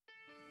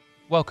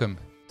Welcome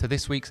to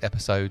this week's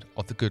episode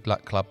of the Good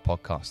Luck Club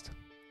podcast.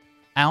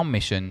 Our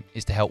mission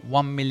is to help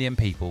 1 million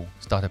people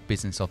start a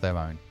business of their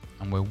own,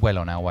 and we're well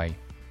on our way.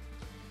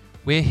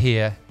 We're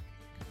here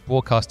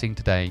broadcasting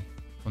today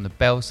from the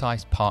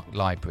Belsize Park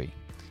Library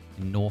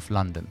in North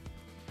London.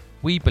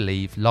 We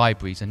believe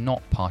libraries are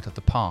not part of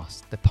the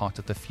past, they're part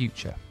of the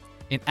future.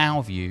 In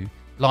our view,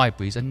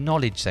 libraries are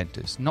knowledge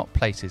centres, not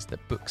places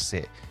that books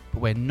sit, but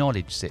where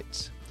knowledge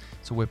sits.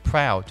 So we're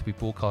proud to be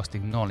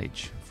broadcasting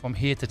knowledge from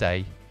here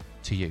today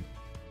to you.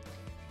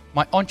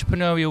 My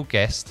entrepreneurial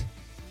guest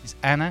is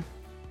Anne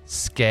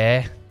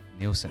Skare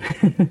Nielsen,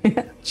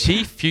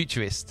 Chief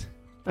Futurist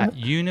at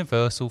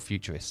Universal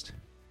Futurist.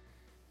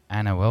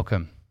 Anna,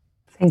 welcome.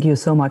 Thank you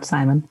so much,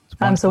 Simon.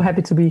 I'm so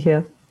happy to be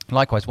here.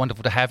 Likewise,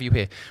 wonderful to have you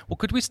here. Well,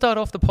 could we start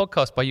off the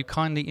podcast by you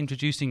kindly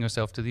introducing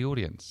yourself to the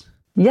audience?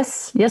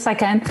 Yes, I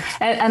can.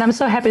 And I'm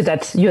so happy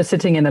that you're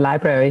sitting in a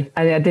library.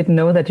 I didn't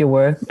know that you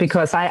were,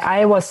 because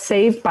I was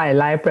saved by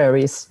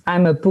libraries.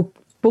 I'm a book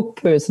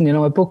person,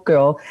 a book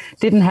girl.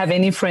 Didn't have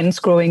any friends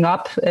growing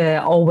up.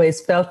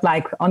 Always felt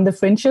like on the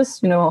fringes,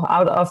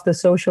 out of the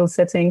social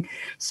setting.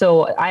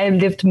 So I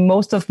lived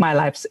most of my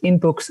life in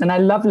books, and I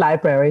love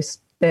libraries.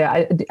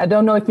 I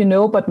don't know if you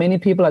know, but many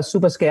people are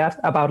super scared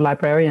about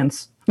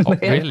librarians. Oh,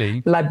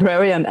 really?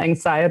 Librarian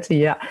anxiety,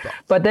 yeah.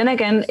 But then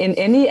again, in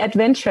any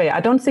adventure, I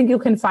don't think you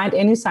can find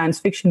any science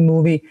fiction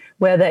movie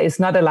where there is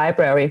not a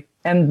library,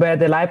 and where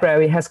the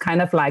library has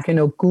kind of like,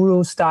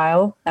 guru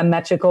style, a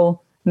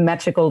magical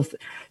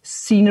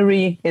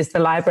scenery is the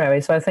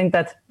library. So I think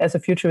that as a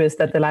futurist,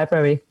 that the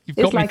library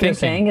is, like you're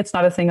saying, it's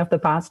not a thing of the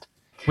past.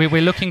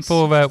 We're looking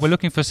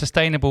for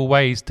sustainable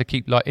ways to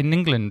keep, like in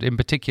England in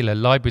particular,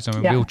 libraries are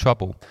in real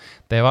trouble.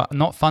 They are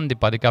not funded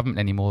by the government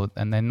anymore,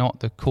 and they're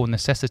not the core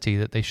necessity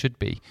that they should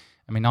be.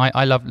 I mean,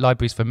 I love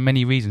libraries for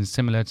many reasons,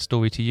 similar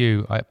story to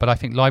you, but I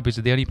think libraries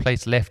are the only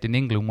place left in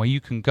England where you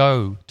can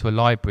go to a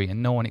library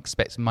and no one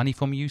expects money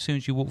from you as soon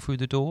as you walk through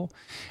the door.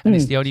 And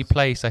it's the only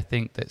place, I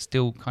think, that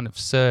still kind of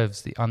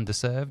serves the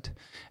underserved.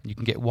 And you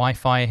can get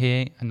Wi-Fi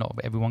here, and not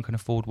everyone can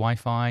afford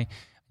Wi-Fi.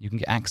 You can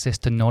get access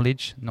to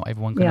knowledge. Not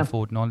everyone can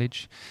afford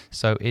knowledge.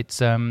 So it's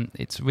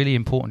really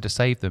important to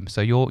save them. So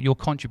you're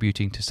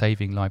contributing to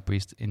saving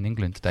libraries in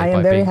England today. I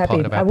am very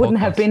happy. I wouldn't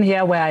have been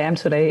here where I am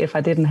today if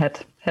I didn't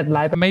had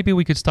libraries. Maybe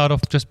we could start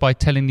off just by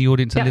telling the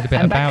audience a little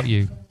bit about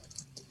you.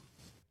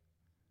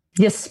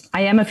 Yes,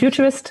 I am a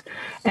futurist.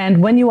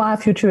 And when you are a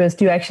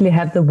futurist, you actually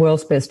have the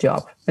world's best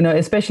job,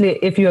 especially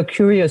if you're a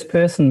curious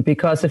person,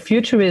 because a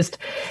futurist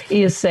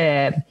is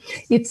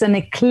it's an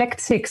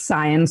eclectic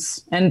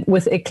science. And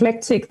with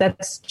eclectic,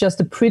 that's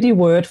just a pretty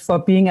word for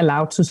being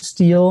allowed to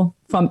steal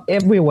from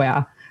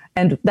everywhere.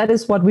 And that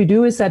is what we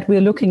do, is that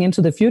we're looking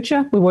into the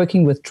future. We're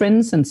working with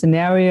trends and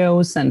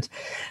scenarios and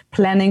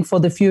planning for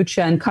the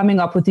future and coming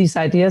up with these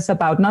ideas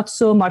about not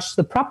so much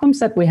the problems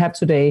that we have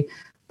today,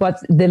 but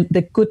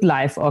the good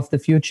life of the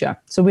future.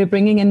 So we're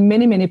bringing in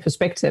many, many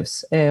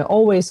perspectives,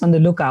 always on the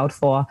lookout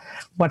for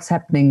what's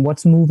happening,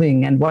 what's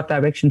moving, and what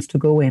directions to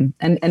go in.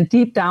 And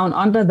deep down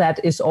under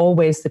that is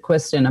always the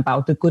question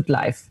about the good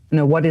life.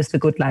 What is the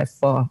good life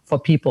for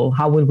people?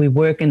 How will we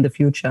work in the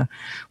future?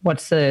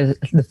 What's the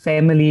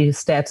family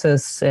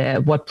status?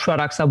 What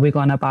products are we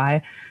going to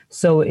buy?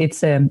 So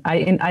it's I'm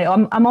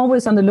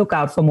always on the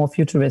lookout for more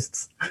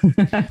futurists.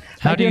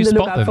 How do you spot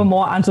them? On the lookout for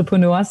more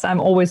entrepreneurs. I'm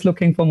always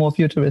looking for more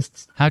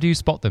futurists. How do you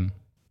spot them?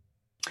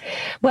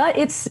 Well,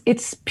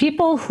 it's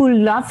people who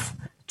love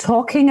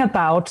talking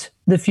about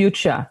the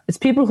future. It's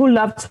people who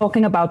love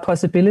talking about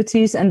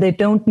possibilities, and they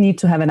don't need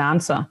to have an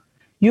answer.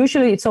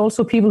 Usually, it's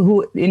also people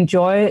who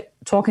enjoy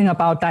talking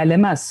about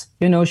dilemmas.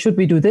 Should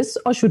we do this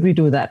or should we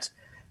do that?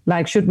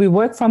 Like, should we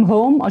work from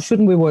home or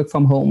shouldn't we work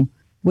from home?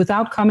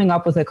 Without coming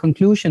up with a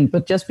conclusion,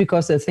 but just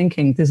because they're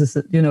thinking this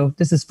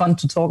is fun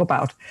to talk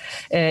about.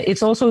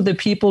 It's also the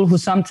people who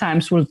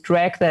sometimes will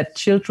drag their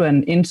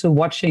children into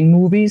watching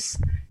movies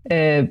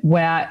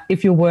where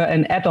if you were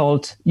an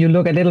adult, you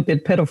look a little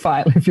bit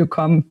pedophile if you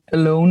come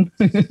alone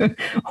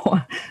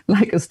or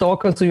like a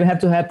stalker. So you have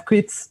to have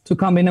kids to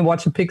come in and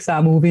watch a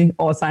Pixar movie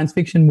or a science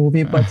fiction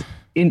movie. But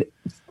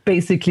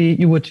basically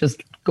you would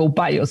just go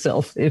by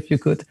yourself if you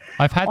could.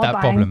 I've had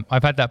that problem.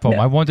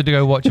 Yeah. I wanted to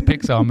go watch a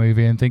Pixar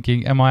movie and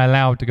thinking, am I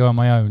allowed to go on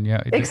my own?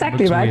 Yeah,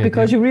 exactly right. Weird,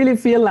 because you really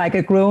feel like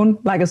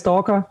a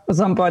stalker or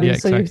somebody. Yeah,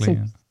 exactly, so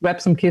you grab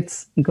some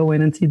kids and go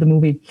in and see the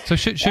movie. So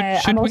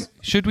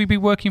should we be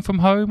working from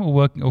home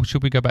or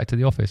should we go back to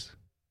the office?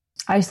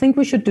 I think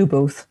we should do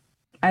both.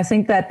 I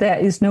think that there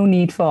is no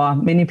need for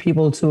many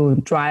people to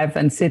drive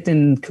and sit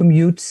and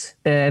commute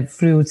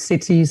through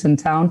cities and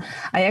town.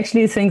 I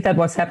actually think that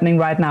what's happening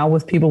right now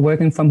with people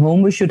working from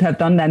home, we should have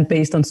done that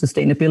based on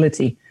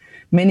sustainability.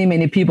 Many,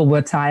 many people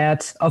were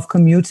tired of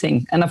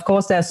commuting. And of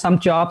course, there's some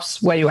jobs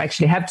where you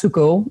actually have to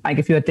go. Like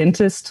if you're a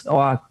dentist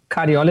or a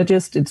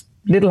cardiologist, it's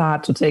a little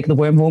hard to take the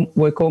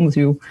work home with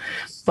you.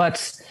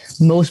 But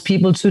most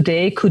people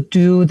today could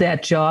do their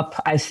job,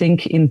 I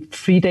think, in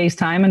 3 days'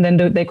 time, and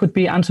then they could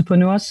be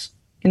entrepreneurs.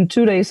 in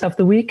 2 days of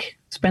the week,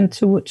 spend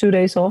two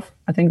days off.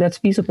 I think that's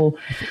feasible.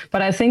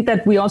 But I think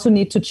that we also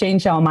need to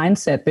change our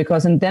mindset,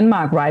 because in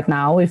Denmark right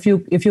now, if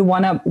you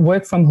want to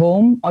work from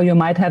home, or you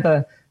might have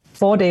a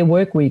 4-day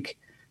work week,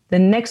 the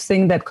next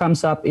thing that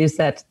comes up is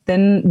that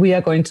then we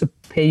are going to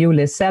pay you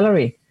less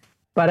salary.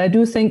 But I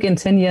do think in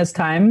 10 years'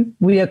 time,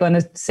 we are going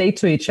to say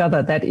to each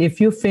other that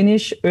if you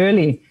finish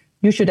early,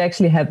 you should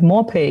actually have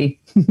more pay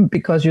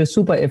because you're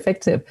super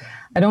effective.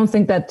 I don't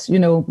think that,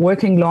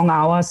 working long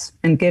hours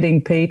and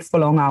getting paid for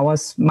long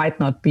hours might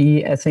not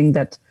be a thing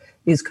that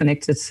is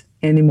connected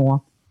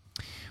anymore.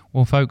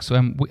 Well, folks,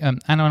 Anna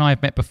and I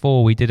have met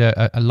before. We did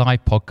a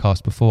live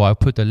podcast before. I'll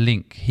put the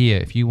link here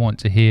if you want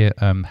to hear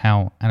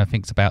how Anna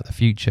thinks about the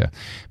future.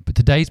 But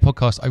today's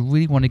podcast, I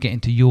really want to get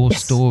into your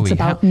story. It's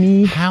about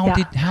me. How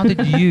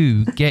did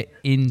you get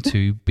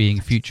into being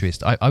a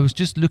futurist? I was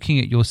just looking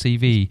at your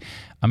CV.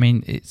 I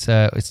mean, it's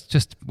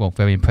just,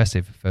 very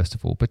impressive, first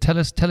of all. But tell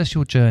us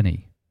your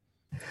journey.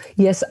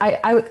 Yes,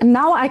 I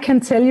now I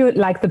can tell you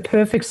like the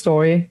perfect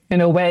story,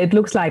 where it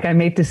looks like I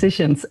made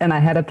decisions and I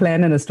had a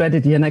plan and a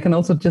strategy, and I can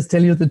also just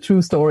tell you the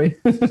true story.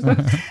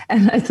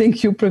 And I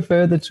think you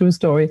prefer the true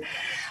story.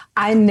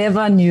 I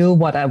never knew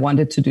what I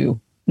wanted to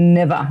do.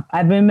 Never.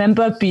 I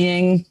remember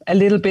being a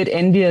little bit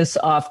envious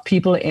of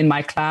people in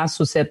my class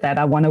who said that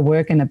I want to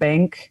work in a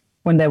bank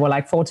when they were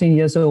like 14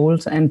 years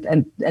old. And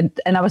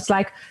I was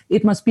like,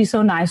 it must be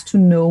so nice to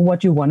know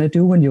what you want to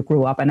do when you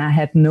grow up. And I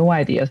had no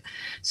idea.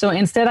 So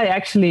instead, I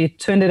actually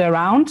turned it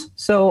around.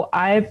 So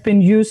I've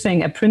been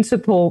using a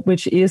principle,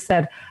 which is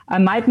that I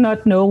might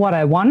not know what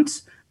I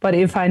want, but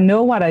if I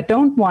know what I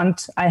don't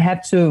want, I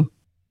had to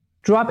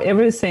drop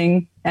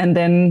everything and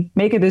then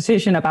make a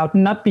decision about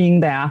not being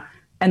there.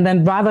 And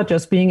then rather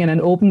just being in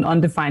an open,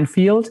 undefined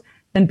field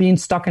than being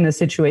stuck in a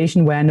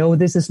situation where I know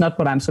this is not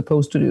what I'm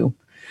supposed to do.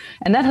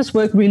 And that has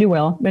worked really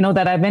well,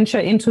 that I venture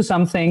into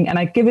something and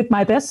I give it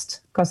my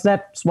best, because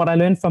that's what I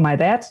learned from my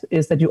dad,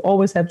 is that you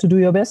always have to do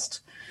your best.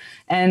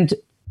 And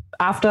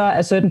after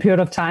a certain period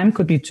of time,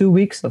 could be 2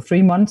 weeks or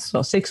 3 months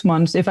or 6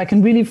 months, if I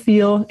can really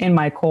feel in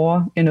my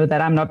core,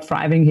 that I'm not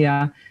thriving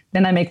here,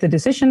 then I make the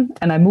decision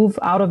and I move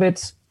out of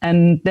it.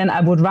 And then I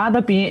would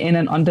rather be in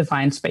an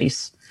undefined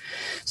space.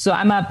 So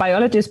I'm a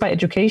biologist by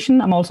education.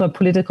 I'm also a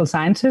political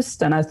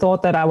scientist. And I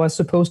thought that I was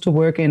supposed to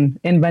work in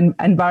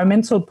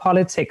environmental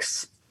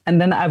politics. And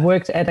then I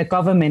worked at a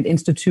government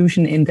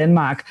institution in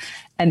Denmark,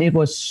 and it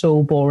was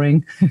so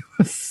boring. It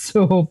was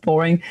so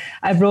boring.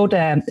 I wrote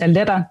a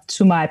letter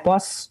to my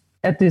boss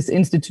at this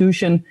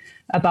institution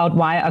about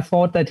why I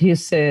thought that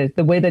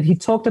the way that he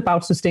talked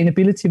about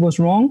sustainability was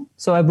wrong.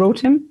 So I wrote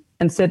him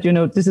and said,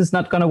 this is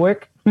not going to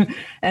work.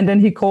 And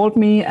then he called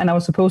me, and I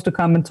was supposed to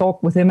come and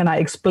talk with him. And I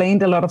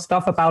explained a lot of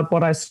stuff about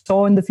what I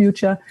saw in the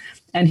future.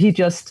 And he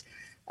just,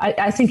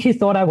 I think he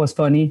thought I was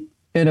funny.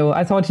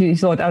 I thought he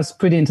thought I was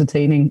pretty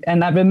entertaining.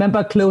 And I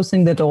remember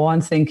closing the door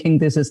and thinking,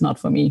 this is not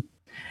for me.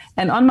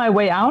 And on my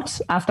way out,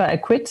 after I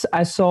quit,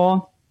 I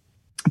saw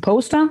a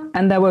poster,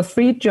 and there were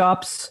 3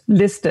 jobs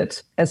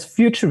listed as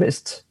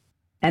futurist.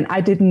 And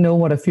I didn't know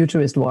what a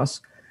futurist was.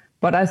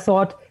 But I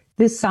thought,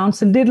 this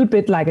sounds a little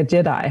bit like a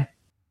Jedi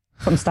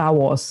from Star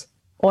Wars,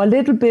 or a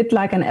little bit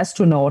like an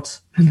astronaut,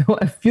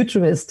 a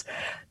futurist.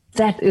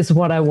 That is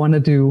what I want to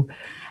do.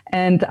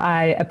 And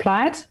I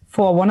applied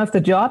for one of the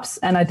jobs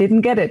and I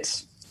didn't get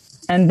it.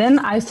 And then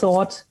I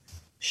thought,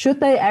 should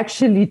they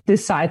actually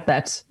decide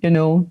that,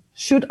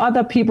 should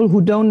other people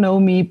who don't know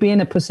me be in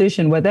a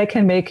position where they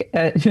can make,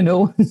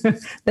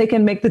 they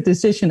can make the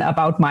decision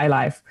about my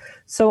life?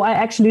 So I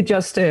actually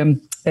just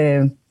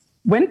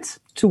went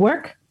to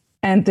work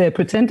and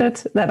pretended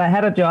that I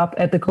had a job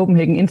at the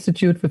Copenhagen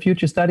Institute for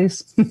Future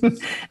Studies.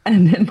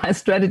 And then my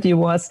strategy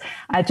was,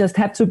 I just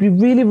had to be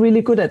really,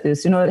 really good at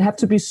this. I have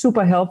to be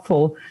super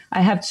helpful. I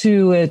have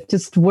to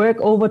just work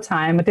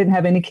overtime. I didn't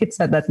have any kids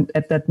at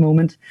that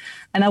moment.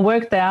 And I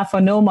worked there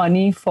for no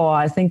money for,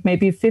 I think,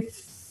 maybe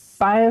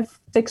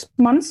 5-6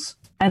 months.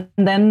 And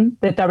then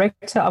the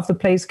director of the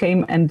place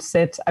came and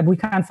said, we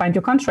can't find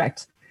your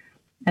contract.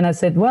 And I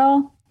said,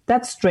 well,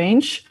 that's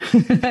strange.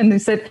 And they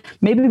said,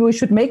 maybe we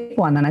should make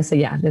one. And I said,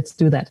 yeah, let's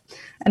do that.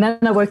 And then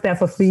I worked there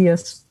for 3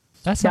 years.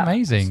 That's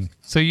amazing.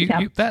 So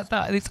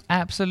that is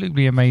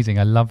absolutely amazing.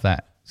 I love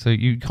that. So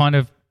you kind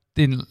of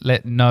didn't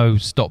let no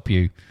stop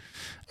you.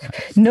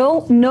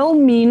 No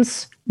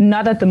means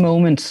not at the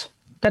moment.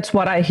 That's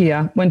what I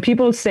hear. When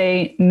people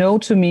say no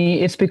to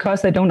me, it's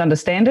because they don't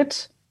understand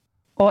it,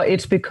 or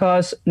it's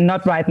because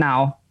not right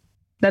now.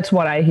 That's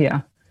what I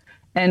hear.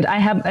 And I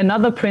have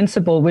another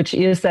principle, which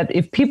is that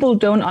if people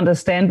don't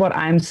understand what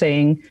I'm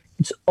saying,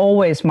 it's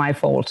always my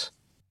fault.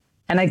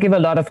 And I give a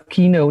lot of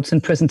keynotes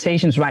and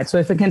presentations, right? So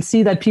if I can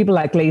see that people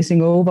are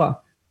glazing over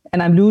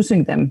and I'm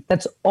losing them,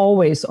 that's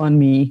always on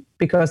me,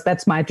 because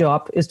that's my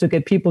job, is to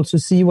get people to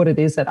see what it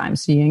is that I'm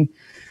seeing.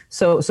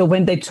 So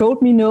when they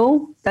told me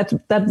no,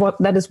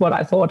 that is what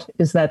I thought,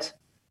 is that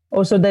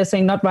also they're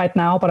saying not right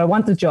now, but I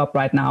want the job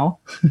right now.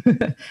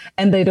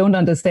 And they don't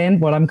understand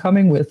what I'm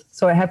coming with.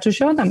 So I have to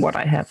show them what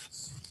I have.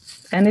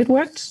 And it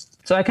worked.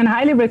 So I can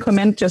highly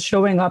recommend just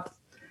showing up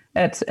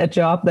at a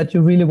job that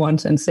you really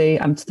want and say,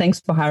 thanks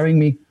for hiring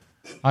me.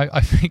 I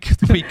think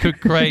we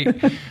could create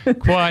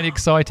quite an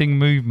exciting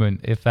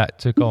movement if that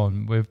took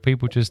on, with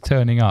people just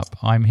turning up.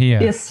 I'm here.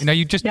 Yes.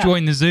 You just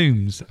join the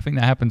Zooms. I think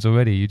that happens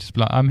already. You just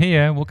be like, I'm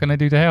here. What can I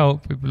do to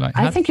help? People are like,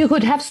 I think you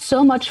could have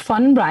so much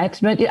fun, right?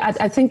 But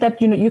I think that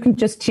you can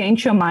just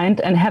change your mind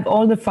and have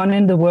all the fun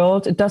in the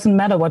world. It doesn't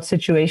matter what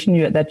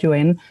situation that you're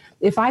in.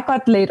 If I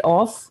got laid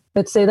off,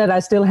 let's say that I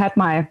still had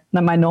my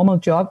normal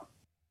job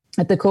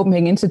at the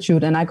Copenhagen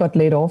Institute and I got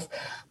laid off,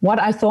 what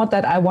I thought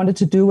that I wanted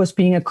to do was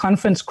being a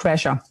conference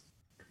crasher.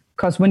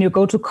 Because when you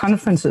go to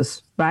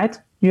conferences, right,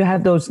 you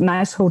have those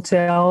nice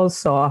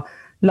hotels or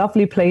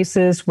lovely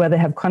places where they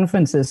have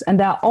conferences,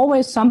 and there are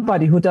always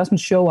somebody who doesn't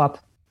show up.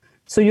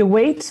 So you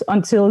wait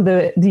until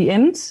the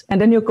end, and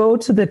then you go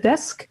to the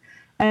desk,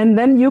 and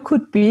then you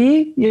could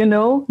be, you're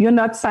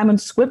not Simon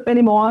Squibb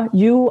anymore.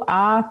 You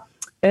are,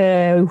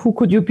 who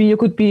could you be? You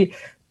could be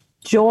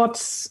George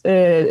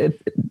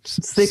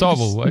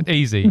Sorrel,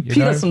 easy.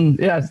 Peterson,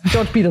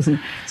 George Peterson.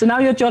 So now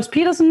you're George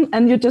Peterson,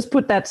 and you just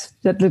put that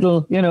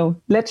little,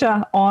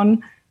 ledger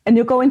on, and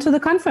you go into the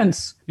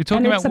conference. You're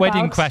talking about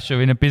wedding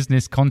crasher in a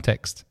business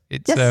context.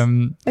 It's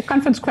a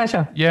conference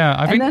crasher. Yeah,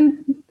 I think.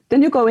 And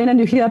then you go in and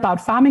you hear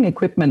about farming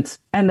equipment,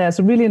 and there's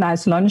a really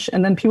nice lunch,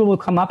 and then people will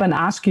come up and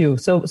ask you,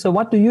 so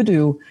what do you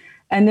do?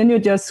 And then you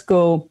just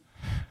go,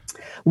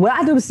 well,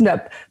 I do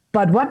snap.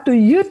 But what do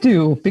you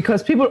do?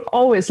 Because people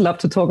always love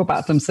to talk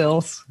about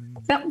themselves.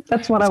 Yeah,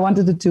 that's what I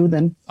wanted to do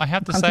then. I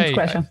have to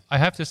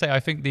say, I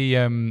think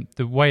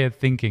the way of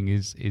thinking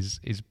is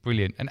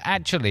brilliant, and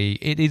actually,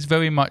 it is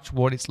very much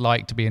what it's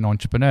like to be an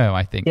entrepreneur.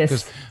 I think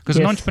because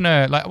an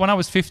entrepreneur, like when I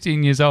was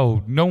 15 years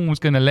old, no one was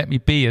going to let me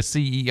be a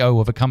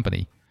CEO of a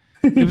company.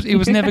 It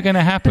was never going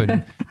to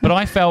happen. But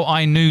I felt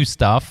I knew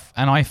stuff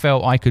and I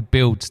felt I could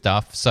build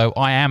stuff. So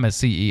I am a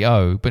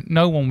CEO, but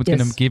no one was going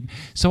to give.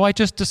 So I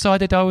just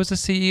decided I was a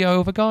CEO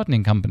of a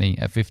gardening company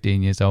at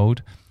 15 years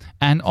old,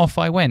 and off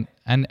I went.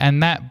 And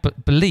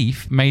that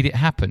belief made it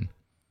happen.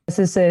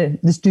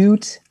 This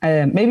dude,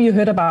 maybe you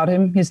heard about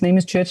him. His name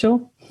is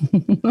Churchill.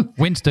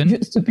 Winston.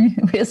 Used to be,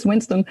 yes,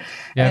 Winston.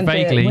 Yeah, and,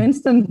 vaguely.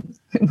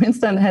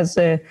 Winston has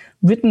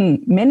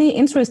written many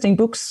interesting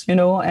books,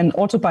 and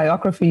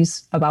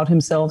autobiographies about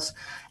himself.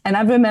 And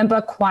I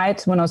remember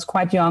when I was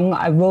quite young,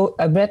 I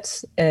read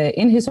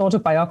in his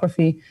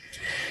autobiography,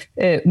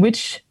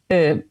 which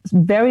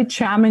very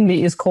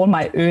charmingly is called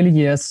My Early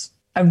Years.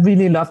 I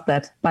really loved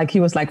that. Like he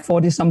was like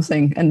 40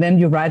 something. And then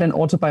you write an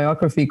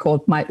autobiography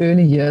called My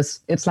Early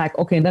Years. It's like,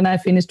 okay, then I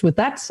finished with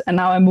that. And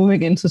now I'm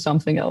moving into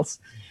something else.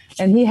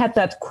 And he had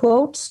that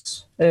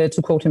quote,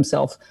 to quote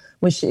himself,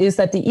 which is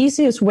that the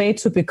easiest way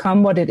to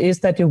become what it is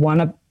that you want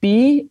to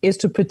be is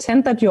to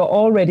pretend that you're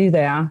already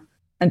there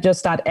and just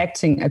start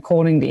acting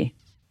accordingly.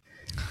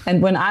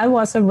 And when I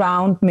was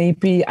around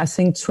maybe, I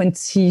think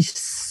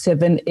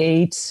 27,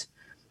 8,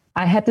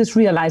 I had this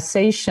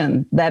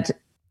realization that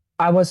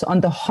I was on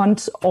the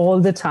hunt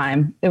all the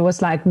time. It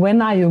was like,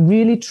 when are you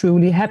really,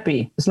 truly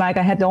happy? It's like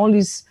I had all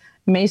these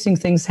amazing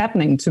things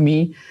happening to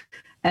me,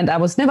 and I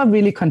was never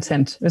really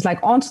content. It was like,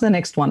 on to the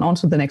next one, on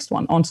to the next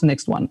one, on to the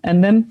next one.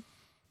 And then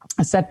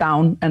I sat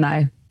down and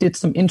I did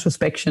some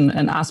introspection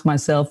and asked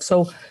myself,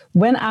 so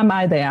when am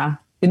I there?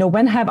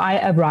 When have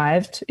I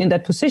arrived in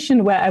that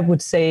position where I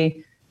would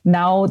say,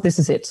 now this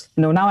is it.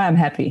 Now I'm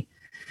happy.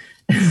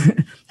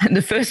 And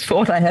the first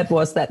thought I had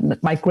was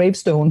that my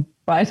gravestone,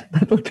 right?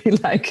 That would be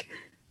like,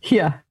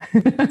 here,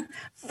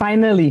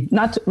 finally,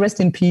 not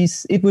rest in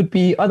peace. It would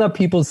be other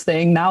people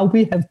saying, now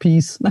we have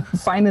peace.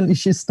 Finally,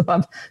 she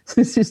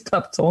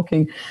stopped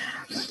talking.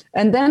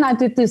 And then I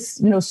did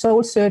this,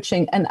 soul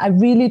searching, and I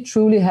really,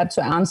 truly had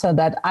to answer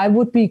that I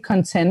would be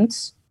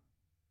content,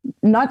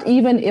 not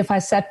even if I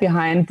sat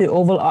behind the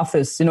Oval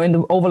Office, in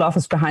the Oval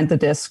Office behind the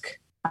desk.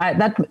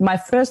 My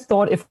first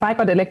thought, if I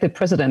got elected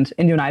president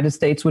in the United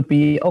States, would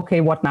be,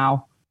 okay, what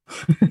now?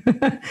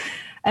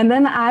 And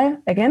then I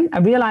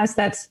realized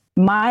that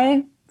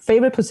my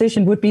favorite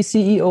position would be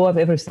CEO of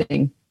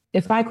everything.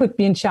 If I could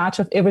be in charge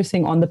of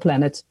everything on the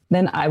planet,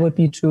 then I would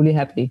be truly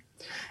happy.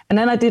 And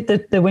then I did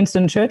the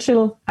Winston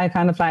Churchill. I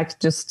kind of like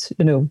just,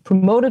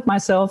 promoted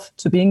myself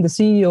to being the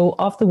CEO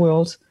of the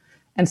world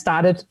and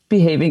started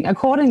behaving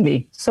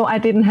accordingly. So I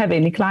didn't have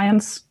any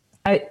clients.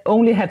 I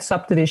only had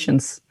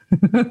subdivisions.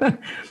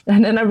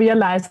 And then I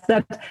realized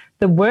that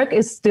the work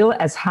is still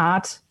as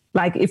hard.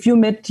 Like if you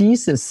met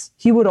Jesus,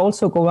 he would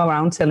also go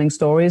around telling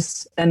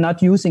stories and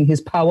not using his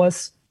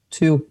powers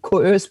to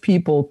coerce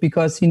people,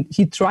 because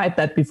he tried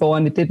that before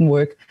and it didn't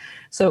work.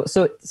 So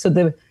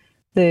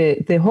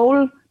the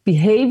whole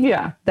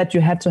behavior that you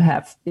had to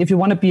have if you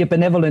want to be a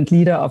benevolent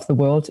leader of the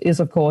world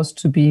is, of course,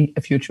 to be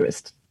a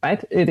futurist,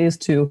 right? It is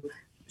to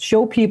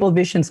show people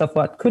visions of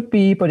what could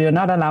be, but you're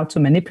not allowed to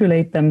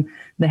manipulate them.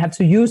 They have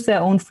to use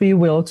their own free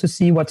will to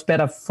see what's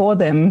better for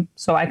them.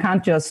 So I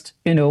can't just,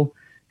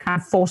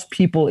 can't force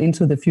people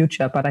into the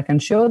future, but I can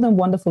show them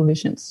wonderful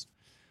visions.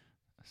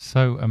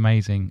 So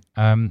amazing.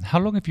 How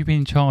long have you been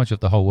in charge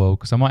of the whole world?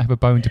 Because I might have a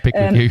bone to pick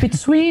with you.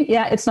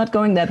 It's not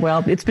going that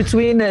well. It's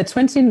between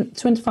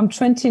 20 from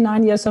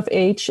 29 years of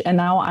age, and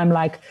now I'm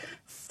like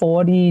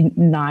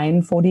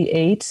 49,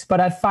 48. But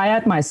I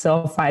fired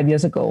myself 5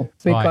 years ago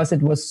because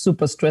it was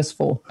super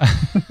stressful.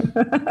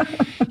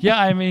 Yeah,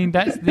 I mean,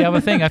 that's the other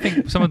thing. I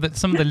think some of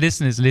the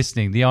listeners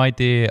listening, the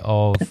idea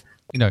of,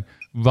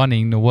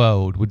 running the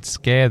world would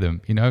scare them,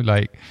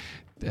 like...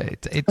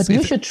 But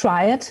you should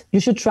try it.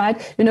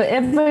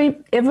 Every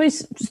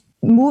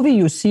movie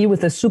you see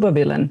with a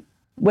supervillain,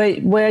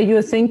 where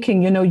you're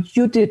thinking,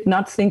 you did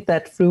not think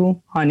that through,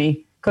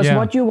 honey. Because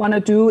what you want to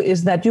do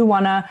is that you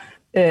want to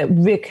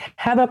wreak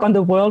havoc on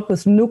the world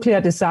with nuclear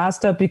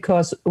disaster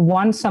because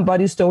once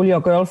somebody stole your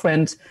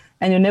girlfriend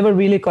and you never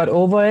really got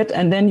over it,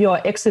 and then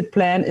your exit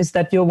plan is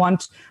that you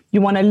want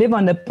to live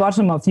on the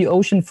bottom of the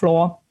ocean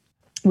floor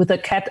with a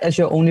cat as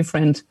your only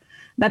friend.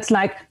 That's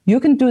like,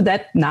 you can do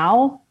that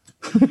now.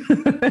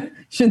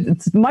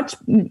 It's much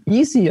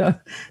easier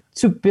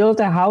to build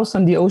a house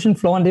on the ocean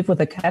floor and live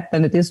with a cat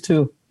than it is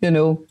to,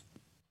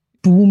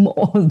 boom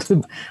all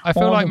the... I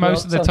feel like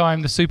most of the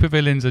time the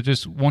supervillains are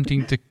just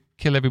wanting to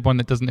kill everyone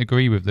that doesn't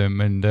agree with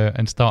them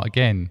and start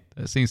again.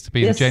 That seems to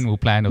be the general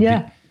plan of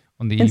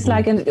on the It's evil.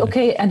 like,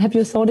 and have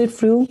you thought it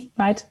through,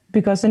 right?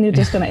 Because then you're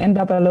just going to end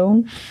up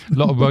alone. A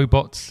lot of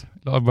robots.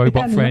 A lot of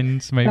robot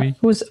friends, maybe.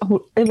 Who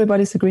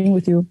everybody's agreeing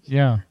with you.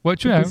 Yeah. Well,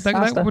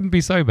 that wouldn't be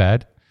so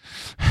bad.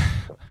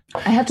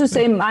 I have to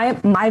say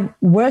my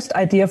worst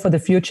idea for the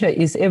future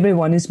is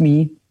everyone is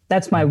me.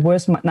 That's my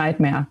worst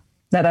nightmare,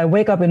 that I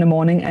wake up in the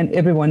morning and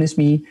everyone is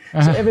me.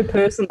 So every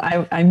person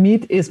I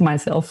meet is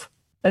myself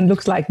and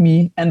looks like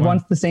me and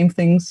wants the same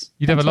things.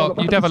 You'd have a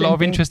lot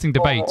of interesting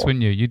debates,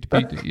 wouldn't you?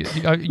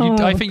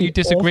 I think you'd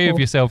disagree with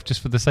yourself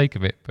just for the sake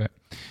of it,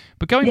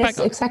 but going back,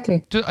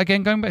 exactly.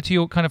 Again, going back to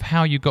your kind of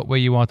how you got where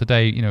you are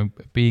today,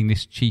 being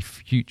this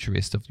chief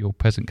futurist of your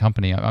present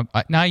company.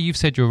 Now you've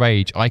said your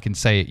age, I can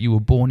say it. You were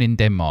born in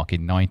Denmark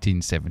in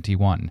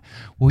 1971.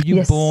 Were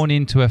you born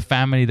into a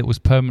family that was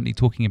permanently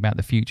talking about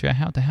the future?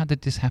 How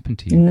did this happen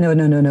to you? No.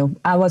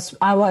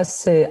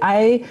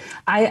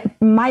 I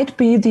might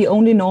be the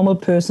only normal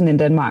person in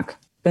Denmark.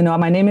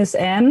 My name is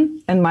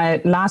Anne, and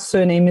my last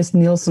surname is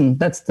Nielsen.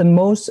 That's the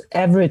most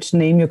average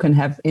name you can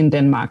have in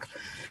Denmark.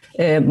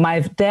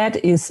 My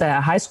dad is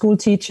a high school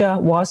teacher,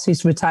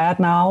 he's retired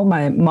now.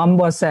 My mom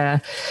was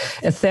a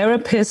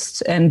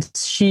therapist, and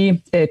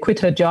she quit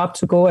her job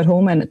to go at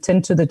home and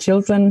attend to the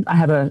children. I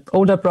have an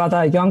older brother,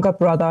 a younger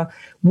brother.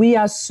 We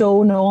are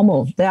so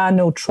normal. There are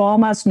no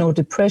traumas, no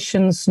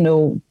depressions,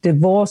 no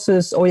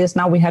divorces. Oh yes,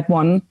 now we had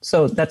one.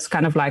 So that's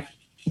kind of like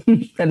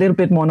a little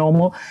bit more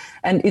normal.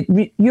 And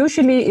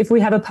usually if we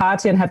have a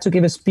party and have to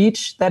give a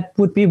speech, that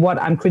would be what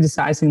I'm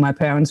criticizing my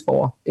parents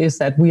for, is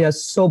that we are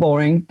so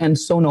boring and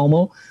so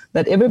normal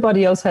that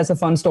everybody else has a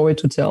fun story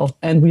to tell.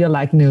 And we are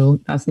like, no,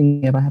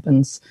 nothing ever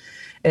happens.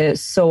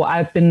 So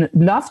I've been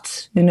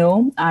loved,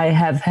 I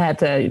have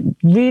had a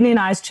really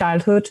nice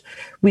childhood.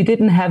 We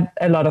didn't have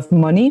a lot of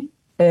money.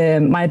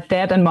 My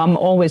dad and mom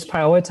always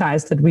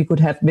prioritized that we could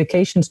have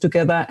vacations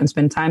together and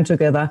spend time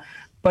together.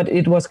 But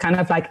it was kind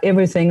of like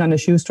everything on a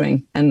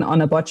shoestring and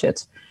on a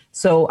budget.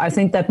 So I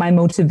think that my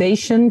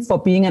motivation for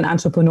being an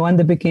entrepreneur in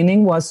the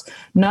beginning was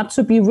not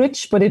to be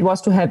rich, but it was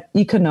to have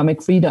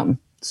economic freedom.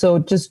 So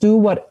just do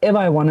whatever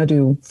I want to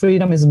do.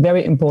 Freedom is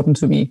very important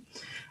to me.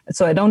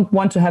 So I don't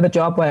want to have a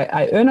job where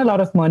I earn a lot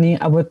of money.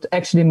 I would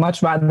actually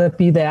much rather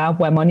be there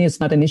where money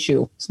is not an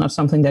issue. It's not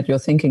something that you're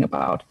thinking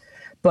about.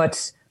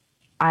 But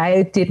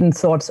I didn't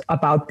thought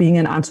about being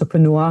an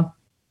entrepreneur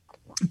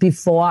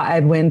before I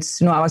went.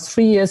 I was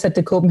 3 years at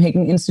the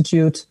Copenhagen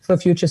Institute for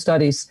Future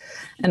Studies,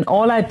 and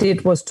all I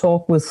did was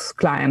talk with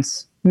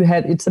clients.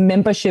 It's a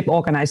membership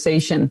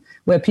organization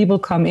where people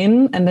come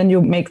in, and then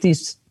you make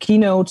these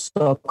keynotes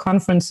or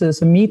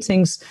conferences or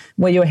meetings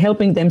where you're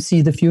helping them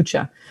see the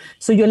future.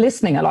 So you're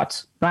listening a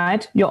lot,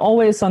 right? You're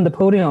always on the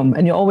podium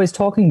and you're always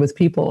talking with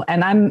people,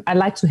 and I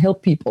like to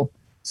help people.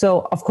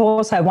 So of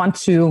course I want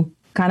to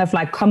kind of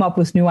like come up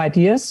with new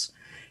ideas.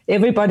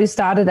 Everybody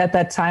started at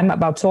that time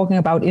about talking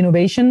about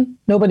innovation.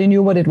 Nobody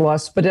knew what it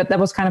was, but that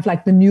was kind of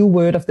like the new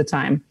word of the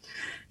time.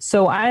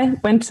 So I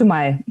went to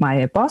my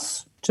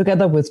boss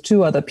together with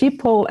 2 other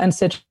people and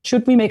said,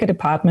 should we make a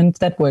department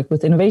that worked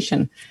with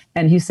innovation?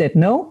 And he said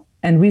no.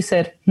 And we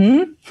said,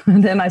 And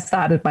then I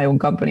started my own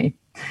company.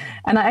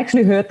 And I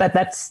actually heard that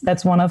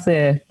that's one of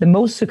the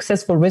most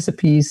successful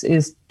recipes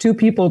is 2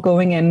 people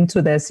going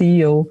into their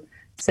CEO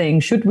saying,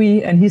 should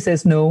we? And he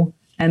says no.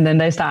 And then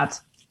they start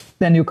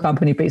their new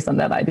company based on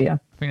that idea.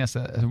 I think that's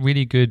a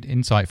really good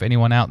insight for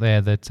anyone out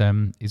there that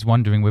is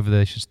wondering whether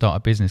they should start a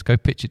business. Go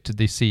pitch it to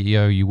the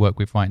CEO you work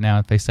with right now.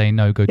 If they say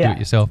no, go do it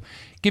yourself.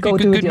 Give you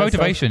good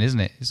motivation,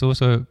 isn't it? It's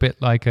also a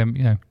bit like,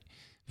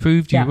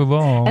 proved you were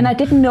wrong. And I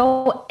didn't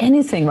know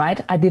anything, right?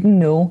 I didn't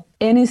know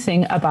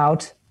anything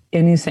about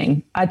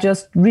anything. I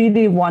just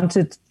really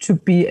wanted to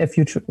be a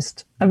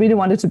futurist. I really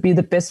wanted to be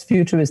the best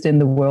futurist in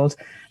the world.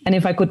 And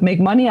if I could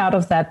make money out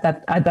of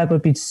that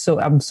would be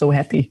I'm so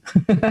happy.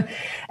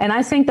 And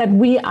I think that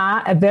we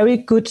are a very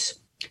good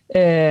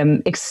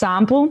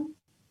example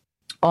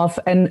of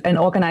an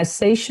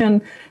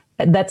organization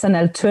that's an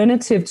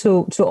alternative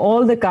to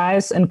all the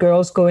guys and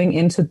girls going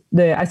into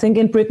I think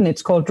in Britain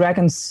it's called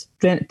Dragon's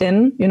Den,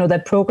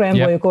 that program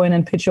where you go in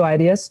and pitch your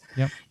ideas.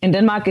 Yep. In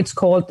Denmark, it's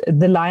called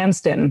the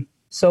Lion's Den.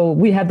 So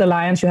we have the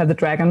lions, you have the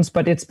dragons,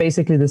 but it's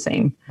basically the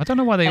same. I don't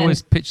know why they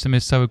always pitch them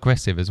as so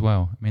aggressive as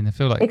well. I mean, they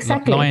feel like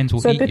lions will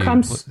eat you. So it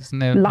becomes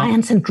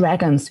lions and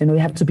dragons. You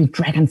have to be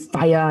dragon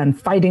fire and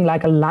fighting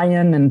like a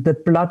lion, and the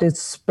blood is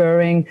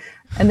spurring.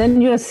 And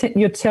then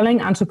you're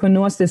telling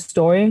entrepreneurs this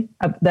story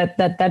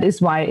that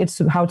is why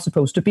it's how it's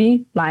supposed to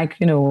be. Like,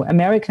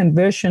 American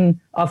version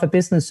of a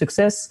business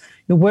success.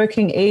 You're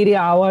working 80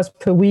 hours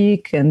per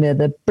week, and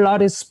the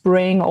blood is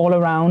spraying all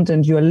around,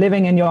 and you're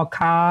living in your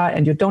car,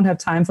 and you don't have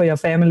time for your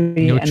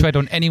family. You'll tread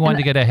on anyone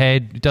to get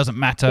ahead. It doesn't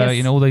matter.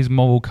 Yes. All these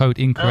moral code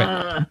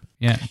incorrect.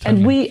 Yeah.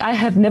 Totally. And I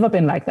have never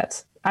been like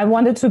that. I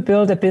wanted to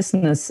build a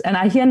business, and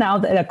I hear now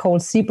that they're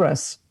called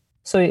zebras.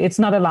 So it's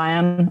not a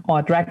lion or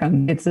a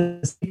dragon, it's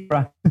a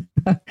zebra.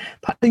 I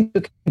think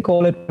you can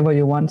call it whatever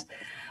you want.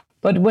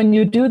 But when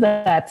you do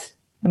that,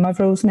 am I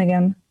frozen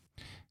again?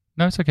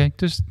 No, it's okay.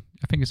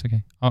 I think it's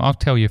okay. I'll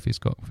tell you if it's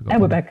got. And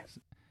we're back.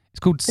 It's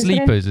called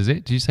sleepers, is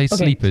it? Did you say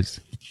sleepers?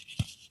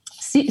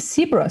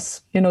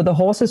 Zebras, the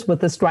horses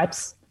with the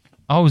stripes.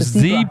 Oh,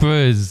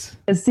 zebras.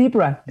 A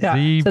zebra, yeah.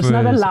 Zebras. So it's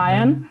not a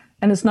lion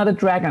and it's not a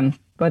dragon,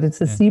 but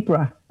it's a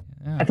zebra.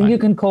 Yeah, I think you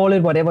can call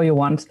it whatever you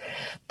want.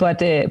 But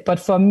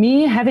for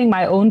me, having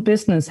my own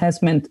business has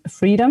meant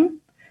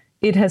freedom.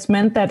 It has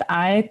meant that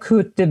I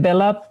could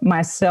develop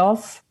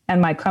myself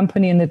and my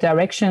company in the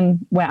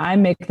direction where I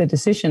make the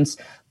decisions,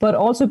 but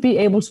also be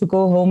able to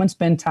go home and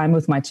spend time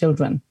with my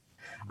children.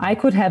 I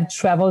could have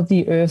traveled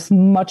the earth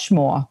much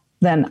more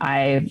than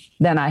I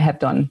have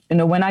done.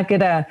 When I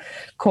get a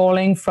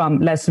calling from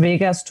Las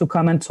Vegas to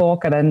come and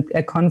talk at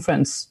a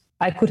conference,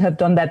 I could have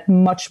done that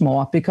much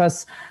more,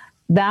 because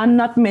there are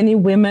not many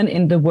women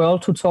in the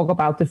world who talk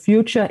about the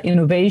future,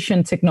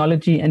 innovation,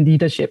 technology, and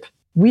leadership.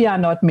 We are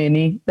not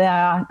many. There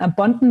are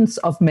abundance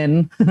of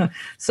men.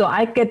 So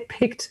I get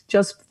picked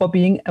just for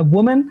being a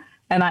woman,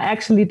 and I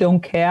actually don't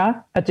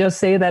care. I just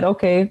say that,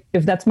 okay,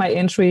 if that's my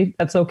entry,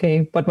 that's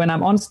okay. But when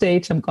I'm on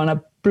stage, I'm going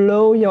to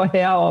blow your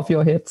hair off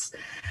your heads.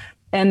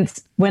 And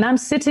when I'm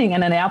sitting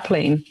in an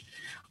airplane,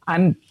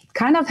 I'm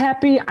kind of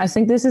happy. I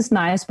think this is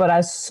nice, but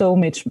I so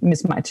much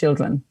miss my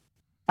children.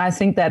 I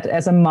think that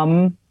as a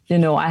mom,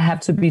 I have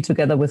to be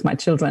together with my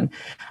children.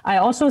 I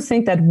also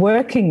think that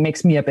working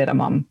makes me a better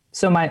mom.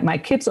 So my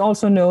kids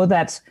also know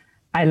that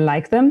I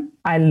like them,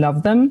 I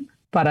love them,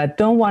 but I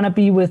don't want to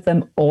be with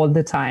them all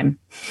the time.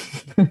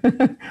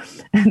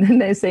 And then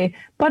they say,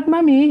 but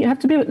mommy, you have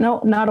to be with...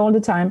 No, not all the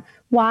time.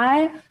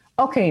 Why?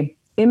 Okay,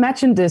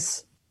 imagine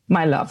this,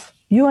 my love.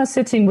 You are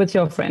sitting with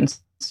your friends.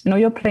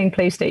 You're playing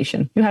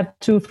PlayStation. You have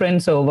 2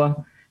 friends over,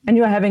 and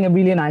you're having a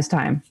really nice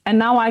time. And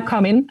now I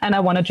come in and I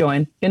want to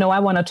join. I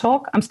want to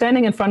talk. I'm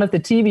standing in front of the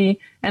TV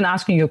and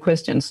asking you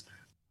questions.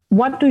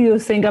 What do you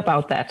think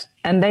about that?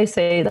 And they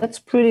say, that's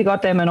pretty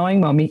goddamn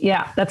annoying, mommy.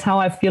 Yeah, that's how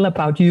I feel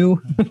about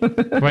you.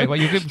 Great. Well,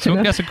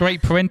 that's a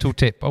great parental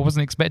tip. I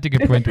wasn't expecting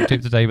a parental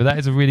tip today, but that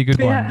is a really good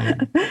one. Yeah.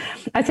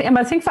 I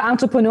think for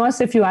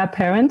entrepreneurs, if you are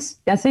parents,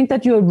 I think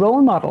that you're a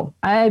role model.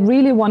 I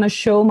really want to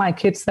show my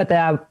kids that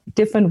there are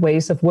different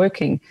ways of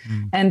working.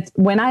 And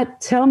when I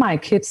tell my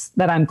kids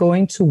that I'm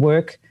going to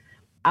work,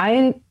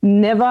 I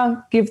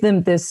never give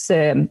them this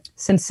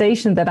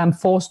sensation that I'm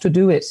forced to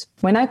do it.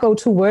 When I go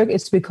to work,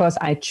 it's because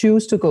I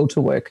choose to go to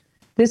work.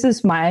 This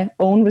is my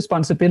own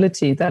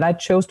responsibility that I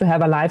chose to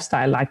have a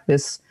lifestyle like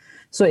this.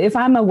 So if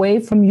I'm away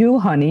from you,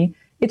 honey,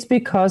 it's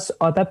because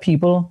other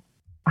people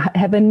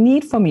have a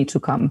need for me to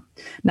come.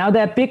 Now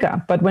they're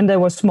bigger, but when they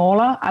were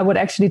smaller, I would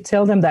actually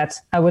tell them that.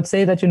 I would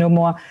say that,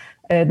 more,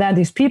 there are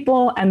these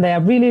people and they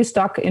are really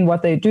stuck in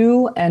what they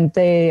do and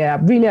they are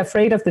really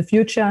afraid of the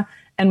future.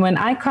 And when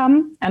I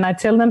come and I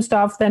tell them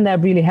stuff, then they're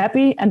really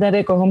happy. And then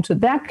they go home to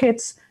their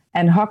kids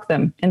and hug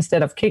them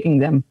instead of kicking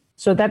them.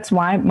 So that's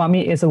why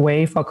mommy is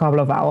away for a couple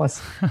of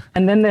hours.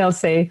 And then they'll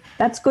say,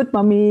 that's good,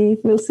 mommy.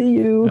 We'll see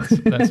you.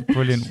 That's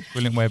brilliant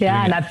way of doing it.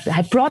 Yeah, and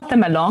I brought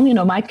them along.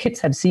 My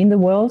kids have seen the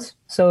world.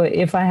 So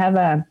if I have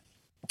a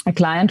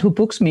client who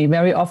books me,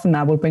 very often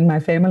I will bring my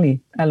family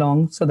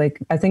along. So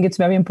I think it's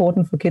very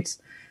important for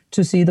kids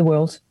to see the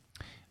world.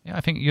 Yeah,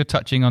 I think you're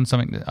touching on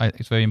something that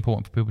it's very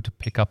important for people to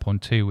pick up on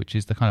too, which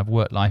is the kind of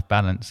work-life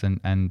balance and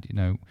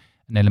an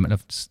element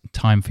of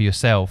time for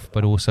yourself,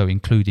 but also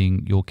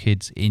including your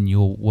kids in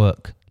your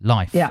work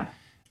life. Yeah.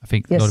 I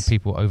think a lot of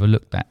people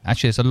overlook that.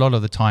 Actually, it's a lot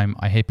of the time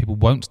I hear people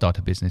won't start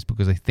a business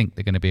because they think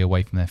they're going to be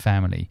away from their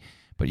family.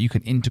 But you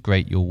can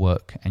integrate your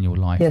work and your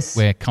life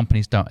where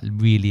companies don't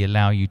really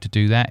allow you to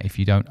do that if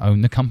you don't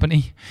own the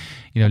company.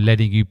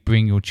 Letting you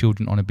bring your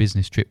children on a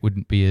business trip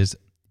wouldn't be as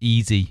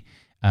easy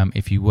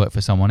if you work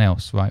for someone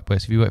else, right?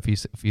 Whereas if you work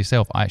for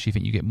yourself, I actually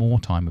think you get more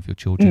time with your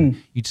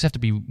children. You just have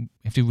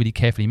to really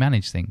carefully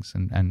manage things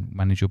and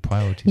manage your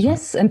priorities.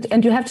 Yes, right?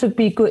 and you have to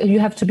be good. You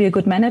have to be a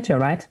good manager,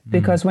 right?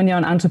 Because when you're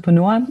an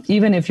entrepreneur,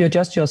 even if you're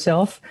just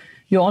yourself,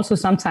 you also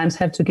sometimes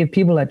have to give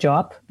people a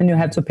job, and you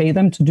have to pay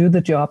them to do the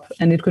job.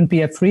 And it could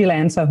be a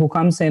freelancer who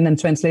comes in and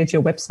translates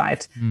your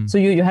website. So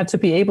you have to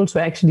be able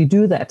to actually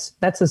do that.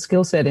 That's a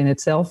skill set in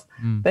itself.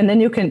 And then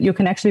you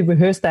can actually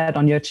rehearse that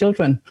on your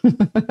children.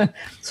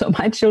 So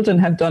my children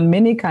have done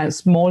many kind of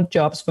small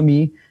jobs for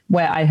me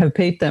where I have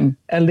paid them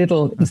a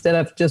little instead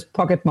of just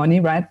pocket money,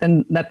 right?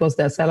 Then that was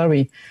their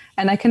salary.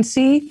 And I can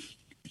see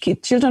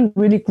children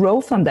really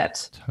grow from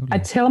that. Totally. I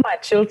tell my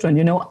children,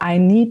 I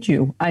need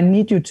you. I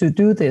need you to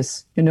do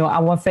this.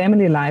 Our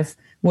family life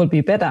will be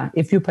better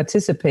if you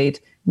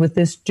participate with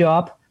this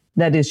job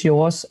that is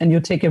yours and you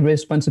take a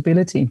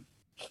responsibility.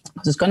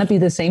 Because it's going to be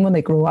the same when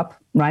they grow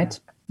up, right?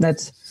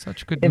 That's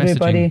such good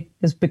everybody messaging.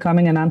 Is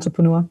becoming an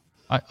entrepreneur.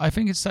 I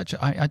think it's such,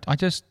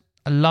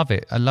 I love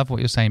it. I love what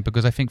you're saying,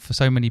 because I think for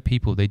so many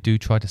people, they do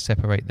try to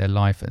separate their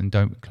life and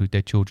don't include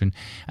their children.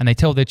 And they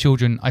tell their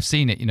children, I've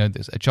seen it,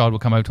 a child will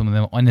come over to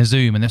them on a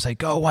Zoom and they'll say,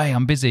 go away,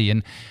 I'm busy.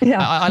 And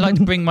I like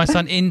to bring my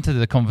son into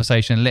the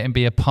conversation and let him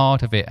be a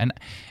part of it.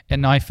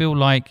 And I feel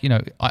like,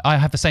 I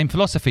have the same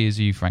philosophy as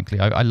you, frankly.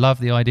 I love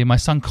the idea. My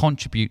son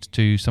contributes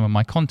to some of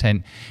my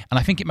content, and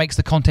I think it makes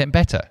the content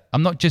better.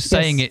 I'm not just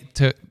saying it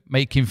to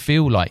make him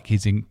feel like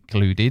he's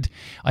included.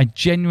 I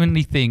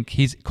genuinely think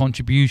his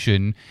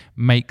contribution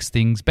makes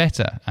things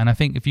better. And I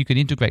think if you can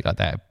integrate like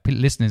that,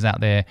 listeners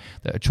out there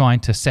that are trying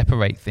to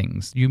separate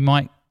things, you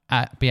might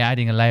be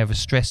adding a layer of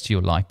stress to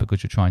your life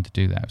because you're trying to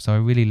do that. So I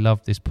really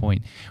love this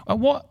point. At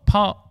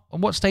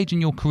what stage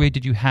in your career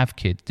did you have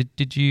kids?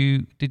 Did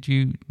you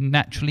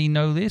naturally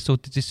know this, or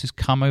did this just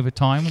come over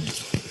time?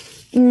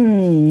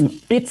 I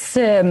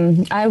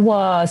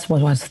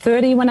was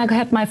 30 when I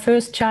had my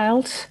first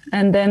child,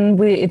 and then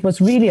it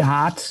was really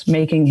hard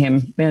making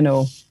him.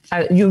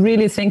 You're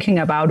really thinking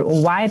about,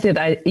 why did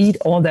I eat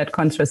all that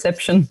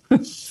contraception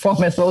for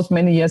those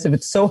many years if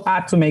it's so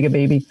hard to make a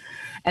baby?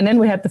 And then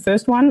we had the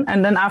first one,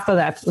 and then after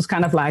that it was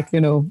kind of like,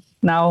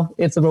 now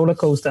it's a roller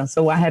coaster.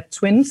 So I had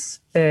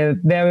twins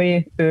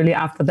very early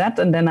after that,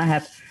 and then I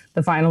had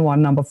the final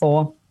one, number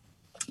 4,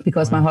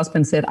 because my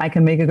husband said I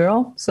can make a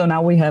girl. So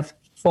now we have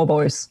 4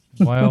 boys.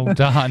 Well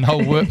done.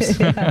 Oh, whoops.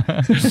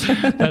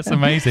 That's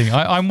amazing.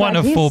 I'm one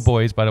of 4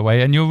 boys, by the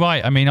way. And you're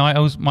right. I mean,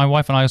 my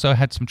wife and I also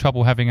had some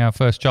trouble having our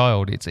first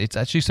child. It's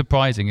actually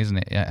surprising, isn't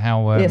it?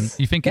 How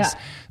you think it's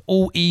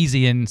all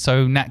easy and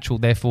so natural.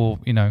 Therefore,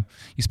 you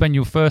spend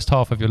your first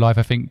half of your life,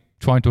 I think,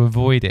 trying to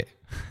avoid it.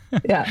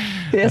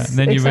 Yes. And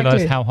then you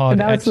realize how hard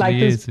it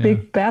actually is. It's like this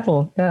big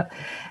battle. Yeah.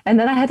 And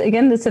then I had,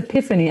 again, this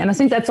epiphany. And I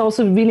think that's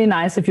also really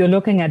nice if you're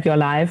looking at your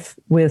life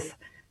with,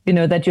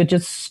 that you're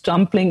just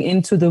stumbling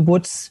into the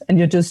woods and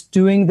you're just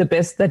doing the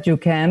best that you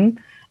can.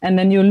 And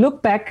then you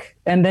look back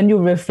and then you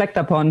reflect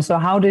upon, so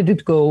how did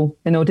it go?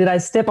 Did I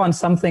step on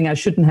something I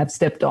shouldn't have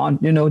stepped on?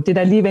 Did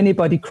I leave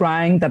anybody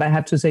crying that I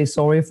had to say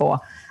sorry for?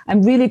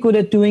 I'm really good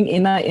at doing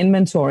inner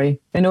inventory.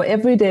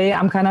 Every day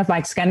I'm kind of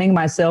like scanning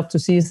myself to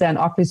see, is there an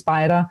ugly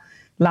spider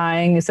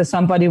lying? Is there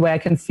somebody where I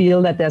can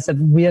feel that there's a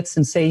weird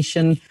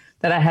sensation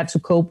that I had to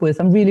cope with?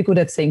 I'm really good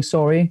at saying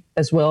sorry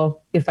as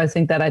well if I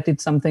think that I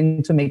did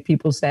something to make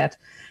people sad.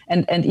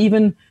 And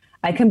even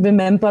I can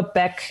remember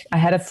back, I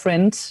had a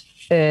friend,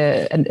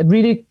 a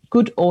really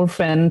good old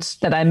friend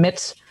that I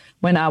met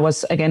when I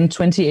was, again,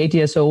 28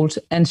 years old.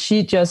 And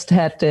she just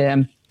had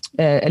a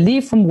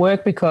leave from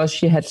work because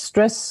she had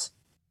stress.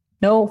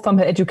 No, from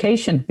her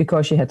education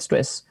because she had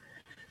stress.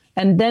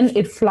 And then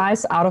it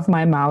flies out of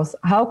my mouth.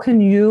 How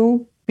can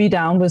you be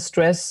down with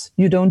stress?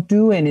 You don't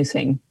do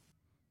anything.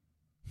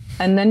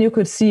 And then you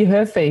could see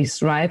her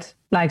face, right?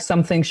 Like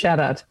something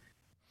shattered.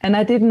 And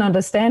I didn't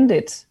understand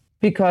it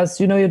because,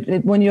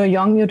 when you're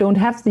young, you don't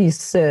have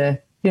these, the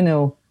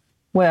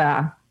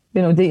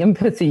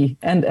empathy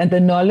and the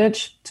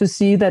knowledge to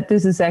see that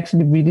this is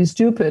actually really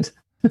stupid.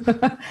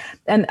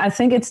 And I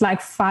think it's like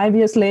 5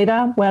 years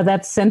later where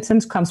that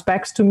sentence comes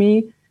back to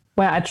me,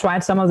 where I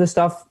tried some of the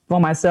stuff for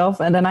myself.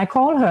 And then I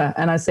call her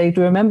and I say,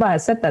 do you remember I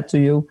said that to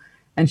you?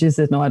 And she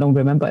said, no, I don't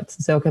remember it.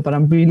 I say, okay, but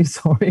I'm really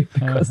sorry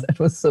because that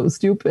was so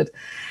stupid.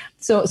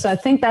 So I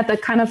think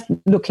that kind of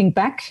looking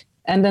back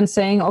and then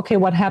saying, okay,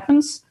 what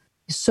happens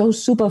is so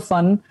super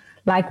fun.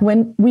 Like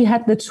when we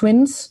had the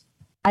twins,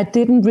 I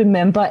didn't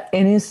remember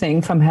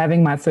anything from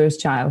having my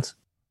first child.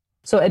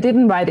 So I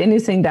didn't write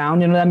anything down.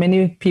 There are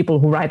many people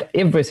who write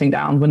everything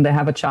down when they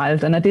have a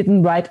child. And I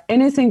didn't write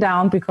anything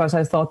down because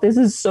I thought, this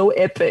is so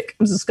epic.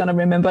 I'm just going to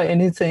remember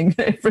everything.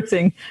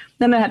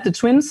 Then I had the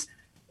twins.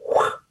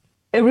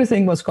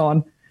 Everything was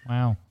gone.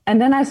 Wow. And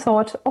then I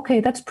thought,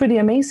 okay, that's pretty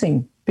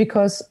amazing.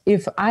 Because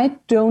if I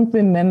don't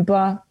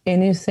remember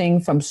anything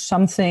from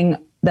something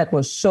that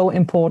was so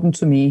important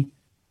to me,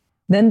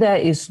 then there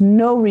is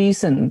no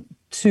reason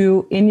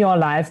to, in your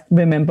life,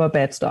 remember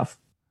bad stuff.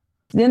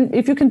 Then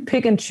if you can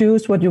pick and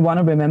choose what you want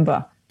to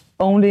remember,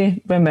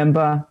 only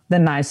remember the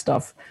nice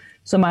stuff.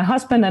 So my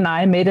husband and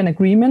I made an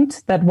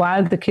agreement that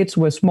while the kids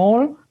were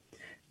small,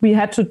 we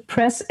had to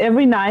press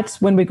every night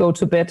when we go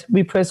to bed,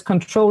 we press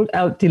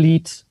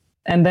Control-Alt-Delete.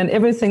 And then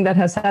everything that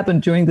has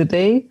happened during the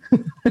day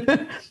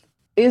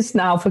is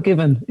now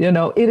forgiven.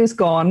 It is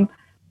gone.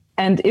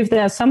 And if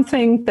there's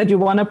something that you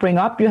want to bring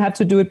up, you have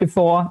to do it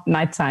before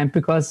nighttime,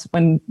 because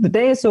when the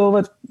day is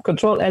over,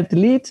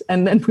 Control-Alt-Delete,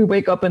 and then we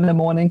wake up in the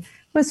morning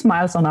with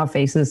smiles on our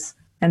faces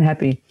and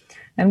happy.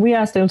 And we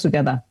are still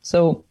together.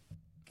 So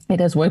it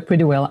has worked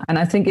pretty well. And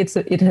I think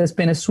it has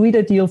been a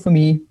sweeter deal for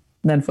me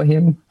than for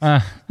him.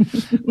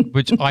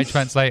 Which I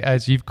translate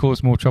as you've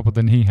caused more trouble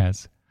than he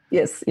has.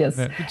 Yes. Yeah,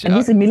 and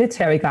he's a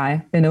military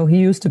guy. He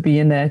used to be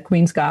in the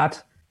Queen's Guard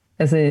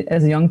as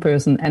a young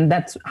person. And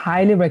that's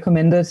highly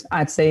recommended.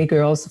 I'd say,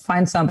 girls,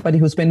 find somebody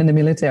who's been in the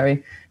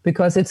military,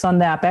 because it's on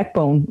their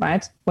backbone,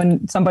 right?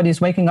 When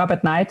somebody's waking up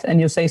at night and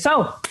you say,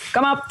 so,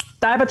 come up,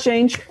 diaper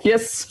change.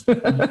 Yes.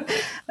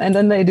 And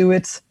then they do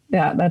it.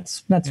 Yeah,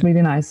 that's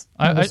really nice.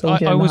 I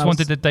always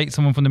wanted to date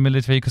someone from the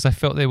military because I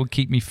felt they would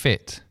keep me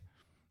fit.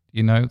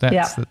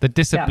 That's the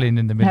discipline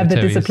in the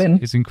military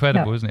is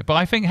incredible, isn't it? But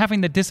I think having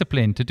the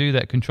discipline to do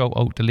that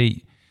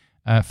Control-Alt-Delete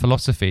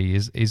philosophy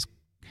is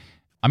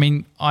I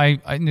mean, I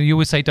know you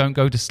always say don't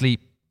go to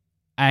sleep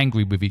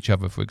angry with each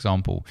other, for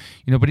example.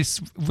 But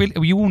it's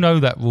really, you all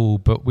know that rule,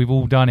 but we've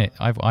all done it.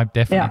 I've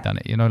definitely done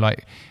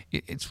it.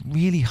 It's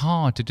really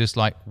hard to just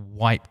like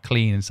wipe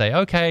clean and say,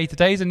 okay,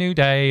 today's a new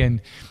day,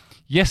 and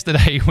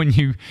yesterday when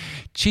you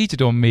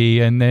cheated on me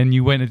and then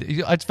you went,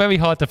 it's very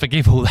hard to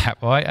forgive all that,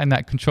 right? And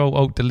that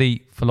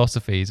Control-Alt-Delete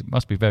philosophy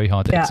must be very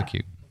hard to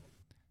execute.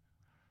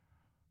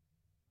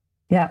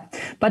 Yeah,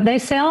 but they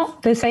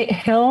say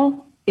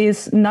hell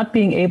is not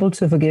being able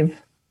to forgive.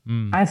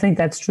 I think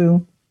that's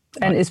true.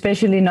 And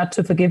especially not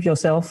to forgive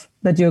yourself,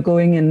 that you're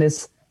going in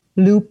this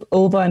loop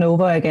over and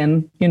over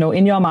again,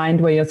 in your mind,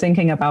 where you're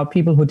thinking about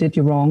people who did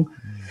you wrong.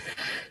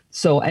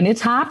 So, and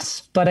it's hard,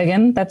 but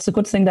again, that's a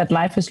good thing that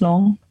life is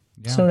long.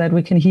 So that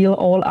we can heal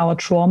all our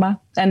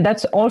trauma. And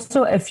that's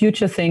also a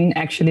future thing,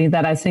 actually,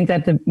 that I think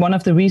that one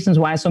of the reasons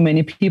why so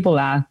many people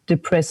are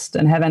depressed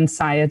and have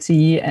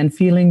anxiety and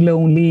feeling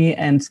lonely,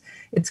 and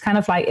it's kind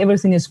of like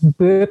everything is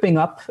burping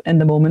up in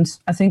the moment.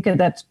 I think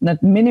that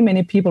many,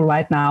 many people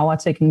right now are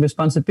taking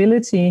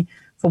responsibility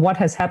for what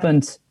has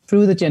happened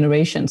through the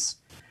generations.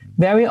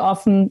 Very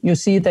often you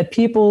see that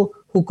people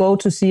who go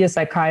to see a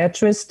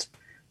psychiatrist,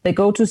 they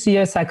go to see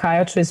a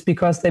psychiatrist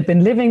because they've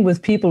been living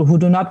with people who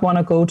do not want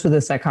to go to the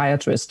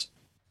psychiatrist.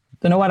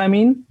 Do you know what I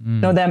mean?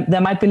 No, they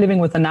might be living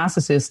with a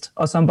narcissist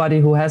or somebody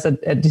who has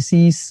a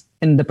disease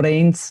in the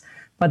brains,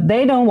 but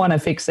they don't want to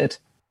fix it,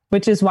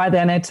 which is why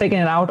they're not taking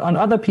it out on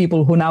other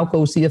people who now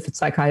go see a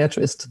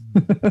psychiatrist.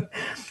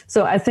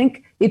 So I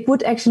think it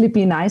would actually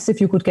be nice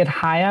if you could get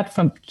hired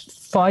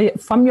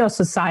from your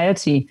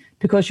society,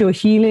 because you're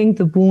healing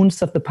the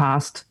wounds of the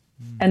past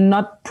and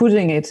not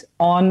putting it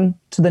on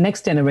to the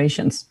next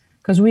generations.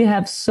 Because we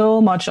have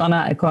so much on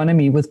our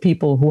economy with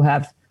people who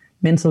have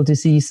mental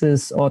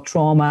diseases or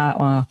trauma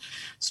or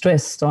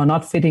stressed or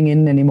not fitting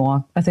in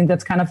anymore. I think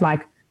that's kind of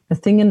like a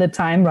thing in the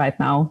time right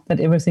now,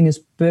 that everything is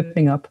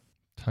burping up.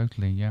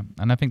 Totally, yeah.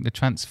 And I think the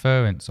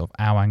transference of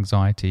our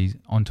anxieties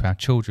onto our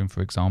children,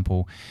 for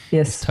example,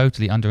 is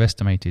totally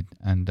underestimated.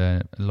 And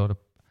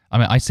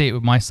I see it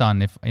with my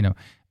son. If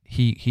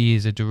he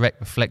is a direct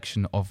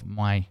reflection of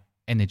my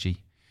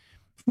energy.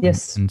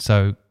 Yes. And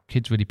so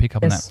kids really pick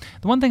up on that.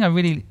 The one thing I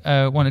really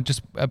want to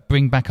just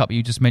bring back up,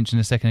 you just mentioned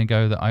a second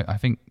ago, that I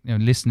think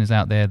listeners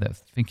out there that are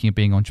thinking of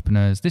being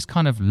entrepreneurs, this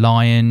kind of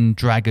lion,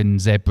 dragon,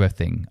 zebra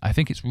thing, I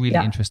think it's really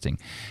interesting.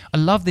 I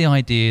love the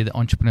idea that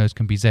entrepreneurs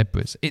can be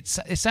zebras. It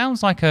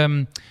sounds like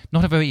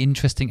not a very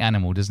interesting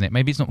animal, doesn't it?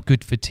 Maybe it's not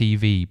good for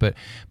TV, but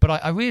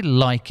I really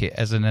like it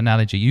as an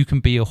analogy. You can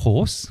be a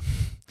horse.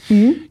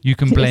 You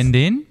can blend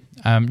in.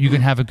 You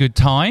can have a good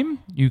time.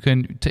 You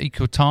can take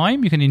your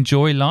time. You can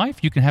enjoy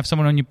life. You can have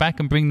someone on your back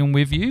and bring them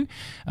with you,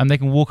 and they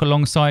can walk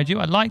alongside you.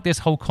 I like this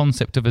whole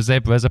concept of a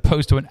zebra as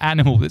opposed to an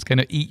animal that's going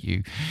to eat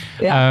you.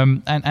 Yeah.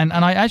 And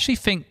I actually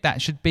think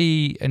that should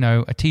be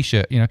a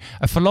T-shirt,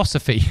 a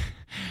philosophy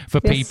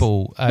for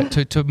people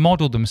to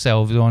model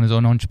themselves on as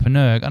an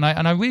entrepreneur. And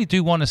I really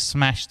do want to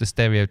smash the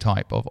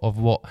stereotype of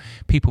what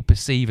people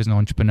perceive as an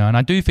entrepreneur. And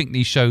I do think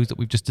these shows that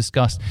we've just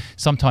discussed,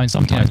 sometimes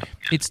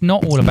it's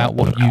not all about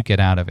what you get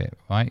out of it,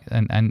 right?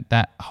 And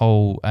that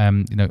whole,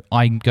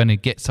 I'm going to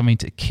get something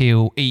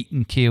to eat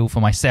and kill for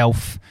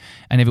myself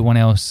and everyone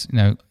else,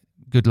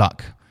 good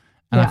luck.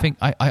 And I think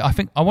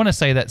I want to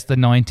say that's the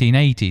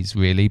 1980s,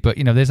 really. But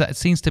it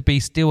seems to be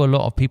still a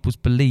lot of people's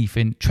belief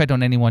in tread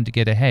on anyone to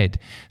get ahead.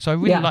 So I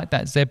really like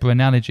that zebra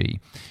analogy.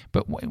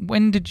 But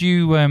when did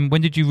you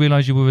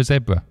realize you were a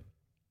zebra?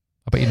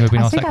 I bet you've never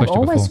been asked that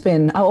question before.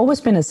 I've always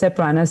been a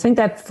zebra, and I think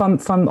that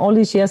from all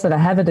these years that I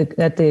have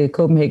at the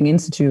Copenhagen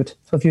Institute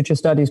for Future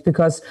Studies,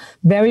 because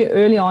very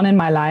early on in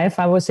my life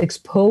I was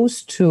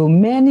exposed to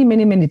many,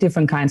 many, many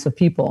different kinds of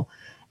people.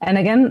 And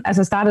again, as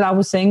I started, I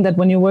was saying that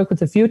when you work with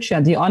the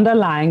future, the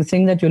underlying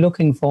thing that you're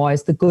looking for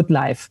is the good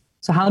life.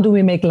 So how do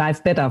we make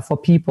life better for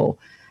people?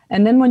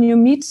 And then when you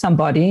meet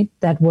somebody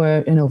that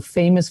were,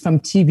 famous from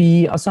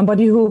TV, or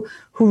somebody who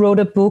wrote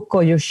a book,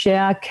 or you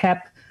share a cab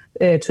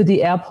to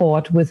the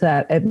airport with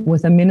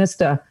a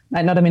minister,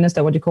 not a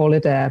minister, what do you call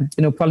it?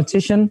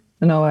 Politician,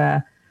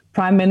 a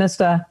prime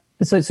minister,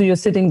 So you're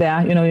sitting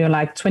there, you're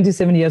like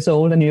 27 years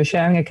old and you're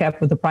sharing a cab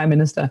with the prime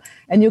minister,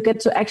 and you get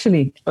to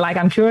actually, like,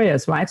 I'm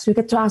curious, right? So you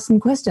get to ask them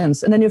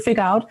questions, and then you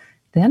figure out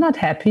they're not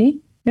happy.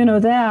 They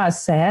are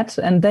sad,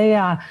 and they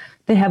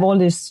have all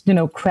this,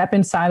 crap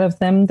inside of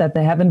them that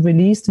they haven't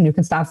released, and you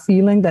can start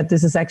feeling that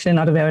this is actually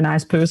not a very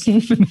nice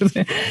person.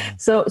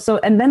 So,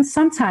 and then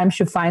sometimes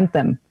you find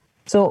them.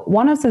 So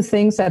one of the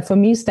things that for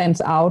me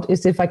stands out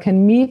is if I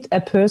can meet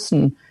a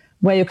person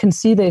where you can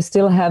see they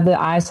still have the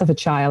eyes of a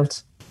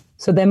child.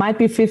 So they might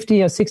be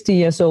 50 or 60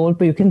 years old,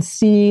 but you can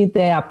see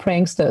they are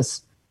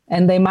pranksters,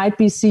 and they might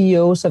be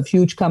CEOs of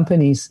huge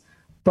companies,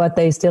 but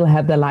they still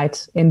have the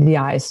light in the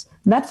eyes.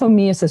 That for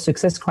me is a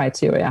success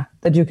criteria,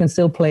 that you can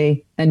still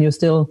play and you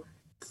still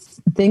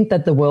think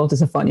that the world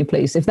is a funny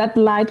place. If that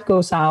light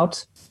goes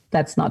out,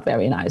 that's not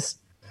very nice.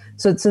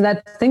 So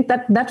that I think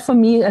that for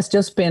me has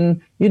just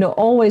been,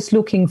 always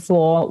looking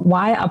for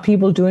why are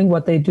people doing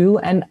what they do.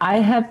 And I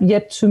have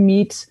yet to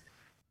meet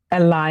a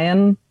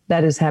lion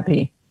that is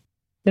happy,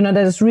 that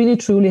is really,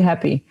 truly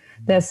happy.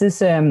 There's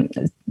this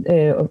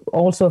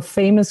also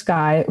famous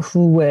guy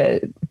who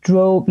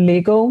drove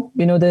Lego,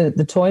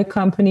 the toy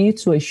company,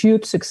 to a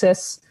huge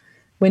success.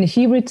 When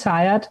he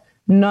retired,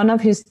 none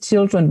of his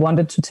children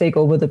wanted to take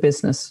over the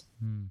business.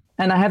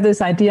 And I have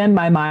this idea in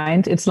my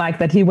mind. It's like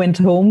that he went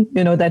home,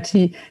 that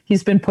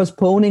he's been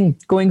postponing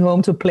going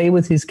home to play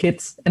with his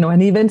kids, and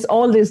he invents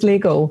all this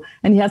Lego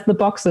and he has the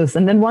boxes.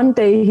 And then one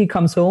day he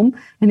comes home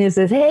and he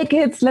says, "Hey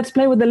kids, let's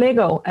play with the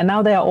Lego." And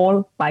now they are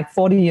all like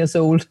 40 years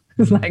old.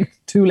 It's like,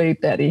 too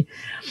late, daddy.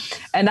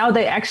 And now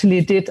they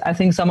actually did. I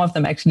think some of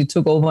them actually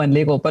took over in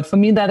Lego. But for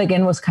me, that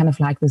again was kind of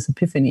like this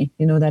epiphany,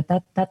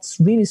 that's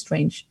really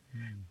strange.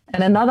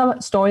 And another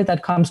story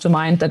that comes to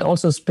mind that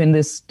also has been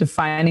this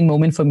defining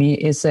moment for me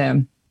is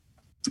a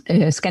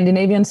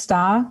Scandinavian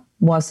Star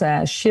was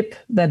a ship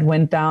that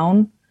went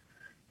down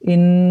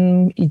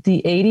in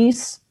the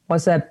 80s,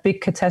 was a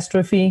big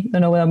catastrophe.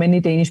 There were many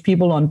Danish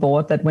people on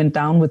board that went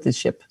down with this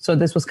ship. So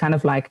this was kind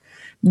of like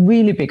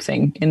really big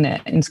thing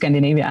in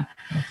Scandinavia.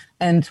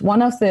 And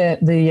one of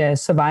the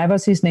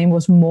survivors, his name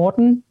was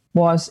Morten,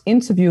 was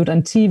interviewed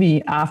on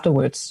TV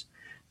afterwards.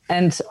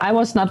 And I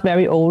was not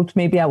very old.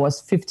 Maybe I was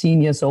 15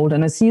 years old.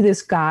 And I see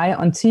this guy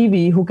on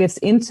TV who gets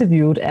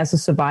interviewed as a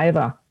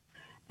survivor.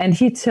 And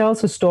he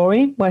tells a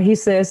story where he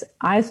says,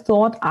 "I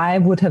thought I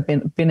would have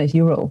been a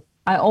hero.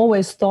 I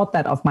always thought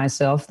that of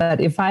myself, that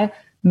if I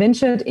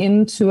ventured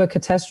into a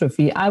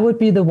catastrophe, I would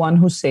be the one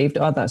who saved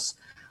others.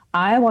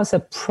 I was a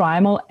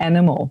primal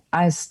animal.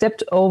 I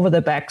stepped over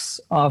the backs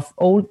of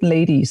old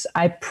ladies.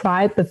 I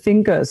pried the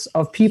fingers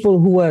of people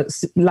who were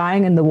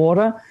lying in the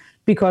water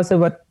because they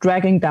were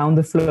dragging down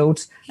the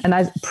floats, and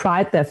I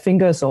pried their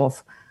fingers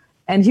off."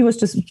 And he was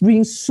just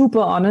being super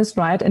honest,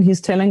 right? And he's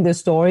telling this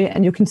story,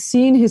 and you can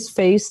see in his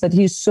face that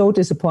he's so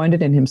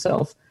disappointed in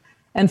himself.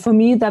 And for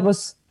me, that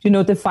was,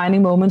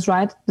 defining moments,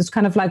 right? It's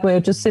kind of like where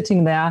you're just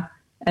sitting there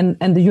and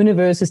the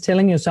universe is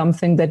telling you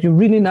something that you're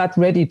really not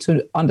ready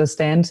to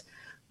understand.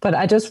 But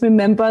I just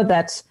remember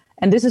that,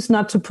 and this is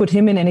not to put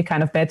him in any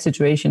kind of bad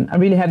situation. I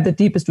really have the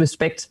deepest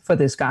respect for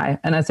this guy.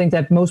 And I think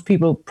that most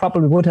people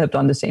probably would have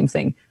done the same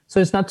thing. So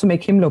it's not to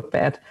make him look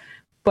bad.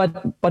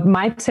 But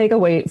my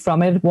takeaway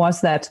from it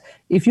was that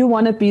if you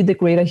want to be the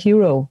greater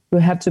hero, you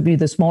have to be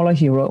the smaller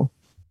hero.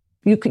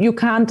 You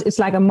can't, it's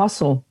like a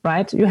muscle,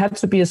 right? You have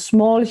to be a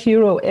small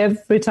hero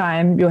every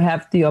time you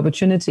have the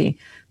opportunity.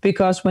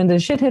 Because when the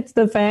shit hits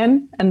the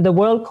fan and the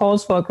world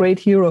calls for a great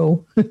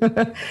hero,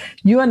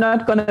 you are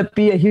not going to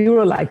be a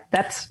hero like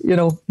that.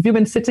 If you've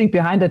been sitting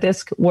behind a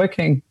desk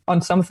working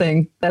on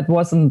something that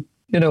wasn't,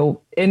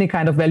 any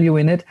kind of value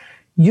in it,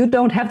 you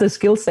don't have the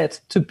skill set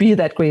to be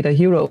that greater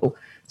hero.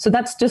 So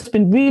that's just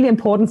been really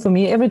important for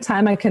me. Every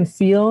time I can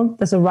feel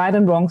there's a right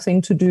and wrong thing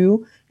to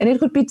do, and it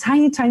could be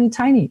tiny, tiny,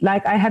 tiny.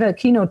 Like I had a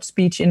keynote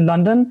speech in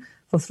London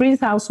for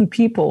 3,000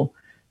 people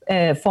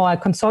for a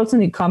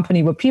consultancy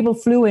company where people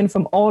flew in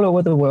from all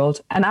over the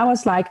world. And I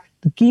was like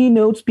the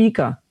keynote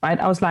speaker, right?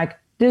 I was like,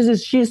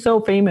 she's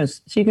so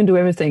famous. She can do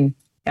everything.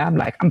 Yeah,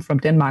 I'm from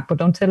Denmark, but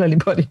don't tell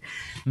anybody.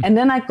 And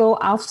then I go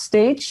off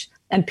stage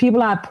and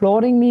people are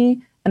applauding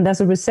me, and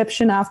there's a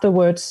reception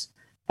afterwards.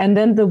 And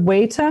then the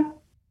waiter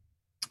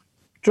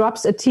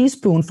drops a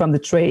teaspoon from the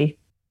tray,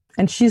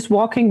 and she's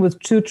walking with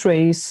 2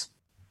 trays.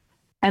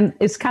 And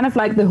it's kind of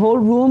like the whole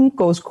room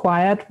goes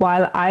quiet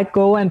while I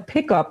go and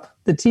pick up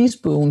the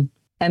teaspoon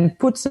and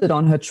puts it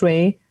on her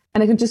tray.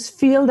 And I can just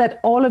feel that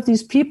all of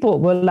these people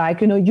were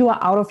like, you are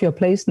out of your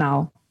place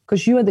now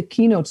because you are the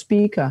keynote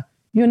speaker.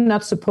 You're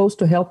not supposed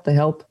to help the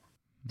help.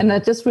 And I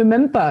just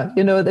remember,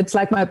 it's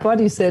like my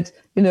body said,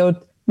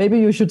 maybe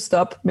you should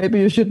stop. Maybe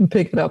you shouldn't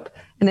pick it up.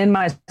 And then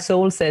my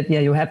soul said, yeah,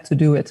 you have to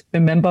do it.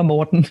 Remember,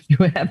 Morten, you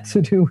have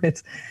to do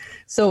it.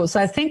 So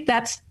I think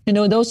that,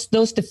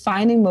 those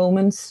defining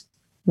moments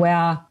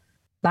where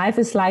life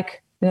is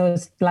like,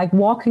 it's like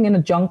walking in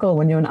a jungle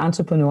when you're an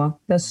entrepreneur.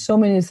 There's so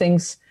many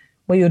things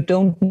where you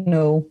don't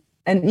know.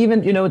 And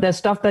even, there's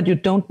stuff that you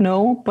don't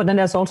know, but then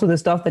there's also the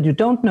stuff that you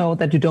don't know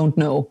that you don't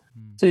know.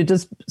 So you're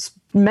just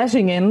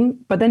smashing in,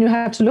 but then you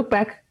have to look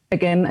back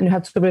again and you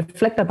have to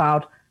reflect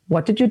about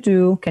What did you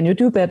do? Can you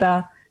do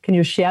better? Can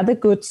you share the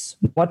goods?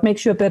 What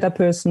makes you a better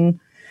person?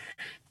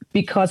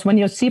 Because when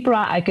you're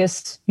zebra, I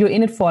guess you're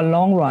in it for a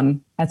long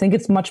run. I think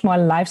it's much more a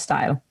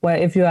lifestyle, where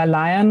if you're a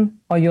lion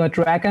or you're a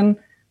dragon,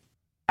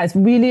 I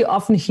really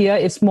often hear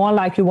it's more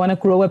like you want to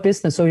grow a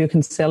business so you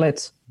can sell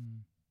it.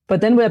 But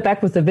then we're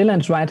back with the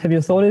villains, right? Have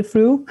you thought it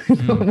through?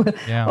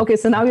 Yeah. Okay,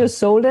 so now you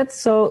sold it.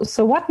 So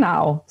what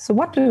now? So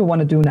what do you want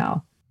to do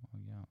now?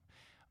 Yeah.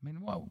 I mean,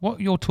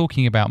 what you're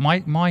talking about,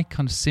 my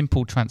kind of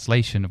simple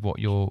translation of what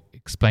you're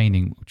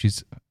explaining, which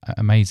is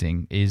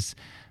amazing, is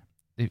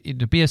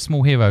to be a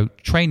small hero.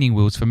 Training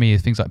wheels for me are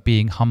things like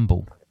being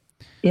humble.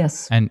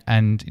 Yes. And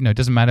it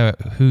doesn't matter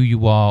who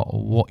you are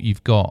or what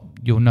you've got,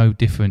 you're no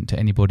different to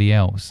anybody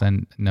else.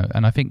 And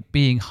I think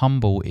being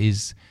humble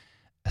is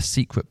a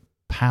secret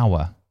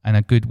power and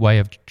a good way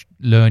of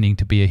learning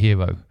to be a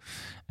hero.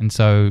 And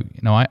so,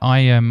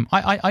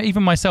 I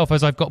even myself,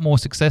 as I've got more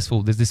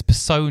successful, there's this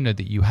persona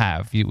that you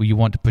have, you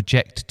want to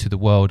project to the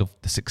world of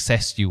the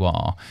success you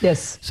are.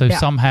 Yes. So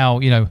somehow,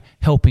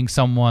 helping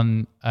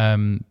someone,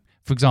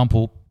 for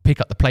example, pick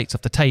up the plates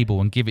off the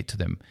table and give it to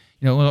them.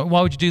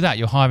 Why would you do that?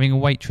 You're hiring a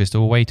waitress or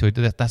a waiter.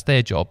 That's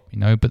their job,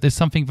 But there's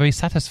something very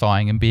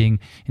satisfying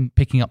in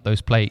picking up those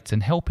plates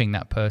and helping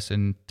that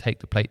person take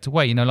the plates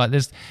away. Like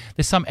there's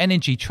some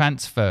energy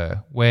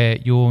transfer where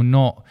you're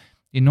not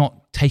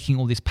taking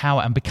all this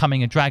power and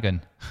becoming a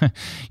dragon.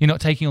 You're not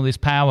taking all this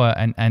power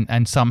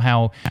and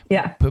somehow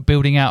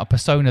building out a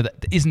persona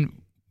that isn't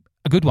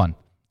a good one.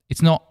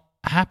 It's not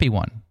a happy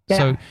one. Yeah.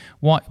 So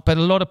but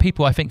a lot of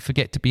people, I think,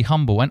 forget to be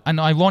humble. And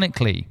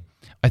ironically,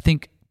 I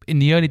think in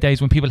the early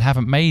days when people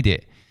haven't made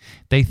it,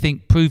 they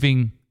think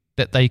proving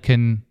that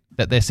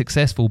they're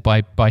successful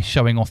by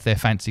showing off their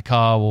fancy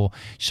car or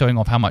showing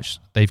off how much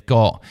they've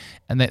got,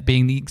 and that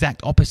being the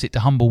exact opposite to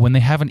humble when they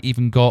haven't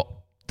even got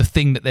the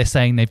thing that they're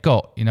saying they've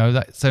got.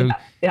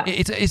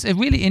 It's a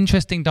really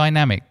interesting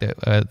dynamic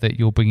that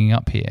you're bringing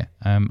up here,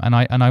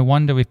 and I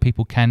wonder if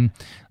people can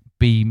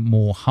be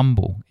more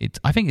humble.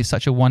 I think it's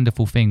such a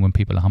wonderful thing when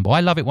people are humble.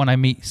 I love it when I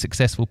meet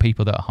successful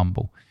people that are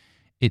humble.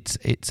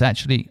 It's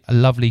actually a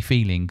lovely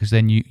feeling, because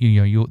then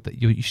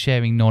you're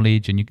sharing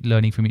knowledge and you're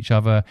learning from each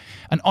other.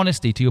 And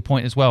honesty, to your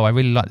point as well, I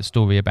really like the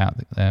story about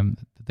the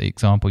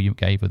example you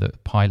gave of the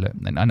pilot.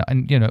 And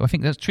I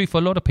think that's true for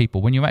a lot of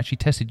people. When you're actually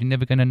tested, you're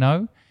never going to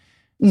know.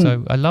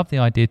 So I love the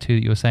idea too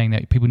that you're saying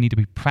that people need to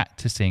be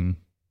practicing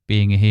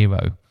being a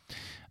hero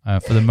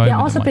for the moment. Yeah,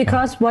 also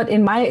because what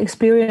in my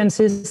experience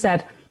is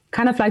that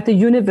kind of like the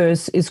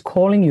universe is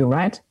calling you,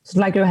 right? It's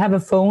like you have a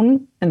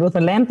phone and with a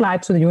landline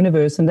to the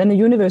universe, and then the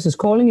universe is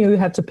calling you, you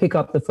have to pick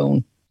up the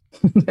phone.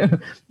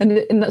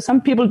 and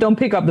some people don't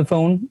pick up the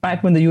phone,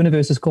 right, when the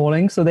universe is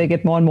calling, so they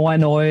get more and more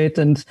annoyed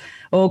and,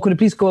 could it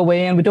please go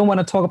away, and we don't want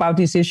to talk about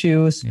these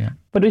issues. Yeah.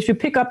 But if you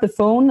pick up the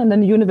phone and then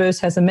the universe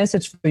has a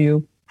message for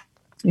you,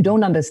 you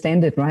don't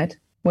understand it, right?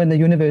 When the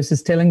universe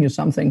is telling you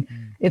something.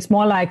 It's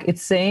more like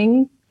it's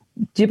saying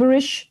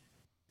gibberish,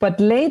 but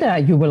later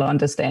you will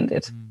understand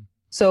it.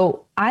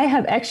 So I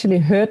have actually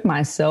heard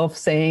myself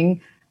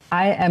saying,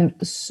 I am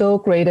so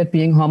great at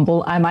being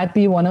humble. I might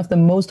be one of the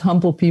most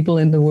humble people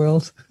in the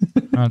world.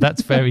 Oh,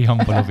 that's very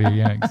humble of you.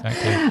 Yeah,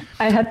 exactly.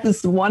 I had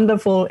this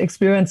wonderful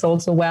experience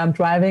also where I'm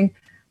driving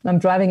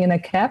in a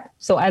cab.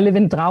 So I live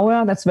in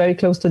Dragør. That's very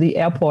close to the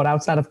airport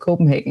outside of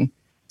Copenhagen.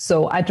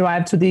 So I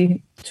drive to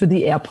the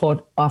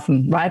airport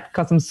often, right?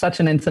 Because I'm such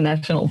an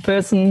international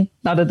person.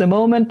 Not at the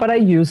moment, but I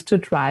used to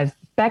drive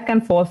back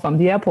and forth from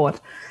the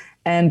airport.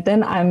 And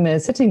then I'm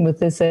sitting with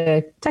this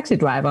taxi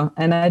driver,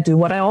 and I do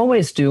what I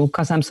always do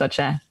because I'm such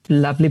a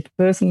lovely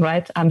person,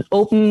 right? I'm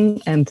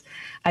open and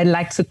I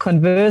like to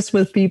converse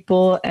with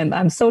people, and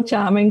I'm so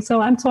charming.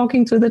 So I'm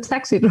talking to the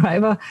taxi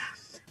driver,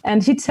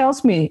 and he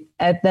tells me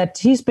that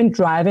he's been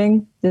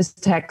driving this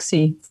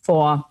taxi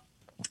for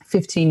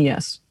 15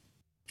 years.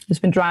 He's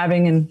been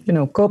driving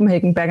in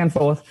Copenhagen back and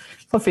forth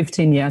for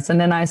 15 years.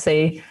 And then I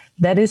say,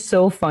 that is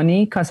so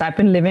funny because I've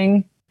been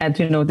living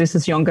this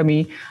is younger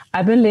me.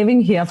 I've been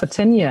living here for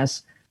 10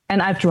 years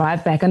and I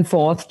drive back and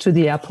forth to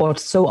the airport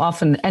so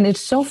often. And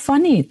it's so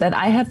funny that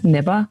I have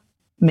never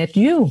met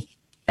you.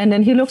 And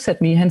then he looks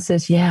at me and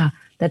says, yeah,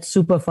 that's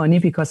super funny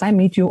because I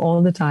meet you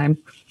all the time.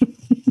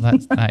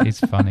 That is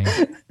funny.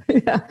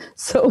 Yeah.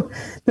 So,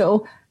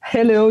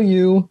 hello,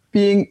 you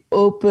being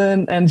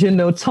open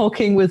and,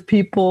 talking with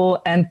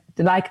people. And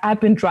like I've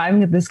been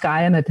driving with this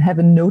guy and I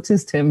haven't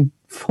noticed him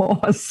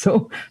for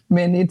so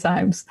many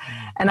times.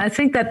 And I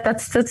think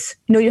that's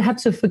you have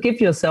to forgive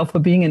yourself for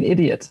being an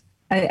idiot.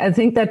 I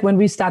think that when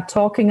we start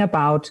talking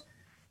about,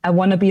 I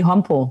want to be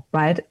humble,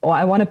 right? Or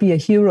I want to be a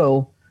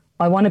hero,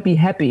 or I want to be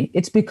happy,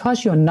 it's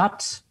because you're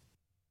not.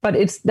 But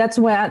that's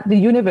where the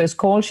universe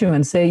calls you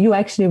and say, you're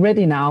actually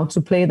ready now to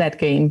play that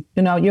game.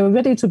 You're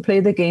ready to play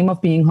the game of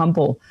being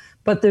humble.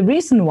 But the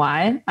reason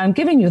why I'm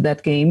giving you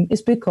that game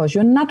is because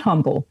you're not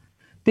humble.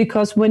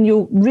 Because when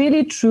you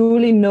really,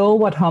 truly know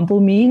what humble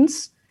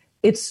means,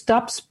 it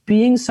stops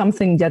being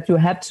something that you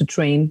have to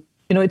train.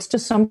 It's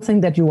just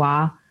something that you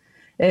are.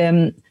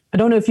 I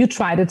don't know if you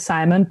tried it,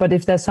 Simon, but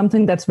if there's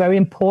something that's very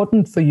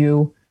important for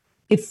you,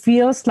 it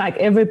feels like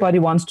everybody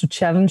wants to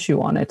challenge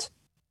you on it.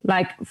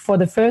 Like for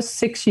the first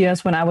 6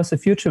 years when I was a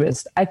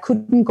futurist, I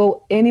couldn't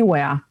go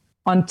anywhere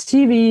on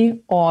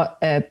TV or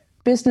a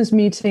business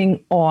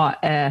meeting or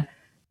a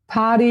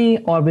party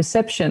or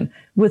reception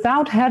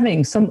without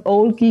having some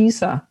old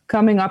geezer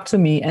coming up to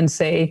me and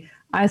say,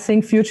 I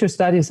think future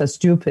studies are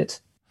stupid.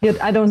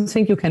 I don't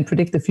think you can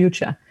predict the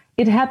future.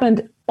 It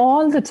happened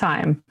all the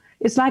time.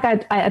 It's like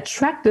I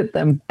attracted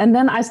them. And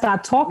then I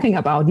start talking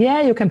about,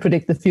 you can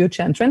predict the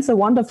future and trends are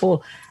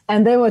wonderful.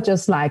 And they were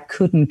just like,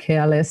 couldn't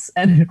care less.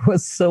 And it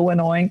was so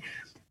annoying.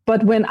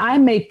 But when I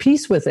made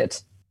peace with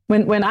it,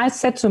 when I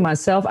said to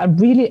myself, I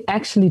really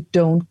actually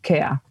don't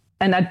care.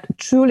 And I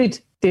truly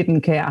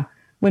didn't care.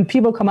 When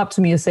people come up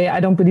to me and say, I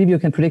don't believe you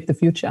can predict the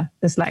future.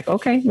 It's like,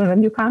 okay, well,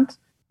 then you can't.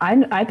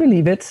 I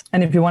believe it.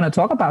 And if you want to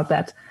talk about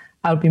that,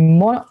 I'll be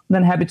more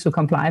than happy to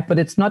comply. But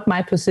it's not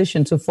my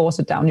position to force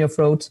it down your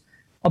throat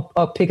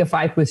or pick a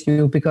fight with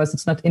you because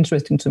it's not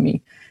interesting to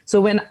me. So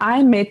when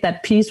I made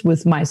that peace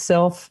with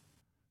myself,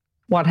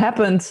 what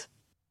happened?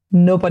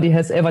 Nobody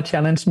has ever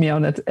challenged me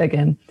on it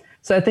again.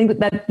 So I think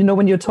that,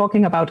 when you're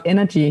talking about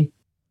energy,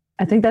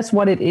 I think that's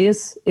what it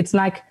is. It's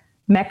like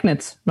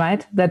magnets,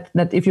 right? That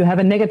if you have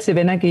a negative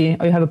energy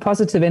or you have a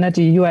positive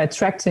energy, you are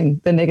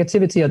attracting the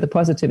negativity or the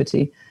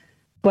positivity.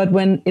 But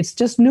when it's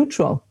just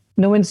neutral,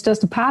 when it's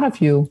just a part of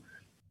you,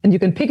 and you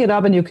can pick it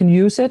up and you can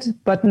use it,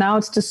 but now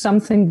it's just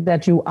something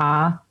that you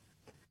are.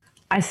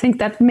 I think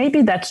that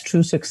maybe that's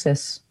true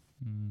success.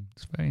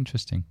 It's very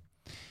interesting.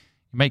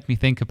 You make me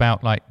think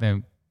about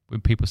when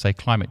people say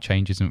climate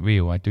change isn't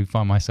real, I do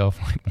find myself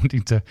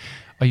wanting to,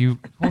 of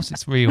course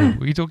it's real,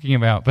 what are you talking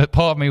about? But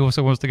part of me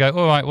also wants to go,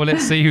 all right, well,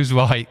 let's see who's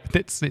right.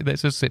 Let's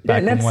just sit back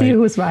and wait. Let's see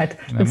who's right.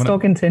 Let's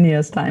talk in 10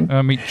 years' time.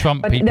 I mean,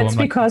 Trump but people. That's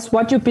because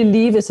what you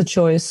believe is a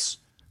choice.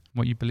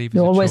 What you believe is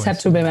you a choice. You always have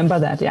to remember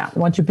that,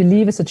 what you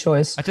believe is a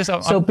choice.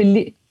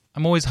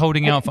 I'm always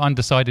holding out for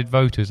undecided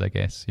voters, I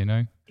guess,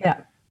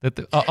 Yeah.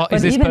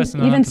 Is this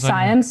person even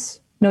science?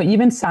 No,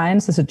 even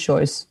science is a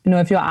choice.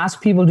 If you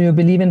ask people, do you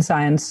believe in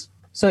science?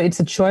 So it's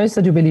a choice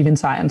that you believe in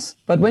science.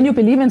 But when you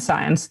believe in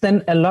science,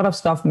 then a lot of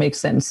stuff makes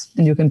sense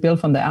and you can build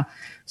from there.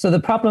 So the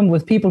problem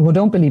with people who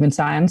don't believe in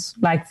science,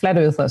 like flat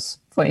earthers,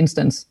 for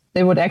instance,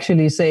 they would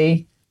actually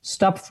say,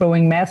 stop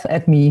throwing math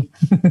at me.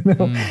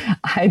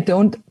 I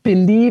don't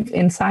believe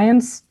in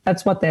science.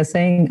 That's what they're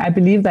saying. I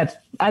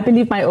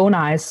believe my own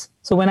eyes.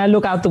 So when I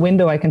look out the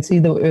window, I can see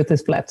the earth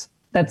is flat.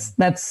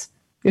 That's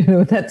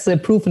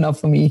proof enough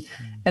for me.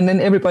 And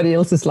then everybody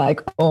else is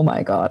like, oh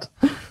my God.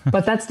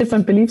 But that's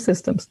different belief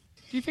systems.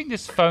 Do you think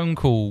this phone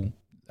call,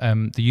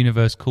 the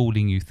universe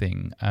calling you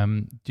thing,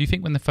 do you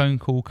think when the phone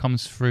call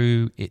comes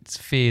through, it's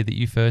fear that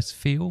you first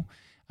feel?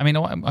 I mean,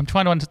 I'm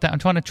trying to understand. I'm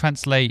trying to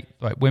translate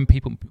when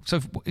people. So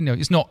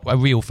it's not a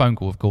real phone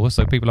call, of course.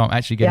 So people aren't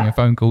actually getting a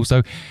phone call.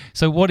 So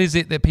what is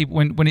it that people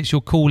when it's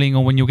your calling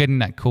or when you're getting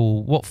that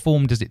call? What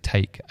form does it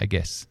take? I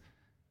guess.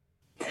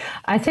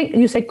 I think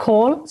you say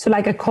call, so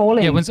like a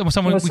calling. Yeah,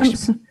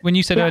 when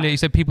you said earlier, you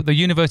said the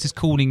universe is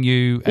calling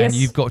you, and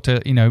you've got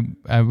to,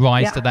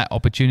 rise to that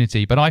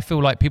opportunity. But I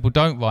feel like people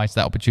don't rise to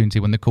that opportunity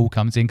when the call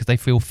comes in because they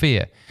feel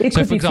fear. For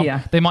example,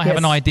 fear. They might have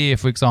an idea,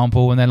 for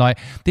example, and they're like,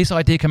 this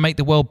idea can make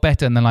the world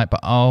better, and they're like, but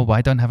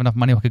I don't have enough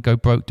money. I could go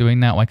broke doing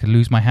that, or I could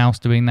lose my house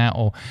doing that,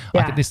 or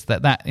I could this,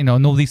 that, and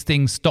all these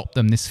things stop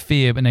them. This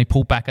fear, and they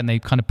pull back and they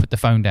kind of put the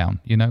phone down.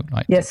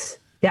 Yes,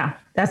 yeah,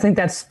 I think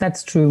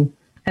that's true.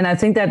 And I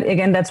think that,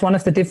 again, that's one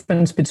of the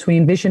difference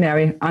between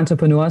visionary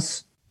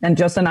entrepreneurs and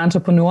just an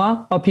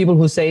entrepreneur or people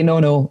who say,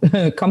 no,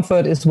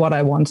 comfort is what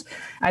I want.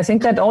 I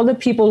think that all the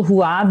people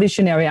who are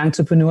visionary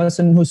entrepreneurs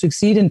and who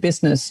succeed in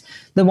business,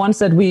 the ones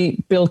that we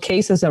build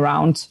cases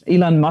around,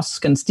 Elon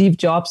Musk and Steve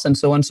Jobs and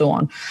so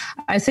on,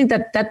 I think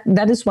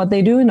that is what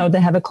they do. They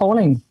have a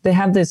calling. They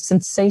have this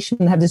sensation,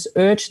 they have this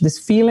urge, this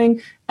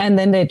feeling, and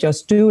then they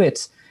just do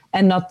it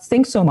and not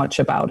think so much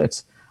about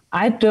it.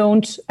 I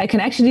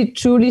can actually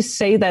truly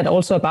say that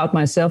also about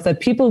myself, that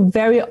people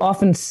very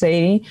often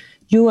say,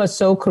 you are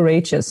so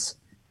courageous.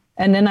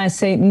 And then I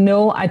say,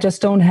 no, I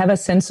just don't have a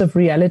sense of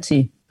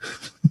reality.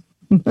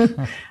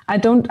 I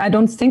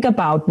don't think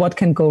about what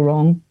can go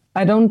wrong.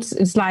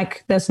 It's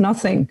like there's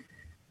nothing.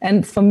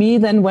 And for me,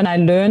 then when I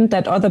learned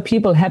that other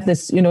people have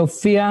this,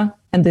 fear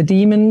and the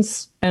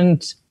demons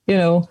and,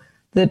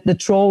 the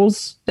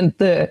trolls and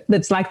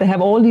it's like they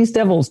have all these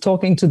devils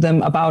talking to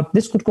them about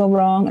this could go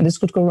wrong and this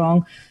could go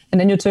wrong.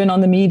 And then you turn on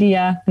the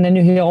media and then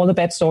you hear all the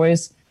bad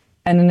stories.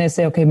 And then they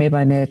say, okay, maybe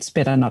it's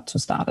better not to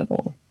start at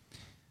all.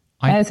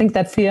 I think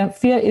that fear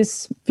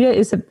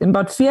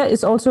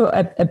is also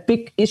a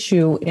big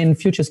issue in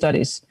future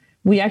studies.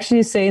 We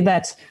actually say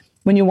that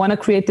when you want to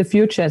create the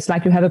future, it's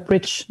like you have a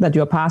bridge that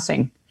you're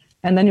passing.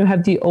 And then you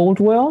have the old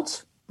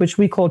world, which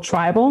we call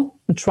tribal.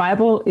 And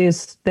tribal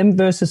is them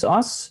versus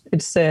us.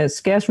 It's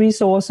scarce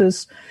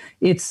resources.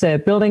 It's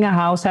building a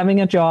house,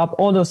 having a job,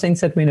 all those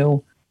things that we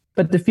know.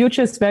 But the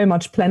future is very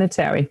much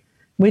planetary,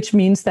 which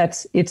means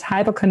that it's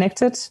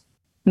hyper-connected,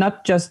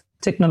 not just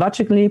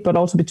technologically, but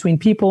also between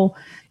people.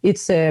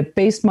 It's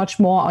based much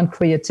more on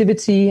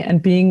creativity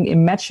and being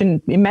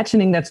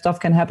imagining that stuff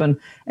can happen.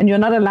 And you're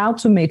not allowed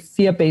to make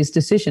fear-based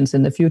decisions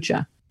in the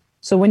future.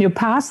 So when you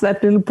pass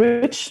that little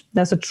bridge,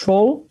 there's a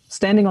troll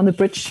standing on the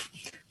bridge,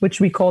 which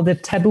we call the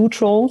taboo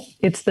troll.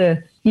 It's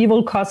the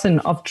evil cousin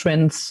of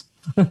trends.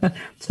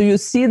 So you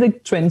see the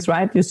trends,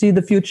 right? You see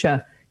the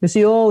future. You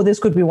see, oh, this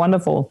could be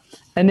wonderful.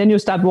 And then you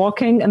start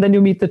walking, and then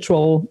you meet the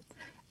troll.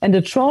 And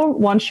the troll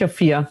wants your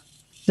fear.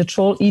 The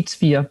troll eats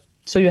fear.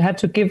 So you have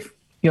to give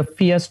your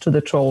fears to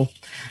the troll.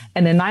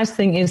 And the nice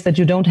thing is that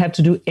you don't have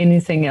to do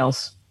anything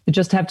else. You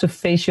just have to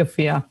face your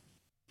fear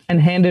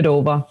and hand it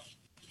over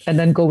and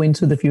then go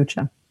into the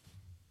future.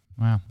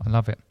 Wow, I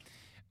love it.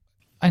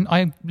 And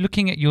I'm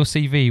looking at your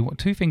CV.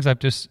 Two things I've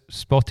just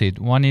spotted.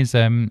 One is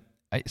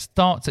it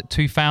starts at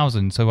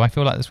 2000, so I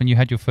feel like that's when you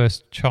had your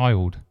first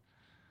child,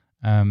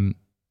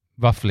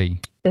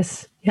 roughly.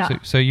 Yes. Yeah.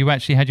 So you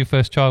actually had your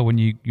first child when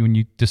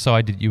you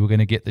decided you were going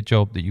to get the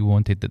job that you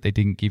wanted that they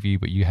didn't give you,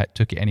 but you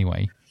took it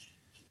anyway.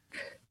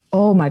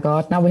 Oh my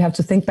God! Now we have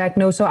to think back.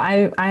 No, so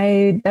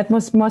I that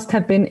must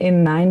have been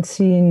in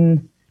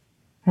 19.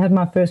 I had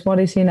my first. What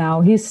is he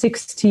now? He's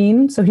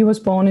 16. So he was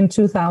born in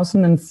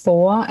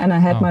 2004, and I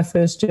had my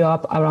first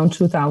job around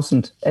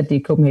 2000 at the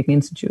Copenhagen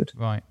Institute.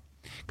 Right.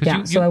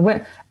 Yeah.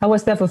 So I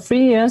was there for 3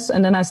 years,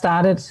 and then I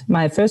started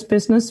my first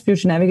business,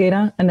 Future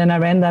Navigator, and then I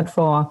ran that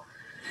for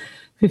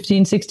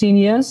 15, 16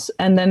 years.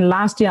 And then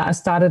last year I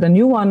started a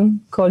new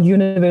one called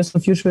Universal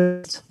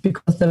Futurist,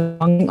 because the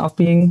longing of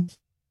being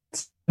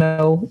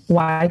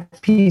white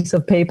piece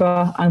of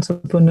paper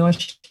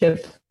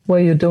entrepreneurship where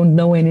you don't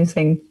know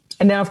anything.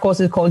 And then, of course,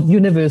 it's called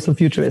Universal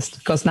Futurist,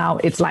 because now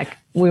it's like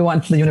we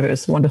want the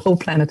universe, we want the whole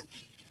planet.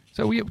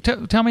 So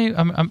tell me,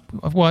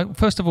 well,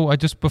 first of all,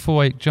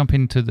 before I jump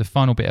into the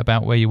final bit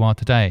about where you are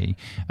today,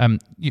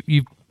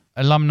 you've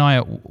alumni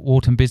at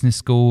Wharton Business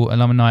School,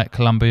 alumni at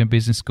Columbia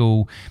Business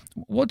School.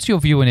 What's your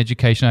view on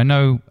education? I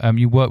know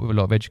you work with a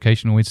lot of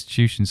educational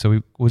institutions, so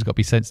we've always got to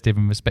be sensitive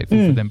and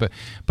respectful for them.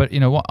 But you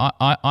know what?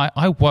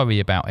 I worry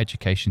about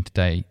education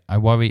today. I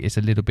worry it's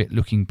a little bit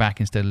looking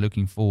back instead of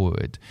looking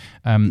forward.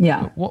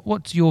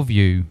 What's your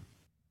view?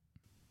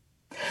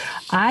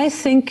 I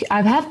think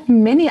I've had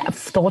many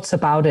thoughts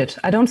about it.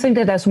 I don't think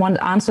that there's one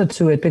answer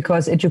to it,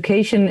 because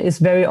education is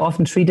very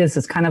often treated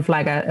as kind of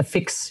like a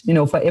fix,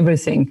 for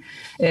everything.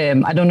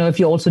 I don't know if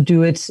you also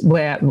do it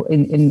where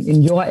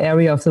in your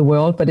area of the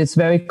world, but it's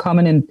very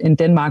common in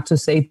Denmark to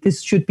say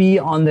this should be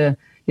on the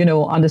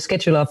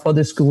scheduler for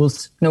the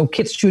schools.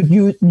 Kids should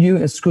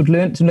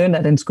learn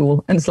that in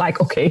school. And it's like,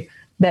 okay,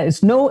 there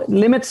is no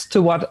limits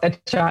to what a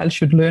child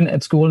should learn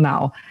at school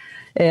now.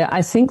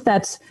 I think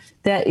that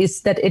there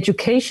is that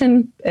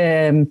education,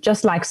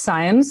 just like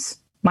science,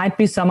 might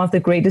be some of the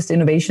greatest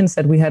innovations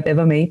that we have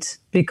ever made.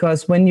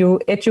 Because when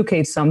you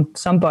educate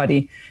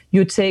somebody,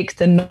 you take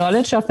the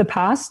knowledge of the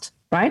past,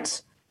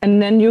 right?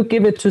 And then you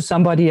give it to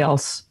somebody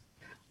else.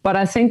 But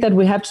I think that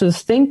we have to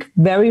think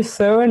very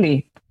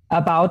thoroughly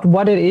about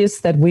what it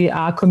is that we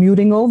are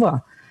commuting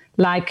over.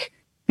 Like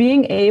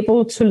being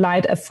able to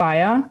light a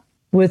fire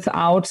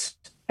without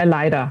a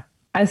lighter.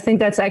 I think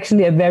that's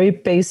actually a very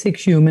basic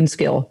human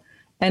skill.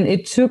 And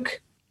it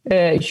took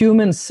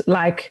humans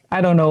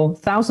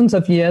thousands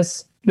of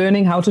years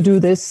learning how to do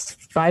this,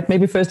 right?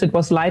 Maybe first it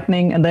was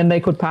lightning and then they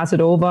could pass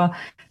it over.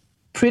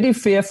 Pretty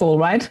fearful,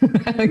 right?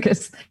 I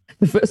guess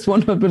the first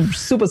one would be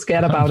super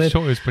scared about it.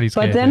 Sure, it was pretty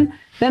scary. But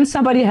then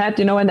somebody had,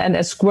 and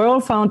a squirrel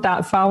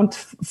found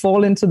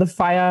fall into the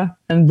fire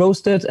and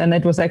roasted, and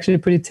it was actually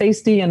pretty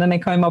tasty. And then they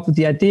came up with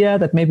the idea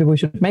that maybe we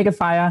should make a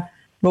fire,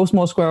 roast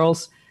more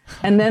squirrels.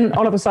 And then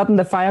all of a sudden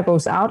the fire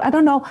goes out. I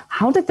don't know.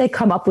 How did they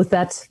come up with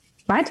that?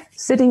 Right?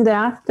 Sitting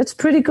there. That's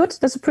pretty good.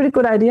 That's a pretty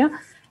good idea.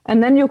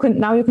 And then you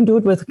can do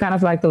it with kind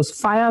of like those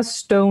fire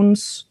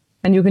stones,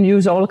 and you can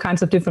use all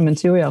kinds of different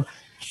material.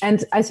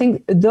 And I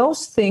think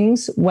those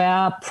things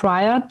were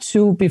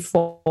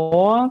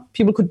before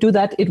people could do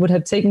that, it would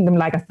have taken them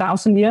like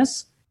 1,000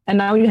 years. And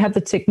now you have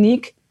the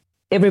technique.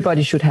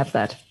 Everybody should have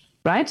that,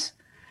 right?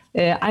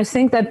 I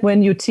think that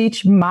when you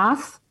teach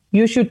math,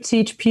 you should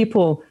teach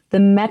people the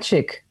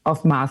magic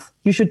of math.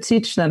 You should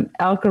teach them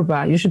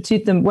algebra. You should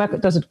teach them, where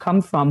does it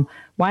come from?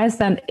 Why is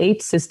there an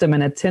 8 system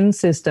and a 10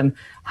 system?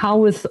 How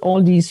with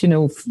all these,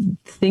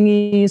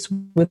 thingies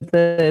with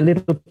the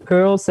little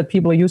pearls that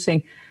people are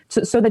using,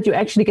 so that you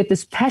actually get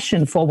this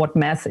passion for what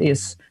math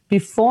is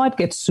before it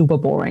gets super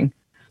boring.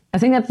 I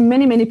think that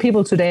many, many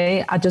people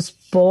today are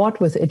just bored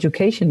with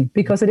education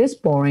because it is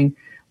boring.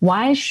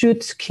 Why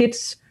should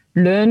kids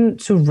learn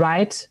to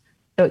write?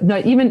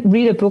 Even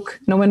read a book.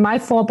 When my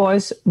 4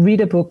 boys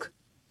read a book,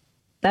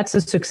 that's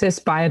a success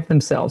by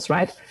themselves,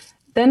 right?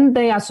 Then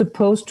they are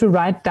supposed to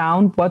write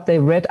down what they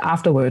read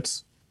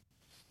afterwards.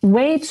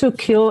 Way to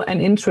kill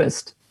an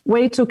interest.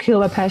 Way to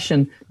kill a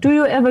passion. Do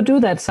you ever do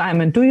that,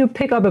 Simon? Do you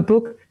pick up a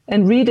book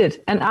and read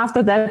it, and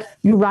after that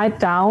you write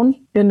down,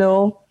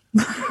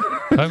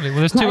 Totally.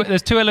 Well,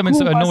 there's two elements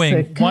that are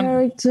annoying.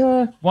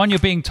 One, you're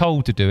being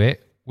told to do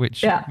it,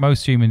 which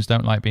most humans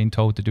don't like being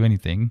told to do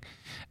anything.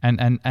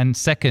 And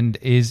second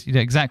is,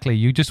 exactly,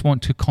 you just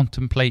want to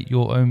contemplate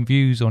your own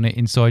views on it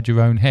inside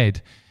your own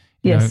head.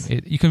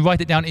 You can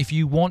write it down if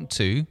you want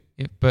to.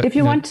 But if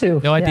you want to,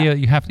 the idea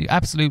you have to,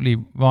 absolutely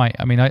right.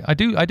 I mean, I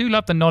do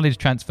love the knowledge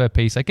transfer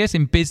piece. I guess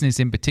in business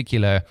in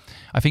particular,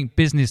 I think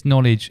business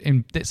knowledge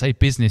in, let's say,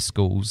 business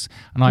schools,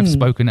 and I've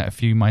spoken at a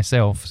few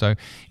myself. So,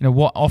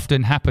 what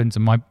often happens,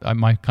 and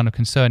my kind of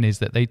concern is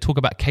that they talk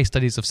about case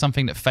studies of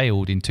something that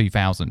failed in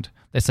 2000.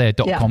 Let's say a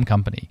 .com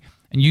company,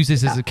 and use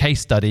this as a case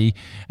study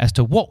as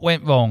to what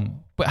went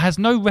wrong, but has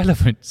no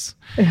relevance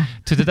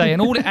to today.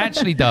 And all it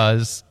actually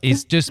does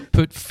is just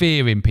put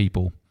fear in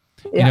people.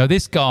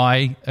 This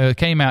guy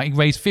came out, he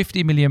raised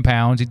 £50 million,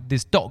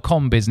 this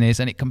 .com business,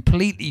 and it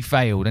completely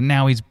failed, and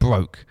now he's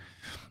broke.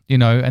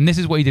 And this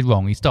is what he did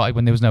wrong. He started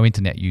when there was no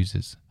internet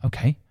users.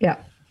 Okay. Yeah.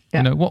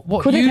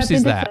 What use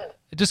is that?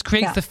 It just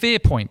creates the fear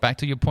point, back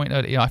to your point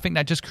earlier. I think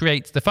that just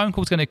creates, the phone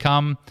call's going to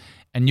come,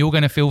 and you're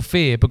going to feel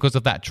fear because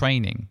of that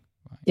training.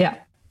 Right? Yeah.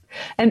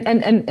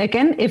 And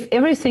again, if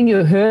everything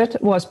you heard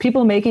was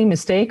people making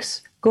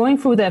mistakes, going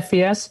through their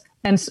fears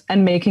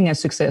and making a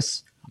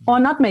success, or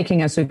not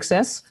making a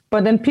success,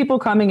 but then people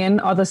coming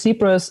in, other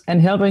zebras, and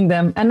helping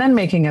them, and then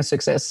making a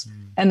success,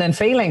 and then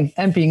failing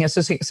and being a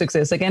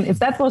success again. If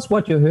that was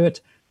what you heard,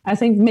 I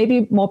think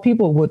maybe more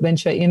people would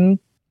venture in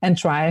and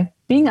try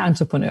being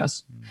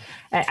entrepreneurs.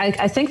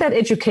 I think that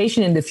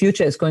education in the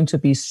future is going to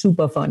be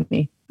super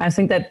funny. I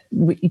think that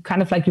you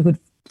could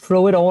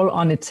throw it all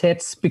on its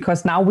heads,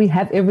 because now we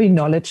have every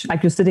knowledge,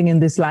 like you're sitting in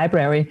this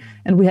library,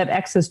 and we have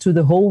access to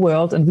the whole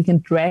world, and we can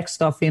drag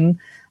stuff in.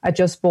 I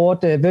just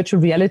bought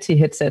virtual reality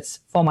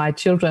headsets for my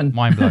children.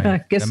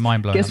 Mind-blowing.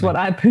 Mind-blowing. Guess what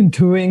I've been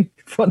doing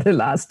for the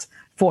last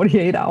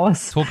 48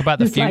 hours. Talk about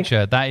the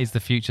future. That is the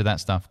future, that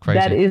stuff. Crazy.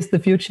 That is the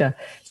future.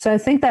 So I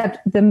think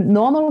that the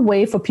normal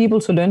way for people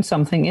to learn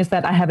something is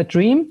that I have a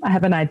dream, I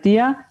have an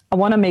idea, I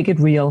want to make it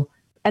real.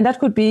 And that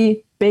could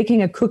be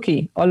baking a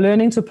cookie, or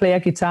learning to play a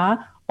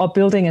guitar, or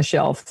building a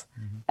shelf.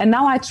 And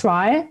now I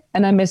try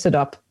and I mess it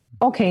up.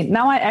 Okay,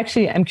 now I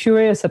actually am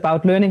curious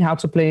about learning how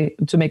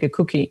to make a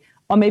cookie,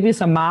 or maybe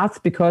some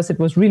math because it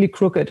was really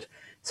crooked.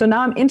 So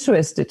now I'm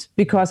interested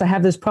because I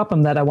have this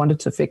problem that I wanted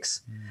to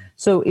fix.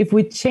 So if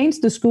we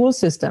change the school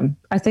system,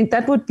 I think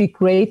that would be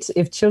great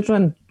if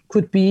children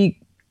could be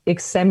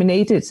examined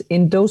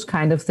in those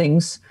kind of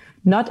things,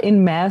 not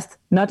in math,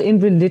 not in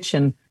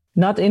religion,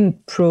 not in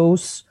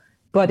prose,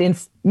 but in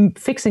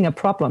fixing a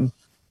problem,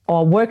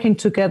 or working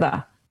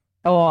together,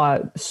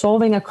 or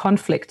solving a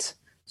conflict,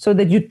 so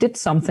that you did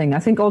something. I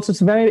think also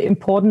it's very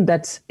important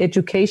that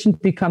education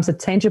becomes a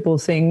tangible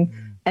thing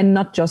and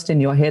not just in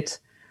your head.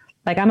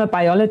 Like, I'm a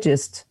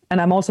biologist and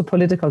I'm also a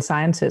political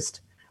scientist.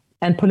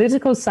 And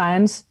political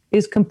science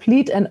is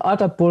complete and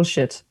utter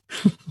bullshit.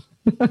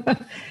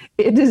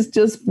 It is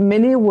just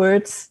many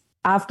words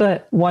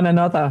after one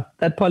another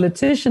that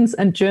politicians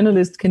and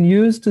journalists can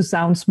use to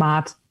sound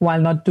smart while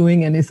not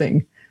doing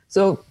anything.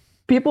 So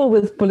people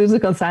with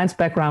political science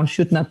background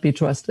should not be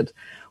trusted.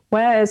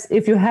 Whereas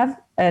if you have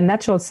a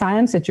natural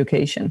science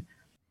education,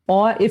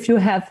 or if you're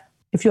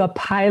a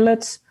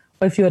pilot,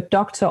 or if you're a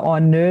doctor or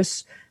a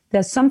nurse,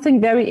 there's something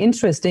very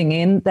interesting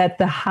in that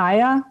the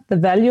higher the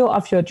value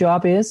of your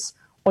job is,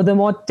 or the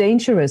more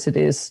dangerous it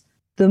is,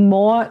 the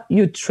more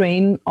you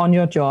train on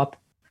your job.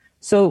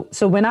 So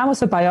when I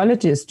was a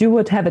biologist, you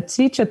would have a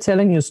teacher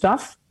telling you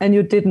stuff and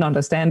you didn't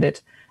understand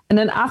it. And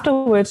then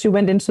afterwards you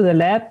went into the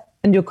lab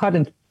and you cut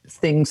in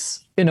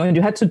things, and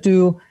you had to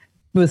do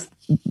with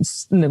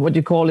what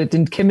you call it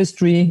in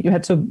chemistry, you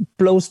had to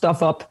blow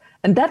stuff up.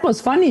 And that was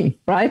funny,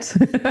 right?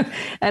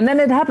 And then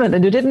it happened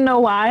and you didn't know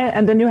why.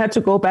 And then you had to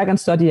go back and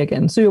study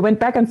again. So you went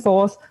back and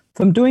forth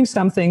from doing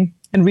something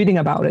and reading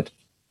about it.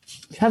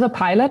 If you have a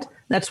pilot,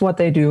 that's what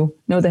they do.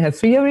 They have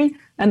theory,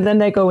 and then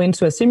they go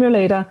into a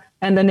simulator,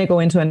 and then they go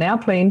into an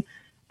airplane.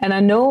 And I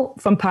know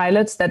from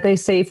pilots that they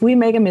say, if we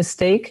make a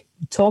mistake,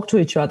 talk to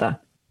each other.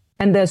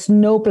 And there's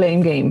no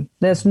blame game.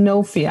 There's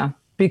no fear,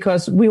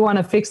 because we want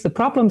to fix the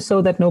problem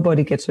so that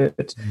nobody gets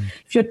hurt.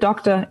 If you're a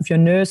doctor, if you're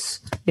a nurse,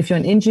 if you're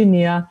an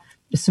engineer,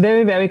 it's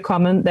very, very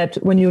common that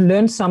when you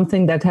learn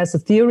something that has a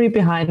theory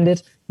behind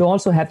it, you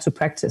also have to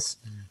practice.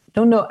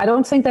 I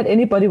don't think that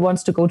anybody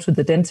wants to go to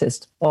the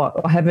dentist or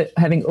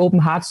having open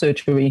heart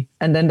surgery,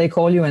 and then they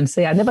call you and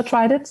say, I never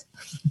tried it.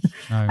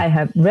 No. I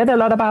have read a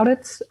lot about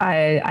it.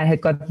 I had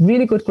got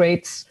really good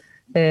grades.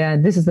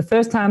 This is the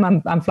first time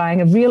I'm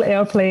flying a real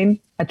airplane.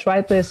 I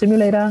tried the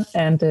simulator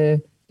and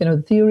the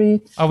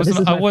theory. I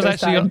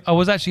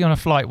was actually on a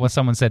flight where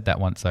someone said that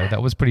once, though.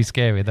 That was pretty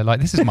scary. They're like,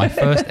 "This is my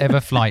first ever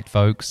flight,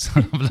 folks."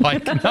 I'm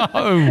like,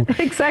 "No."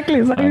 Exactly.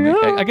 It's like,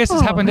 I guess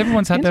it's happened.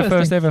 Everyone's had their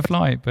first ever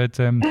flight, but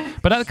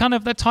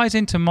that ties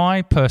into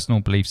my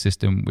personal belief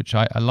system, which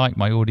I like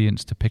my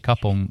audience to pick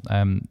up on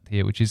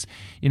here, which is,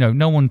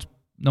 no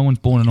one's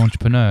born an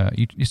entrepreneur.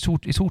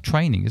 It's all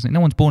training, isn't it? No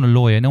one's born a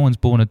lawyer. No one's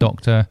born a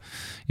doctor.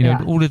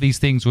 All of these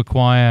things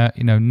require,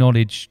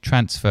 knowledge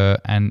transfer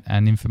and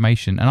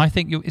information. And I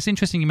think it's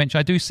interesting you mentioned,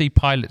 I do see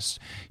pilots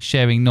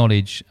sharing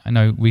knowledge. I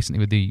know recently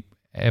with the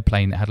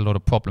airplane that had a lot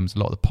of problems. A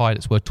lot of the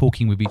pilots were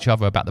talking with each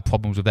other about the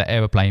problems with their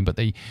aeroplane, but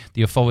the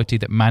authority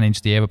that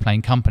managed the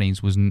aeroplane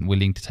companies wasn't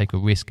willing to take a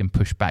risk and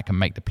push back and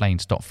make the plane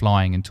stop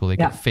flying until they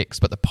got fixed.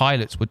 But the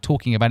pilots were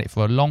talking about it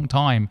for a long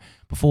time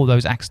before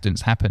those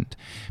accidents happened.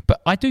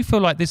 But I do feel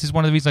like this is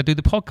one of the reasons I do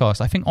the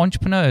podcast. I think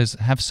entrepreneurs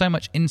have so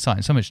much insight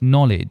and so much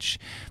knowledge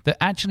that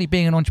actually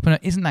being an entrepreneur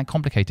isn't that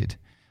complicated.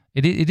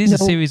 It is a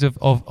series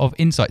of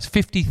insights,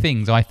 50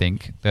 things, I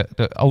think, that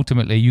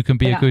ultimately you can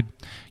be a good,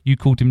 you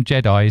called them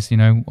Jedis, you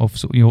know, of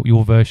sort of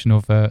your version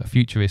of a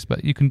futurist,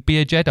 but you can be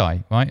a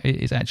Jedi, right?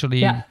 It's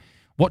actually,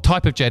 what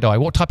type of Jedi,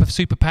 what type of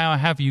superpower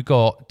have you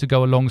got to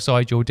go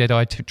alongside your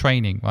Jedi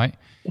training, right?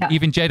 Yeah.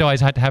 Even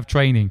Jedis had to have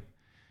training.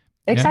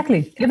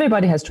 Exactly. Yeah?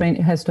 Everybody has to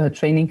have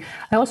training.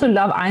 I also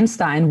love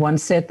Einstein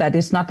once said that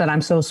it's not that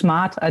I'm so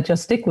smart, I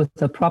just stick with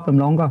the problem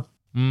longer.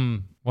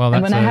 Well,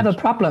 and when I have a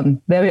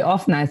problem, very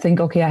often I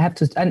think, okay, I have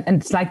to, and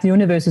it's like the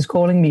universe is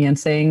calling me and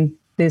saying,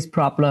 this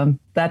problem,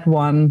 that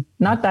one,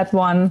 not that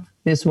one,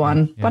 this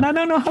one, but I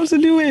don't know how to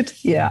do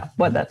it. Yeah,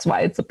 but that's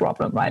why it's a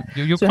problem, right?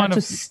 You're so you have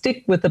to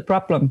stick with the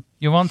problem.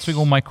 You're answering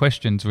all my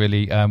questions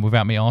really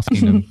without me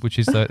asking them, which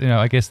is,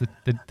 I guess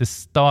the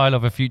style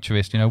of a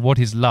futurist. You know, what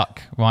is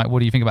luck, right? What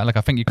do you think about luck?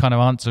 I think you're kind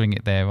of answering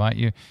it there,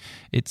 right?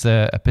 It's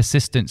a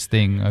persistence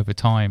thing over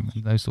time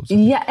and those sorts of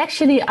things. Yeah,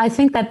 actually, I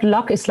think that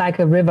luck is like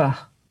a river.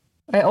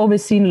 I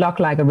always seen luck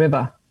like a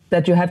river,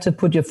 that you have to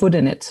put your foot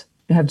in it.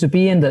 You have to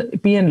be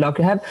in luck.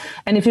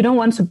 And if you don't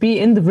want to be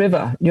in the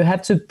river, you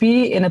have to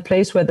be in a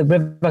place where the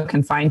river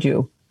can find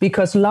you.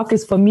 Because luck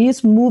is, for me,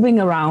 is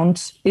moving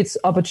around. It's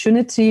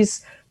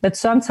opportunities that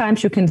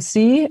sometimes you can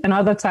see and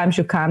other times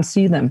you can't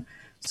see them.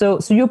 So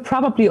you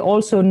probably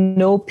also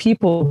know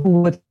people who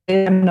would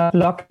say, I'm not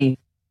lucky.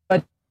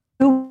 But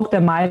you walk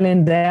a mile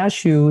in their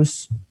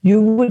shoes,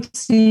 you would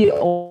see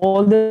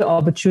all the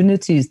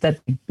opportunities that,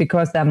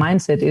 because their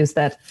mindset is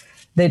that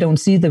they don't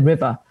see the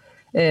river.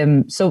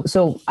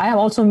 So I have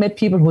also met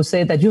people who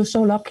say that you're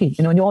so lucky,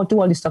 you all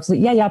do all this stuff. So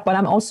but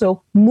I'm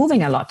also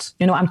moving a lot.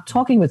 I'm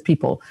talking with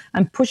people.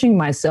 I'm pushing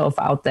myself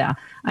out there.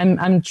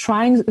 I'm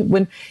trying.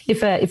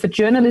 If a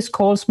journalist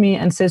calls me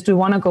and says, do you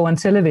want to go on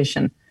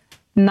television?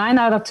 9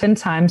 out of 10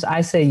 times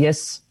I say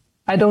yes.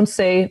 I don't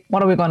say,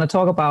 what are we going to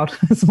talk about?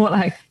 It's more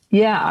like,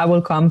 yeah, I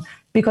will come,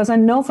 because I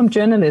know from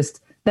journalists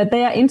that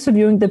they are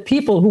interviewing the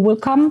people who will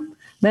come.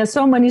 There are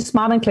so many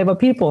smart and clever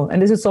people.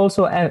 And this is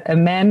also a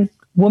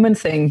man-woman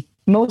thing.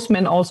 Most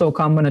men also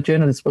come when a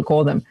journalist will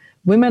call them.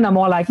 Women are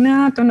more like,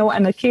 I don't know,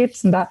 and the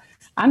kids and that.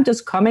 I'm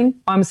just coming.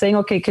 I'm saying,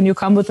 okay, can you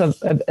come with a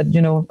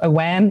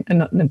van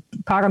and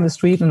park on the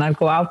street, and I'll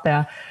go out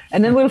there,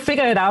 and then we'll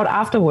figure it out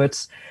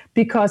afterwards,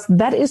 because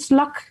that is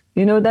luck.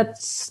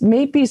 That's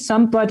maybe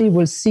somebody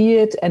will see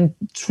it, and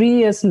 3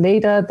 years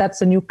later,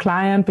 that's a new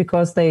client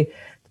because they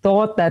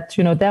thought that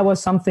there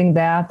was something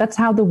there. That's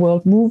how the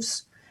world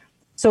moves.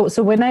 So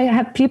when I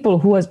have people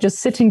who are just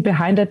sitting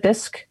behind a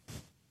desk,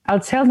 I'll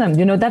tell them,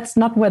 that's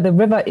not where the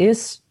river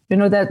is.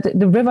 That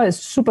the river is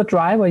super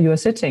dry where you are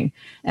sitting.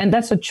 And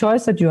that's a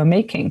choice that you are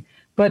making.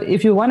 But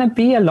if you want to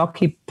be a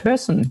lucky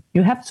person,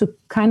 you have to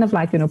kind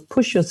of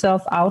push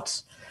yourself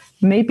out.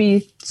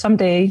 Maybe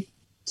someday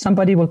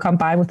somebody will come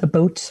by with a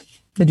boat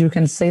that you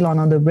can sail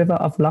on the river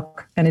of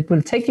luck, and it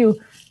will take you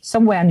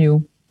somewhere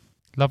new.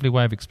 Lovely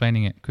way of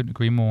explaining it. Couldn't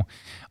agree more.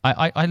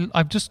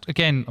 I'm just,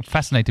 again,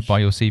 fascinated by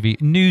your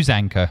CV. News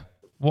anchor.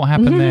 What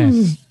happened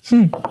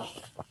there?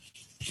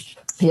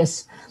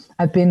 Yes,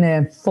 I've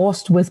been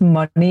forced with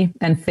money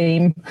and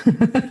fame.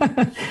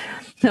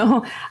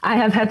 No, I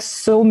have had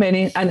so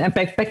many, and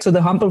back to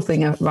the humble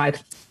thing,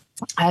 right?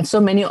 I have so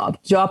many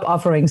job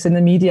offerings in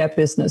the media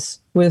business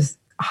with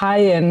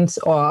high-end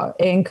or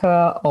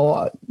anchor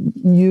or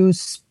news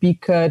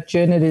speaker,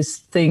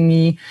 journalist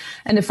thingy.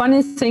 And the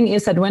funny thing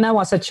is that when I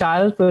was a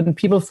child, when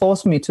people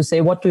forced me to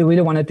say, what do you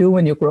really want to do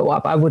when you grow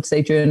up? I would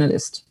say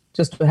journalist,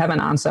 just to have an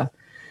answer.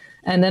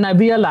 And then I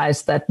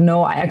realized that,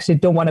 no, I actually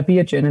don't want to be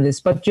a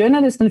journalist. But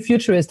journalists and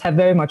futurists have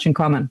very much in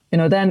common.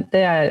 Then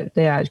they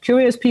are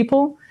curious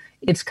people.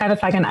 It's kind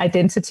of like an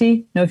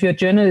identity. If you're a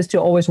journalist,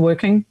 you're always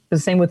working. The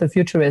same with a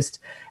futurist.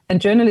 And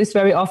journalists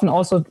very often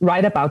also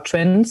write about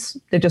trends.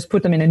 They just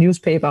put them in a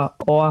newspaper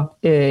or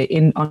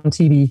on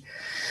TV.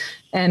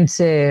 And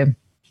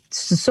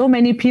so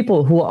many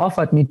people who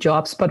offered me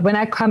jobs. But when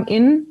I come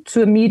in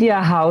to a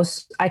media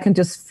house, I can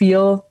just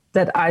feel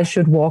that I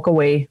should walk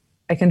away.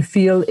 I can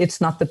feel it's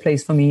not the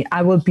place for me.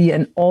 I will be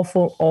an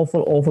awful,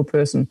 awful, awful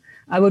person.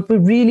 I would be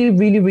really,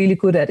 really, really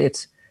good at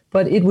it,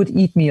 but it would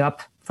eat me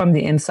up from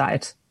the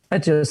inside. I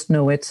just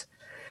know it.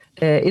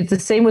 It's the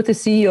same with the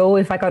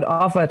CEO. If I got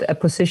offered a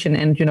position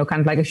in,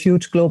 kind of like a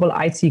huge global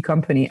IT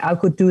company, I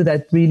could do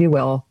that really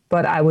well,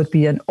 but I would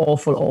be an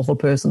awful, awful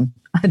person.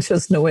 I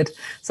just know it.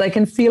 So I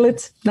can feel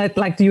it,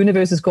 like the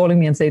universe is calling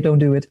me and say, don't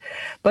do it.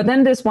 But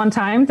then this one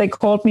time they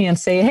called me and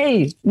say,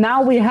 hey,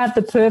 now we have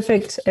the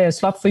perfect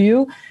slot for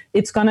you.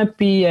 It's going to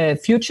be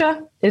future,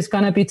 it's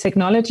going to be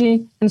technology,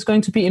 and it's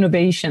going to be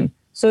innovation.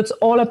 So it's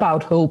all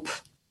about hope.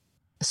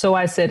 So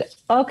I said,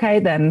 okay,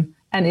 then.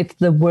 And it's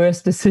the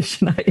worst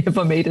decision I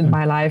ever made in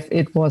my life.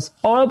 It was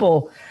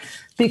horrible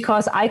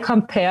because I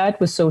compare it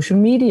with social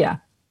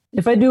media.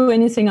 If I do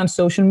anything on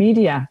social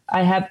media,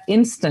 I have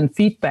instant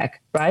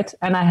feedback, right?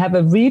 And I have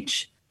a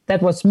reach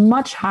that was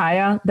much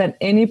higher than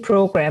any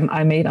program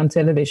I made on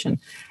television.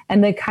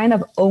 And they kind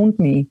of owned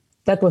me.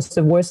 That was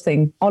the worst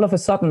thing. All of a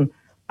sudden,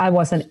 I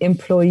was an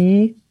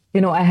employee.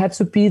 I had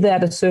to be there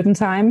at a certain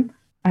time.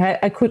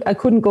 I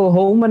couldn't go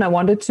home when I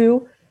wanted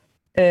to.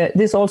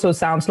 This also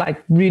sounds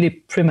like really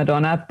prima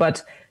donna,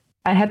 but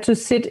I had to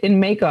sit in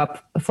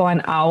makeup for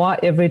an hour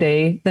every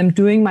day, then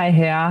doing my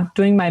hair,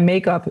 doing my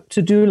makeup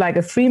to do like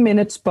a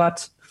 3-minute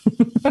spot.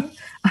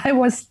 I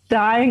was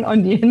dying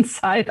on the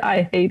inside.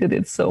 I hated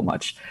it so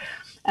much.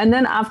 And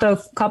then after a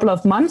couple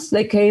of months,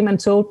 they came and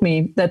told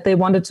me that they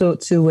wanted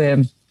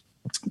to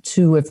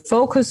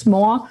focus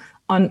more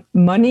on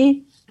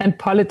money and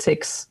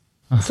politics.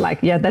 It's like,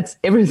 yeah, that's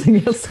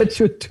everything else that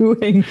you're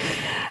doing.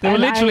 They were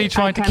literally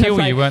trying to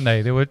kill you, weren't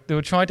they? They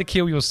were trying to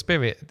kill your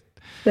spirit.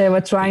 They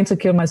were trying to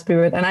kill my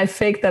spirit. And I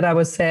faked that I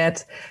was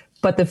sad.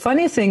 But the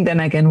funny thing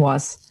then again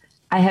was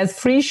I had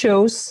 3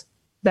 shows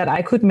that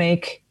I could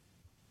make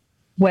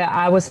where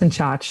I was in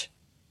charge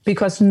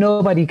because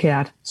nobody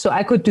cared. So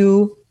I could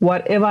do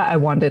whatever I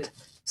wanted.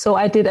 So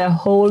I did a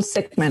whole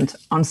segment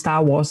on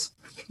Star Wars.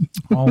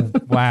 Oh,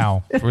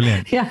 wow.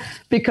 Brilliant. Yeah,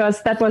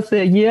 because that was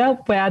the year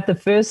where the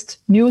first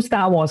new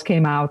Star Wars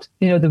came out,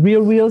 the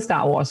real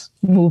Star Wars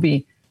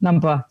movie,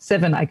 number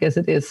 7, I guess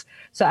it is.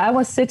 So I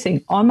was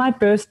sitting on my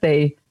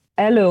birthday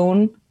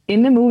alone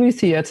in the movie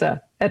theater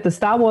at the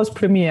Star Wars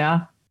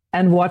premiere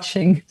and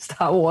watching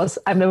Star Wars.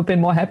 I've never been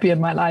more happy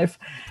in my life.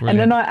 Brilliant.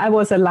 And then I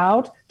was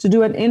allowed to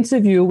do an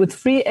interview with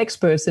 3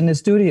 experts in the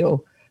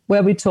studio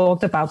where we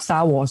talked about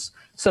Star Wars.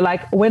 So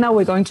like, when are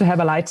we going to have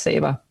a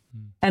lightsaber?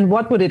 And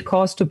what would it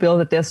cost to build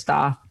a Death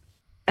Star?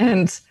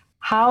 And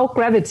how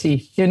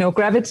gravity,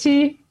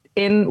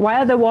 why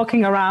are they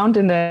walking around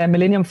in the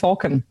Millennium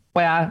Falcon?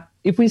 Where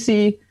if we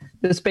see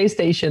the space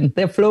station,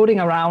 they're floating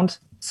around.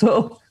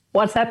 So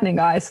what's happening,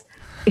 guys?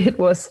 It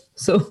was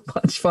so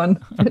much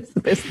fun. It's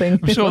the best thing.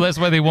 I'm sure that's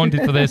where they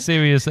wanted for their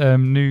serious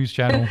news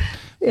channel.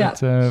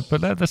 Yeah.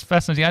 But that's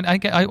fascinating.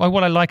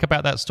 What I like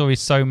about that story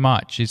so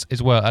much is,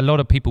 as well, a lot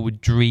of people would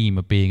dream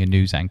of being a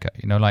news anchor.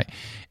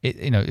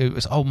 It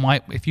was,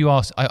 if you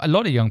ask a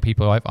lot of young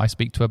people I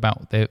speak to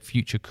about their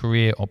future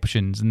career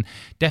options, and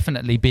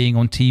definitely being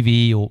on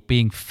TV or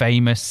being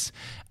famous,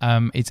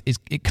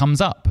 it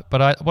comes up.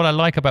 But what I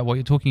like about what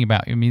you're talking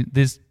about,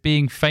 there's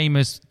being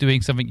famous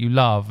doing something you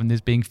love, and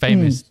there's being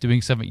famous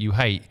doing something you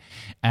hate.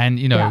 And,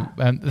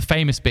 the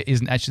famous bit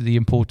isn't actually the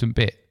important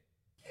bit.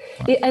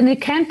 And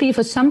it can be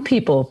for some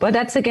people, but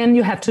that's, again,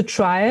 you have to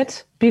try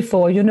it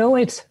before you know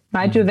it,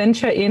 right? You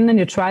venture in and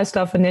you try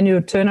stuff and then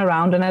you turn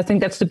around. And I think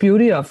that's the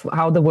beauty of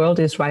how the world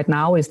is right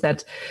now, is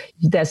that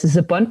there's this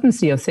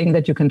abundance of things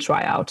that you can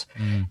try out.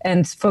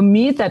 And for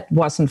me, that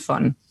wasn't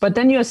fun. But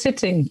then you're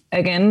sitting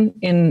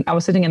I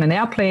was sitting in an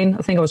airplane.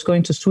 I think I was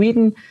going to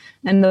Sweden,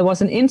 and there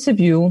was an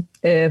interview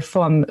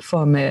from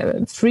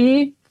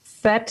 3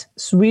 fat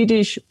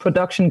Swedish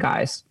production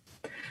guys.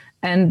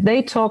 And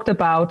they talked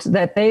about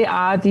that they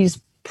are these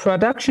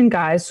production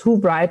guys who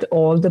write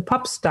all the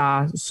pop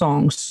star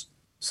songs.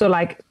 So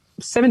like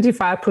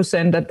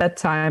 75% at that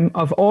time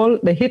of all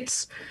the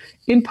hits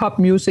in pop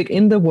music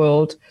in the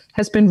world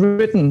has been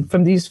written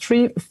from these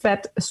 3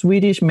 fat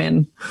Swedish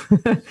men.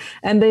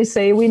 And they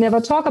say, we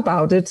never talk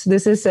about it.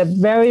 This is a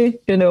very,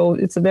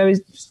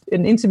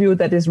 an interview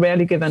that is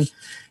rarely given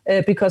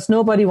because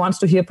nobody wants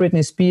to hear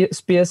Britney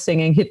Spears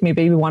singing Hit Me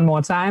Baby One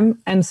More Time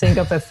and think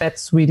of a fat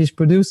Swedish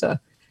producer.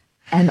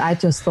 And I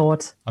just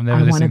thought, I'm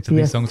never listening to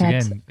these songs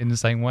again in the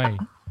same way.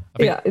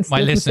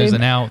 My listeners are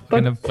now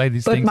going to play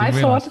these things.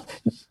 But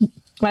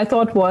my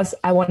thought was,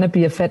 I want to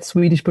be a fat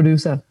Swedish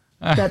producer.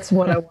 That's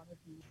what I want to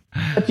be.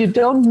 But you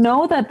don't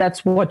know that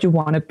that's what you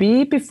want to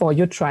be before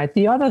you tried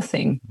the other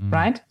thing,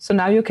 right? So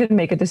now you can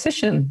make a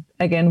decision.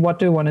 Again, what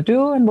do you want to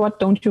do and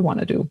what don't you want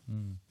to do?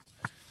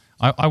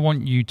 I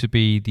want you to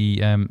be the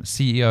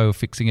CEO of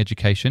Fixing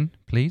Education,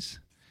 please.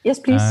 Yes,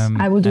 please.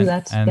 I will do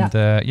that. And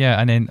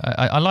and then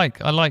I like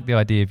the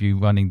idea of you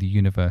running the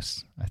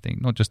universe. I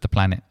think not just the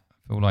planet.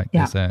 I feel like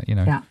there's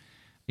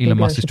Elon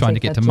Musk is trying to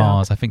get to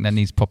Mars. I think that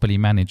needs properly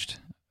managed.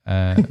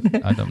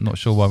 I'm not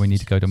sure why we need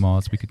to go to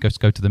Mars. We could just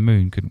go to the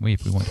moon, couldn't we,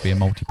 if we want to be a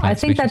multi-planet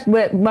species? I think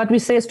that what we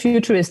say as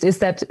futurists is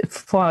that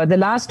for the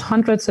last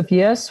hundreds of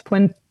years,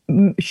 when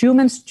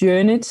humans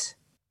journeyed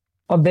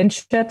or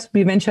ventured,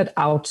 we ventured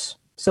out.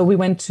 So we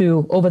went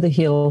over the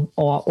hill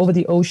or over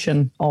the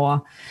ocean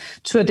or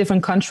to a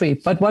different country.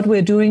 But what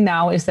we're doing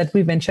now is that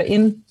we venture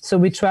in. So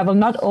we travel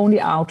not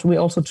only out, we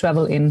also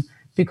travel in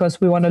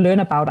because we want to learn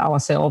about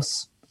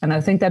ourselves. And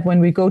I think that when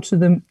we go to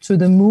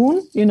the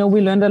moon,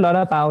 we learned a lot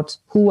about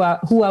who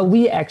are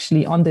we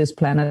actually on this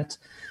planet.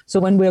 So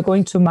when we're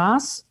going to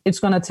Mars, it's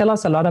going to tell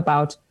us a lot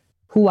about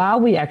who are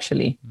we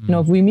actually.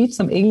 If we meet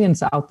some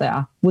aliens out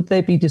there, would they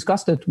be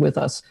disgusted with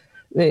us?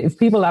 If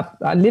people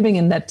are living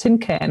in that tin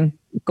can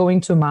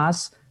going to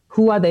Mars,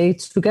 who are they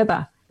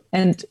together?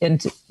 And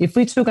if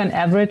we took an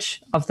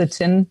average of the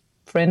 10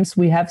 friends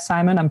we have,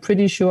 Simon, I'm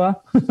pretty sure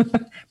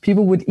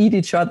people would eat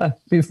each other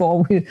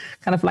before we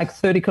kind of like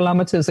 30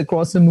 kilometers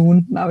across the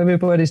moon. Now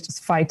everybody's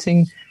just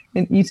fighting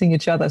and eating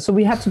each other. So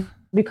we have to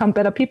become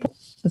better people.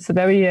 It's a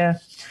very,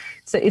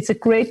 it's a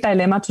great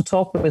dilemma to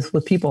talk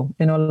with people,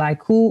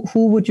 like who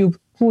would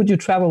you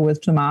travel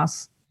with to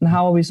Mars, and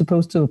how are we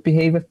supposed to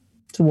behave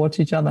towards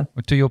each other?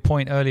 To your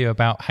point earlier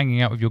about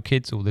hanging out with your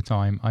kids all the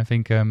time, I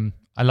think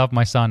I love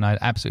my son. I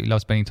absolutely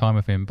love spending time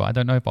with him, but I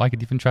don't know if I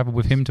could even travel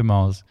with him to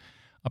Mars.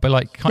 I'd be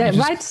like, can't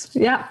you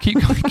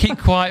just keep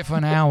quiet for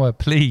an hour,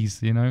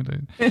 please?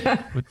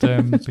 Would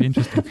be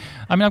interesting.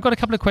 I mean, I've got a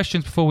couple of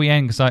questions before we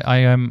end, because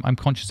I'm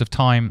conscious of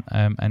time,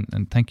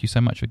 and thank you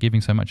so much for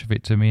giving so much of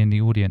it to me and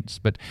the audience.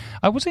 But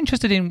I was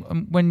interested in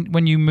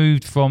when you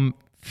moved from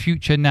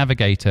Future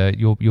Navigator,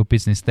 your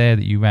business there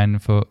that you ran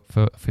for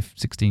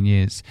 16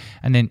 years,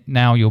 and then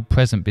now your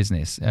present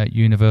business,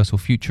 Universal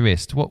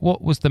Futurist.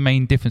 What was the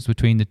main difference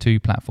between the two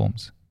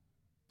platforms?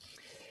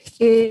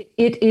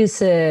 It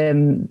is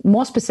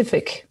more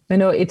specific.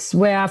 It's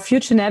where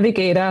Future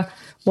Navigator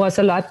was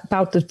a lot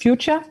about the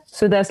future.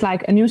 So there's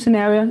like a new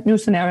scenario.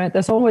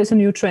 There's always a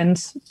new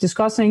trend,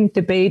 discussing,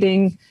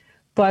 debating,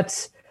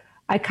 but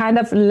I kind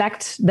of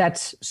lacked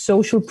that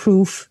social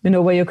proof,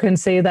 where you can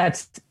say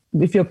that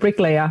if you're a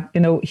bricklayer,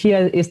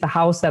 here is the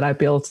house that I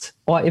built.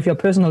 Or if you're a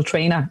personal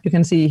trainer, you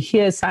can see,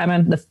 here is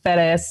Simon, the fat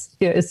ass.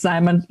 Here is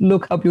Simon.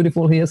 Look how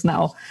beautiful he is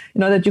now.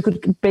 That you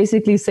could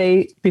basically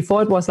say,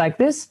 before it was like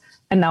this,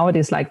 and now it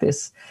is like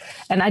this.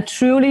 And I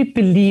truly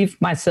believe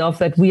myself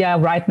that we are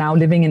right now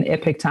living in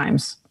epic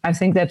times. I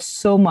think that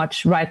so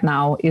much right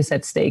now is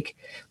at stake.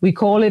 We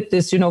call it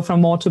this,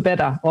 from more to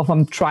better, or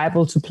from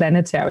tribal to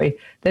planetary,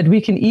 that we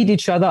can eat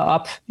each other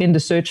up in the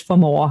search for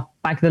more,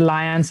 like the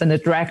lions and the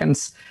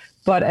dragons.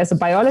 But as a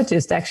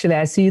biologist, actually,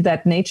 I see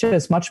that nature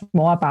is much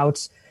more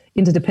about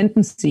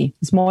interdependency.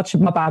 It's much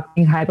more about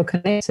being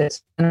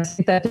hyperconnected. And I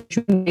think that the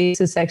human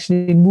race is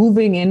actually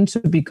moving into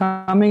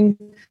becoming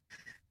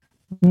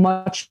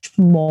much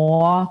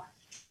more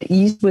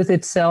ease with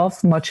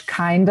itself, much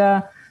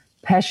kinder,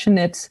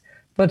 passionate.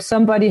 But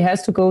somebody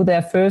has to go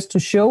there first to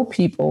show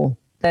people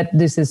that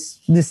this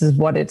is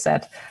what it's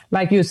at.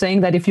 Like you're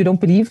saying, that if you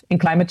don't believe in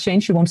climate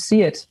change, you won't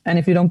see it. And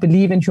if you don't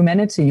believe in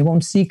humanity, you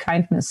won't see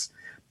kindness.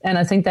 And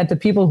I think that the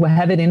people who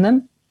have it in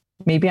them,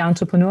 maybe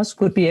entrepreneurs,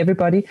 could be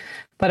everybody,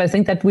 but I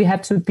think that we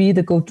have to be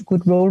the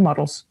good role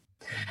models.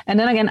 And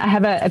then again, I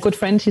have a good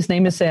friend. His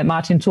name is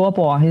Martin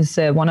Thorborg. He's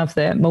one of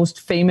the most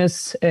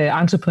famous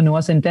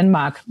entrepreneurs in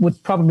Denmark.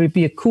 Would probably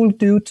be a cool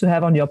dude to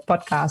have on your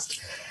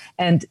podcast.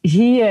 And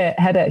he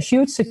had a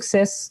huge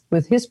success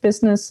with his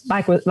business,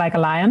 like a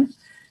lion.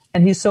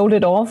 And he sold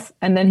it off,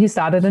 and then he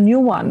started a new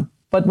one.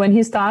 But when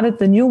he started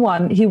the new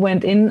one, he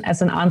went in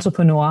as an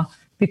entrepreneur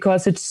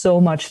because it's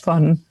so much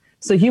fun.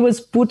 So he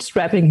was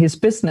bootstrapping his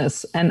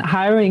business and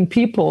hiring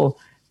people.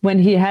 When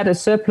he had a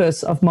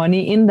surplus of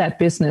money in that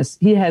business,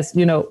 he has,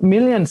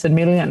 millions and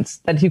millions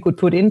that he could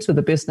put into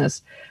the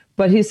business.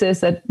 But he says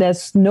that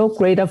there's no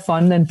greater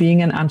fun than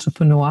being an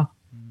entrepreneur.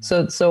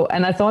 So,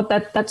 and I thought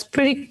that's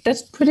pretty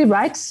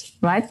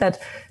right? That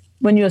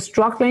when you're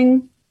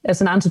struggling as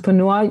an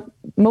entrepreneur,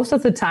 most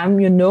of the time,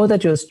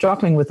 that you're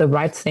struggling with the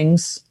right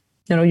things.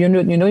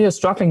 You're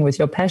struggling with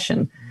your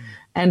passion.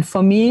 And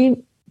for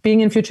me,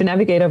 being in Future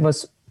Navigator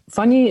was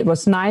funny. It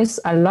was nice.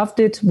 I loved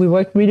it. We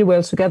worked really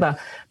well together.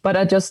 But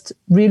I just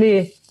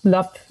really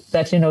loved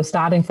that,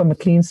 starting from a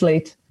clean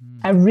slate.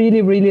 I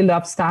really, really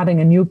loved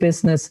starting a new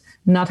business,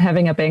 not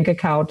having a bank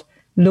account,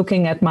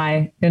 looking at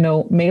my,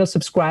 male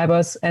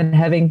subscribers and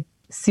having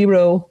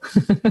zero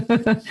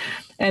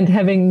and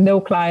having no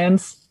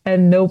clients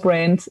and no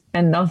brand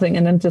and nothing,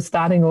 and then just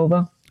starting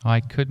over. I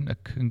couldn't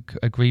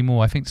agree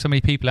more. I think so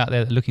many people out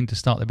there that are looking to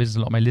start their business, a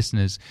lot of my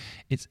listeners,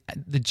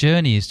 the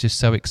journey is just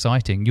so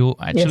exciting. You're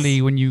actually,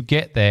 yes. When you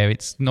get there,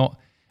 it's not,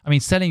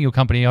 selling your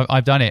company,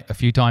 I've done it a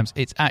few times.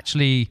 It's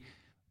actually,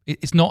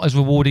 it's not as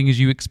rewarding as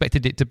you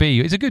expected it to be.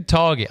 It's a good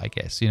target, I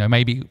guess.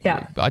 Maybe,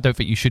 yeah. I don't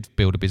think you should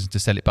build a business to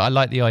sell it, but I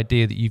like the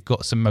idea that you've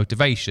got some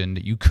motivation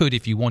that you could,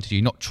 if you wanted to,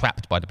 you're not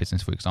trapped by the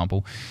business, for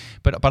example.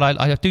 But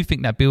I do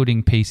think that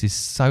building piece is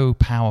so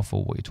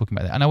powerful, what you're talking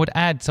about there. And I would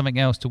add something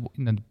else to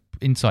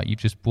insight you've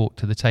just brought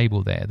to the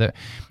table there, that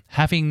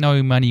having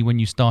no money when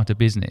you start a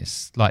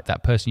business, like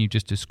that person you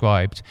just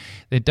described,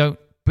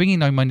 bringing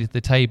no money to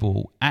the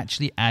table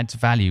actually adds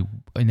value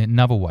in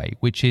another way,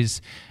 which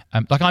is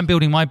like I'm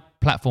building my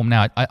platform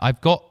now.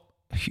 I've got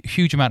a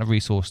huge amount of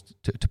resource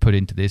to put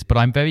into this, but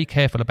I'm very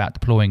careful about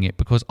deploying it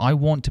because I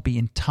want to be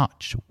in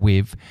touch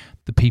with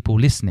the people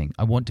listening.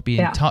 I want to be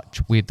in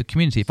touch with the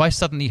community. If I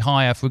suddenly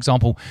hire, for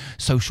example,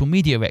 social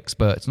media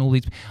experts and all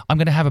these, I'm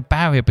going to have a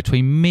barrier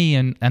between me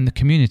and the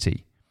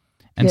community.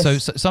 And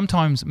yes. so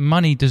sometimes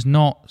money does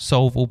not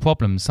solve all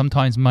problems.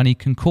 Sometimes money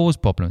can cause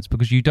problems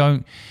because you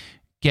don't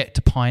get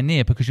to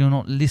pioneer because you're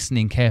not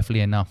listening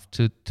carefully enough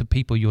to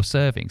people you're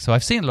serving. So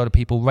I've seen a lot of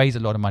people raise a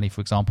lot of money, for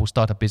example,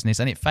 start a business,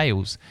 and it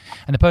fails.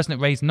 And the person that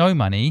raised no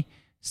money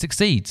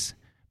succeeds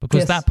because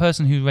yes. that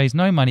person who raised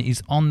no money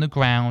is on the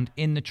ground,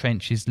 in the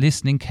trenches,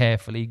 listening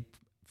carefully,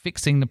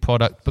 fixing the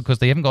product because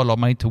they haven't got a lot of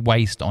money to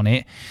waste on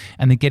it,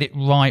 and they get it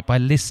right by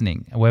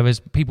listening. Whereas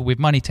people with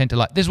money tend to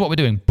like, this is what we're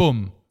doing,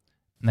 boom.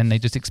 And then they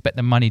just expect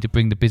the money to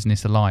bring the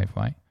business alive,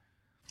 right?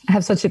 I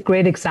have such a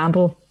great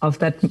example of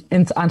that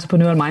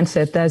entrepreneurial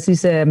mindset. There's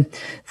these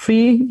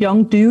 3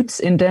 young dudes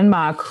in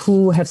Denmark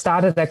who have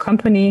started a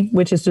company,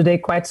 which is today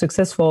quite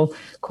successful,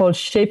 called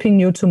Shaping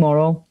New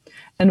Tomorrow.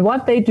 And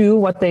what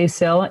they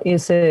sell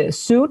is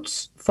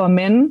suits for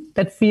men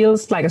that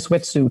feels like a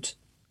sweatsuit.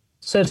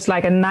 So it's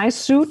like a nice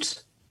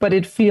suit, but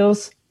it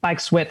feels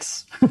like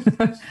sweats.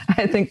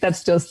 I think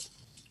that's just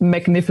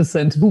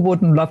magnificent. Who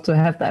wouldn't love to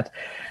have that?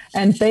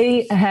 And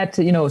they had,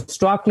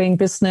 struggling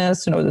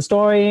business, the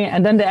story.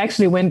 And then they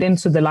actually went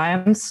into the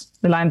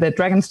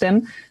Dragon's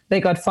Den.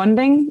 They got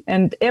funding,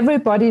 and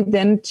everybody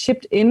then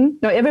chipped in.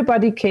 No,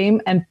 everybody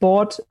came and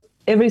bought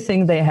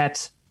everything they had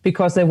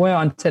because they were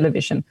on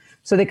television.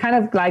 So they kind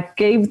of like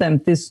gave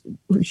them this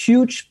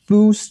huge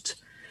boost.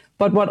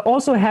 But what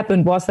also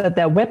happened was that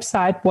their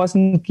website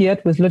wasn't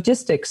geared with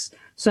logistics.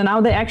 So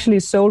now they actually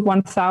sold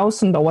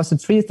 1,000 or was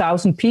it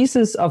 3,000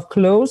 pieces of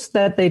clothes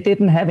that they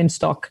didn't have in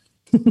stock.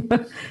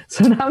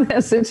 So now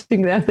they're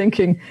sitting there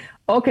thinking,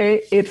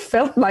 okay, it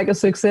felt like a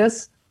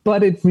success,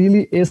 but it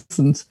really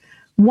isn't.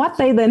 What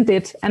they then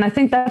did, and I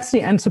think that's the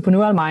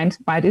entrepreneurial mind,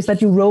 right, is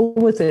that you roll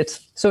with it.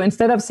 So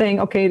instead of saying,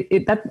 okay,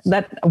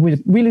 that we're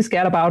really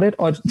scared about it,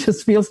 or it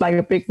just feels like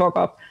a big fuck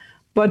up,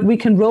 but we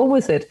can roll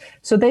with it.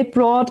 So they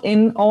brought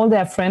in all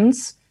their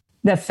friends,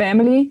 their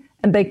family,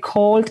 and they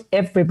called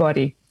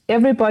everybody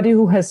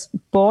who has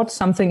bought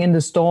something in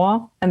the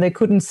store and they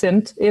couldn't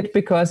send it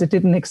because it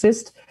didn't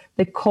exist.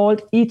 They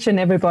called each and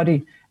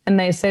everybody and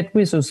they said,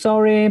 we're so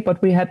sorry,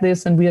 but we had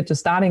this and we are just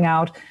starting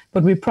out.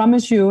 But we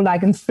promise you,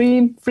 like in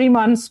three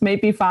months,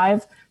 maybe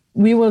 5,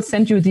 we will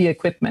send you the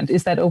equipment.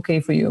 Is that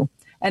okay for you?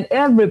 And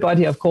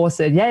everybody, of course,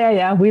 said,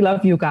 yeah, we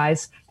love you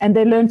guys. And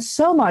they learned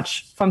so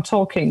much from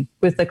talking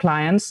with the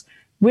clients,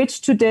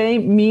 which today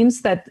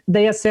means that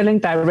they are selling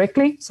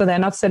directly. So they're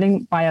not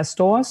selling via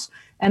stores.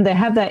 And they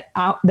have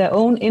their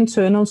own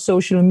internal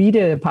social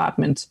media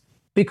department,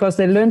 because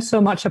they learned so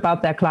much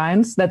about their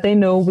clients that they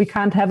know we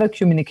can't have a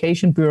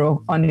communication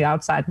bureau on the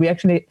outside. We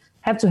actually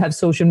have to have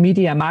social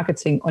media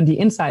marketing on the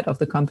inside of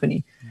the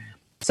company.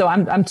 So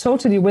I'm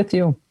totally with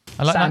you,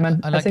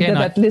 Simon. I think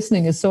that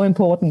listening is so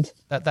important.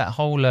 That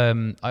whole,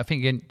 I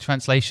think in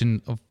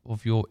translation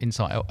of your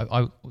insight,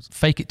 I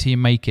fake it till you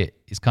make it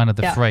is kind of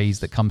the phrase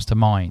that comes to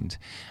mind.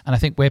 And I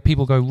think where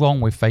people go wrong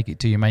with fake it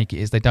till you make it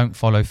is they don't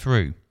follow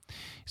through.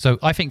 So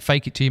I think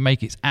fake it till you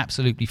make it is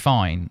absolutely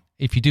fine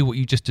if you do what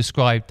you just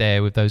described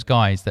there with those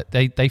guys, that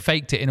they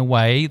faked it in a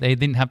way, they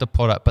didn't have the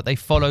product, but they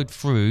followed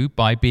through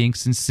by being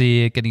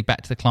sincere, getting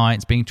back to the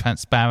clients, being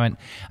transparent,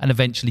 and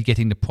eventually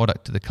getting the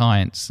product to the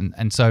clients.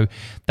 And so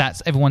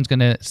that's, everyone's going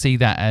to see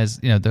that as,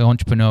 the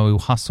entrepreneurial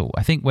hustle.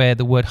 I think where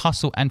the word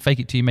hustle and fake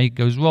it till you make it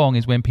goes wrong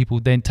is when people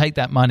then take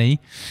that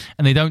money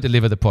and they don't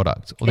deliver the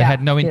product, or they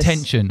had no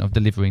intention of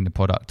delivering the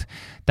product.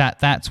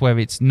 That's where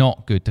it's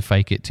not good to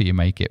fake it till you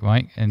make it,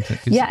 right? And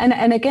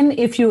again,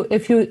 if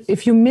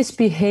you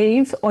misbehave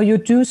or you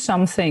do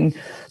something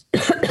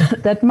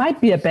that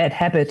might be a bad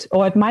habit,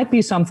 or it might be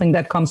something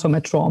that comes from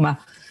a trauma,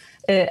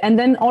 and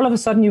then all of a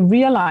sudden you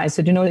realize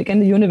that, again,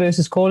 the universe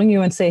is calling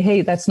you and say,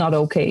 hey, that's not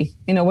okay.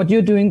 What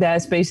you're doing there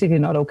is basically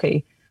not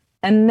okay.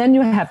 And then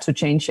you have to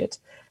change it,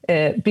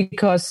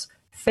 because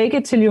fake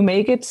it till you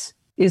make it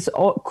is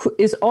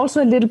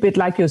also a little bit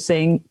like you're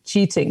saying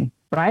cheating,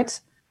 right?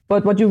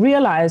 But what you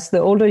realize the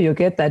older you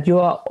get, that you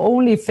are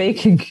only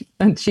faking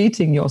and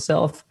cheating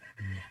yourself.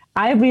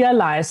 I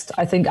realized,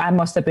 I think I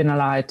must have been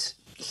like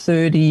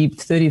 30,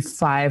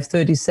 35,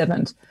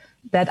 37,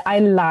 that I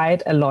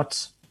lied a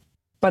lot,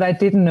 but I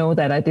didn't know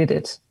that I did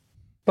it.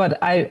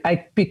 But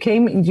I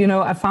became,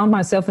 I found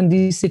myself in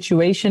this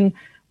situation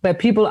where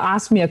people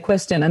asked me a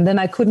question and then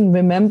I couldn't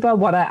remember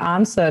what I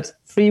answered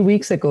 3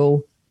 weeks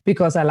ago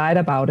because I lied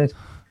about it.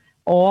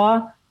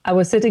 Or I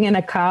was sitting in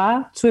a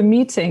car to a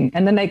meeting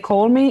and then they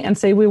call me and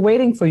say, we're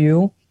waiting for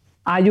you.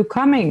 Are you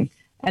coming?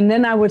 And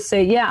then I would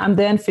say, yeah, I'm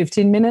there in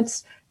 15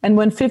 minutes. And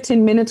when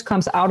 15 minutes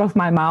comes out of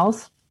my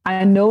mouth,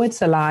 I know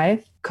it's a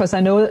lie because I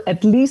know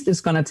at least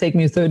it's going to take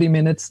me 30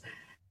 minutes.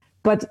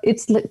 But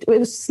it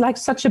was like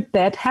such a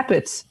bad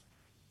habit.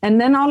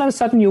 And then all of a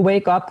sudden you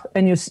wake up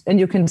and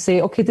you can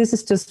say, okay, this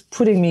is just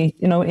putting me,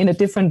 in a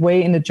different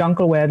way in the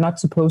jungle where I'm not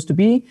supposed to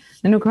be.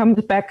 And you come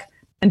back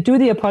and do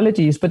the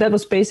apologies. But that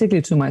was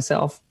basically to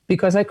myself,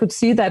 because I could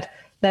see that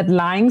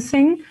lying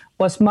thing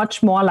was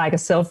much more like a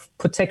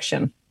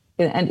self-protection.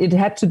 And it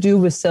had to do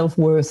with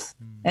self-worth.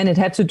 And it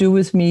had to do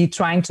with me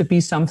trying to be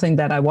something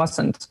that I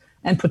wasn't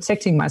and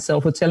protecting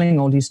myself with telling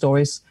all these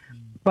stories.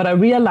 But I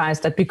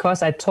realized that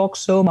because I talk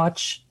so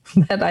much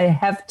that I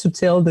have to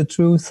tell the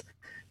truth,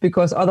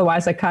 because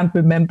otherwise I can't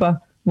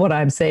remember what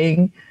I'm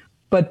saying.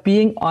 But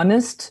being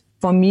honest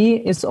for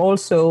me is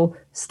also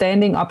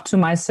standing up to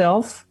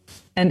myself.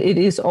 And it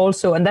is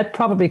also, and that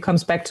probably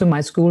comes back to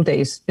my school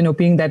days,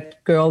 being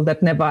that girl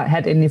that never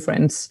had any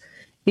friends.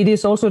 It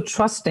is also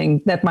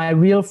trusting that my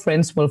real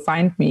friends will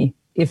find me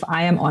if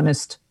I am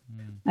honest.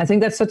 I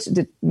think that's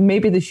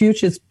maybe the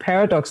hugest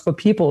paradox for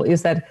people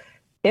is that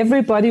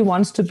everybody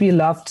wants to be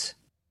loved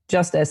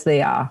just as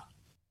they are,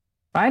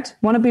 right?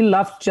 Want to be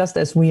loved just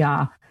as we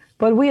are.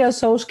 But we are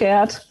so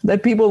scared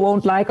that people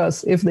won't like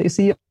us if they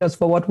see us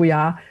for what we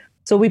are.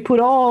 So we put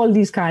all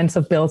these kinds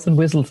of bells and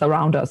whistles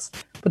around us.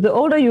 But the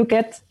older you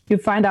get, you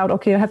find out,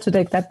 okay, you have to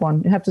take that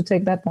one. You have to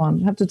take that one.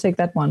 You have to take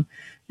that one.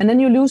 And then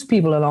you lose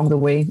people along the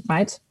way,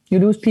 right? You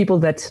lose people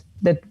that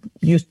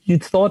you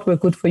thought were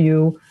good for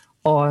you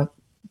or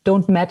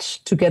don't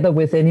match together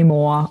with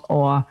anymore,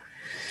 or,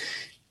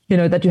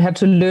 that you have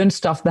to learn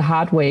stuff the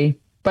hard way.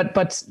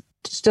 But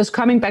just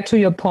coming back to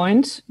your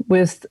point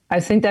with, I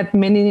think that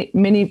many,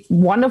 many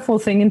wonderful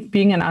things in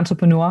being an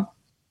entrepreneur,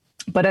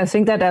 but I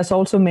think that there's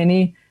also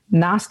many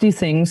nasty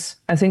things.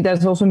 I think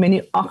there's also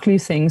many ugly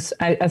things.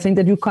 I think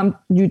that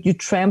you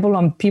trample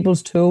on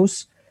people's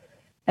toes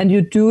and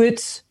you do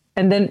it.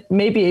 And then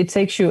maybe it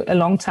takes you a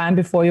long time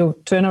before you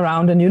turn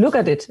around and you look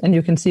at it and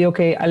you can see,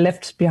 okay, I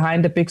left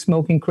behind a big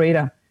smoking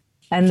crater.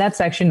 And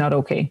that's actually not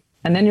okay.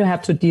 And then you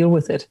have to deal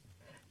with it.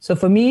 So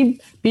for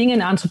me, being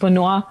an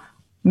entrepreneur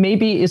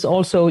maybe is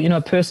also, a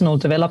personal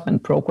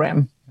development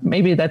program.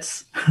 Maybe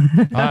that's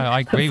I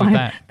agree with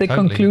that. The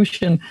totally.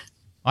 Conclusion.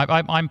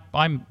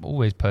 I'm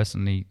always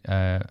personally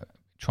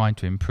trying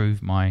to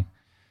improve my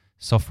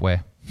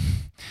software.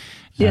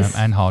 Yes.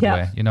 And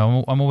hardware.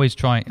 Yeah. I'm always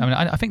trying. I mean,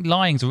 I think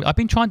I've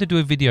been trying to do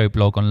a video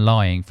blog on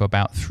lying for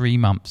about 3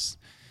 months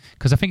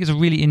because I think it's a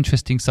really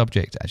interesting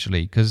subject,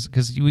 actually. Because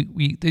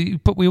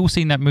we all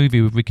seen that movie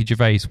with Ricky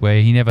Gervais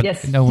where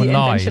no one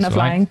lies. Invention of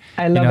right? Lying.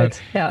 I love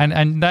it. Yeah.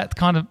 And that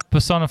kind of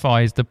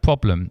personifies the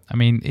problem. I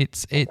mean,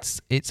 it's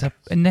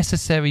a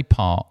necessary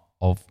part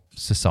of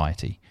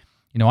society.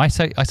 I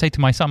say to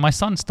my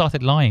son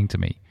started lying to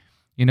me.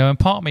 And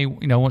part of me,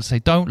 wants to say,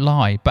 don't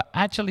lie. But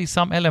actually,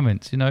 some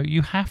elements,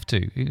 you have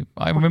to.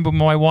 I remember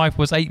my wife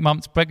was 8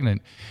 months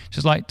pregnant.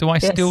 She's like, do I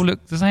still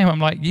look the same? I'm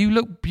like, you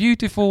look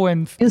beautiful.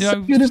 And, you're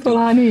so beautiful,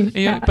 honey.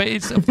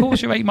 But of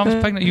course, you're 8 months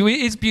pregnant. It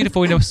is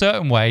beautiful in a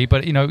certain way.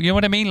 But, you know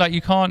what I mean? Like,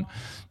 you can't,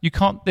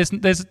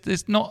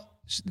 there's not,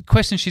 the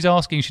question she's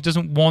asking, she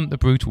doesn't want the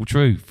brutal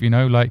truth,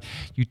 like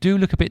you do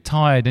look a bit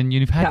tired and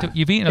you've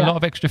eaten a lot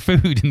of extra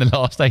food in the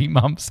last 8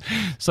 months,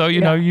 so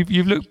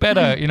you've looked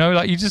better,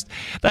 like you just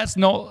that's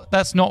not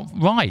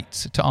right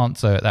to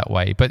answer it that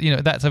way, but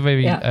that's a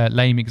very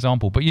lame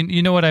example, but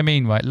you know what I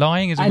mean, right?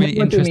 Lying is a really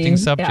interesting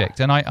subject,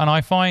 and I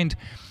find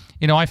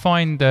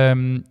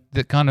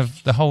that kind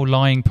of the whole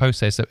lying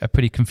process a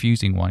pretty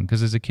confusing one,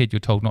 because as a kid you're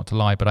told not to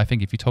lie, but I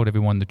think if you told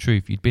everyone the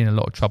truth, you'd be in a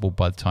lot of trouble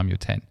by the time you're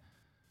 10.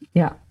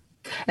 Yeah.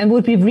 And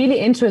would be really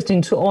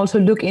interesting to also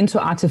look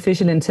into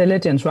artificial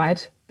intelligence,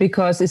 right?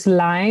 Because is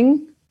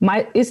lying,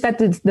 is that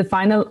the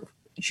final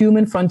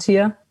human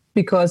frontier?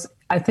 Because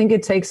I think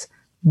it takes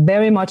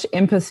very much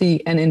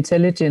empathy and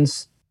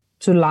intelligence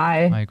to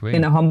lie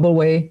in a humble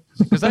way.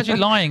 Because actually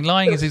lying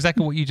is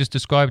exactly what you just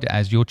described it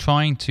as. You're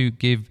trying to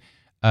give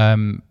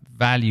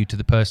value to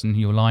the person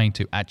who you're lying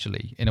to,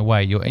 actually, in a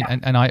way.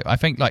 And I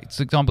think, like,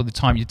 for example,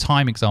 your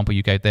time example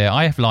you gave there,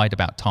 I have lied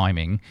about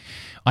timing.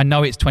 I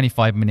know it's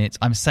 25 minutes.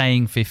 I'm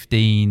saying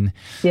 15,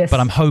 but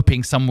I'm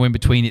hoping somewhere in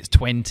between it's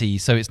 20.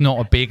 So it's not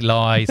a big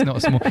lie. It's not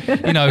a small,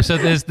 so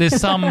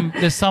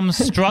there's some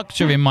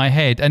structure in my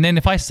head. And then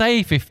if I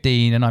say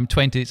 15 and I'm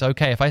 20, it's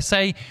okay. If I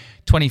say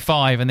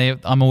 25 and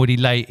I'm already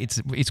late,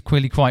 it's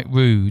clearly quite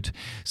rude.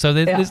 So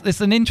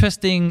there's an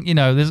interesting,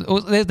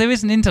 there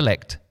is an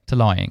intellect to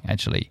lying,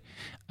 actually.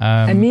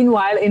 And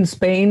meanwhile, in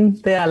Spain,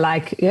 they are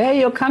like, yeah,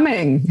 you're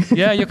coming.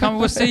 Yeah, you're coming.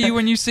 We'll see you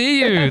when you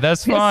see you.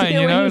 That's fine.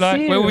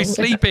 Like, where are we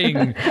sleeping?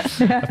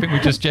 I think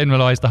we just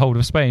generalized the whole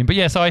of Spain. But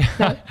yes, I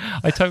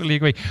totally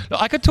agree. Look,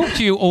 I could talk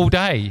to you all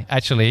day,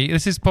 actually.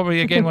 This is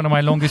probably, again, one of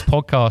my longest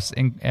podcasts.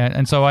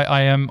 And so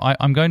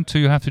I'm going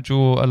to have to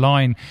draw a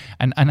line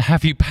and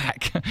have you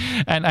back.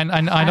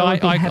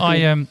 I'm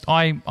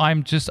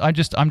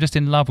just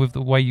in love with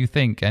the way you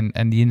think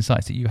and the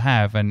insights that you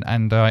have.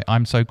 And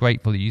I'm so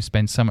grateful that you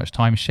spend so much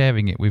time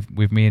sharing it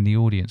with me and the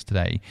audience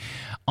today.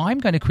 I'm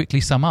going to quickly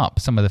sum up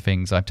some of the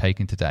things I've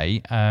taken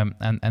today,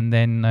 and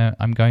then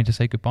I'm going to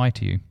say goodbye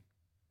to you.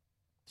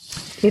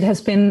 It has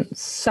been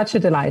such a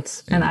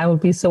delight, and I will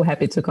be so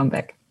happy to come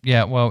back.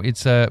 Yeah, well,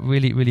 it's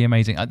really, really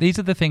amazing. These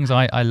are the things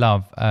I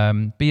love.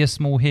 Be a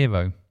small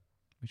hero.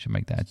 We should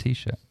make that a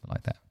t-shirt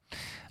like that.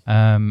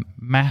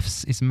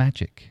 Maths is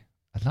magic.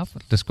 I love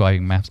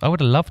describing maths. I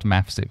would have loved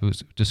maths if it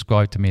was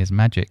described to me as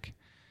magic.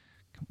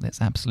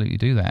 Let's absolutely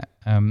do that.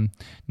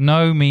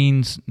 No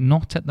means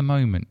not at the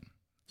moment.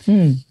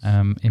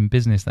 In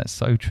business, that's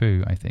so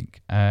true, I think.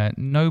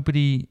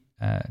 Nobody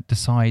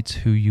decides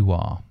who you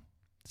are.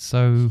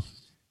 So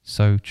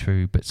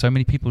true. But so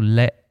many people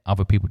let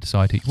other people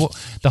decide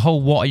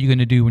what are you going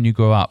to do when you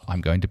grow up? I'm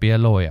going to be a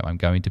lawyer. I'm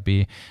going to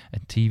be a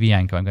TV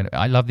anchor.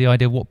 I love the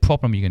idea of what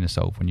problem you're going to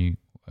solve when you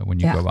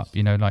grow up.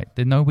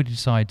 Nobody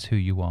decides who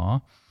you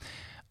are.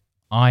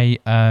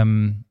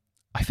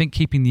 I think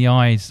keeping the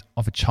eyes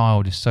of a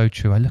child is so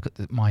true. I look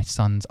at my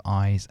son's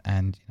eyes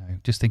and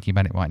just thinking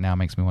about it right now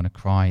makes me want to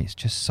cry. It's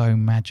just so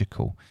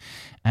magical.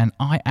 And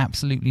I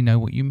absolutely know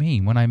what you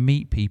mean. When I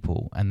meet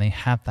people and they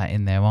have that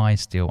in their eyes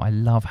still, I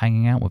love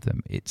hanging out with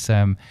them. It's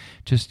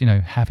just,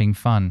 having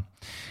fun.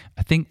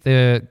 I think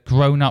the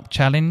grown-up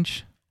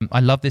challenge,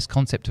 I love this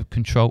concept of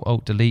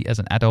Control-Alt-Delete as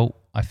an adult.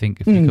 I think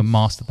if you can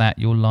master that,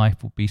 your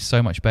life will be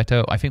so much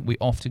better. I think we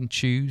often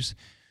choose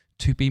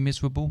to be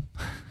miserable.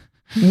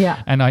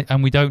 Yeah.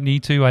 And we don't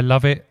need to. I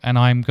love it. And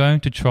I'm going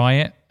to try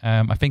it.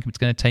 I think it's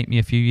going to take me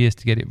a few years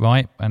to get it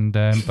right. And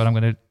but I'm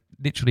going to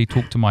literally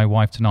talk to my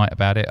wife tonight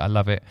about it. I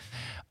love it.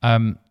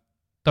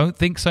 Don't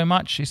think so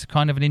much. It's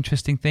kind of an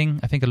interesting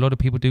thing. I think a lot of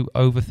people do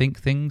overthink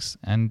things.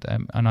 And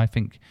I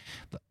think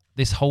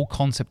this whole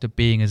concept of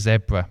being a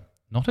zebra,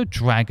 not a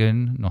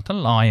dragon, not a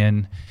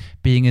lion,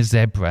 being a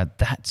zebra,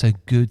 that's a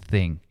good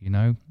thing,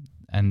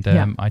 And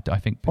I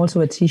think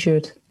also a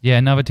T-shirt. Yeah,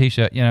 another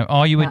T-shirt.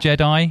 Are you a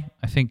Jedi?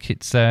 I think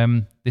it's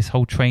this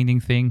whole training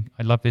thing.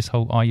 I love this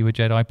whole "Are you a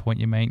Jedi?" point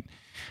you made.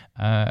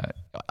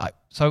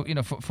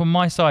 From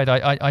my side,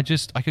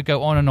 I could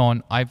go on and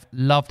on. I've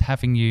loved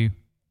having you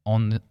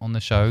on the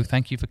show.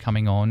 Thank you for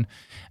coming on.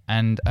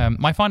 And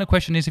my final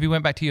question is: if you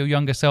went back to your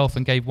younger self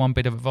and gave one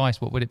bit of advice,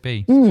 what would it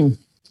be?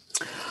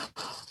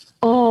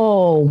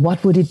 Oh,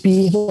 what would it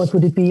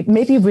be?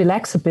 Maybe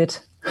relax a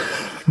bit.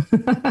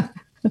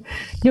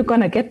 You're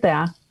gonna get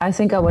there. I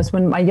think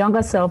when my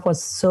younger self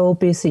was so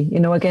busy,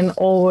 again,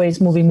 always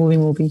moving,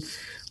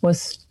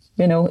 was,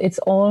 it's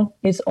all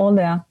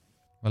there.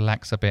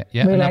 Relax a bit.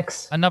 Yeah.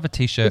 Relax. Another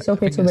T-shirt. It's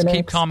okay to relax.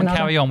 Keep calm and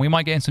carry on. We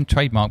might get in some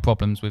trademark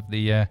problems with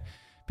the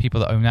people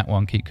that own that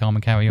one. Keep calm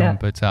and carry on.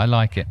 But I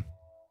like it.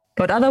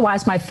 But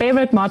otherwise, my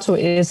favorite motto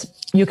is: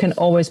 you can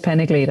always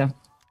panic later.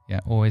 Yeah,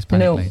 always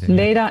panic later.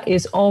 Later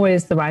is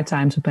always the right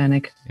time to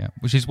panic. Yeah,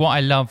 which is what I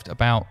loved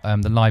about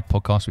the live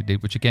podcast we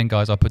did, which again,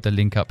 guys, I'll put the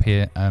link up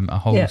here, a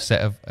whole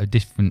set of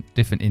different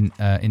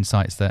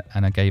insights that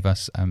Anna gave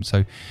us.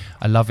 So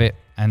I love it.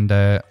 And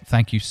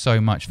thank you so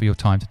much for your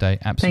time today.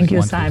 Absolutely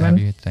wonderful to have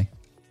you here today.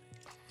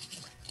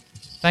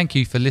 Thank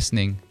you for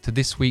listening to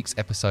this week's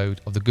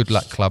episode of the Good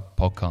Luck Club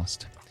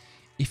podcast.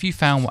 If you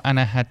found what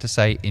Anna had to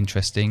say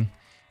interesting,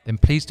 then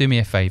please do me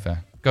a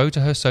favor. Go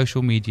to her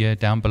social media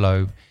down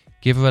below,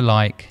 give her a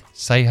like,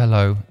 say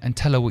hello, and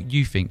tell her what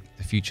you think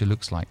the future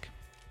looks like.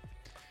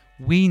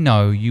 We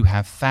know you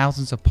have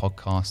thousands of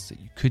podcasts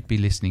that you could be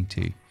listening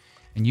to,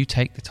 and you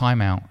take the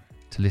time out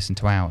to listen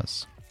to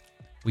ours.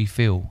 We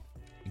feel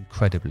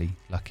incredibly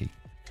lucky.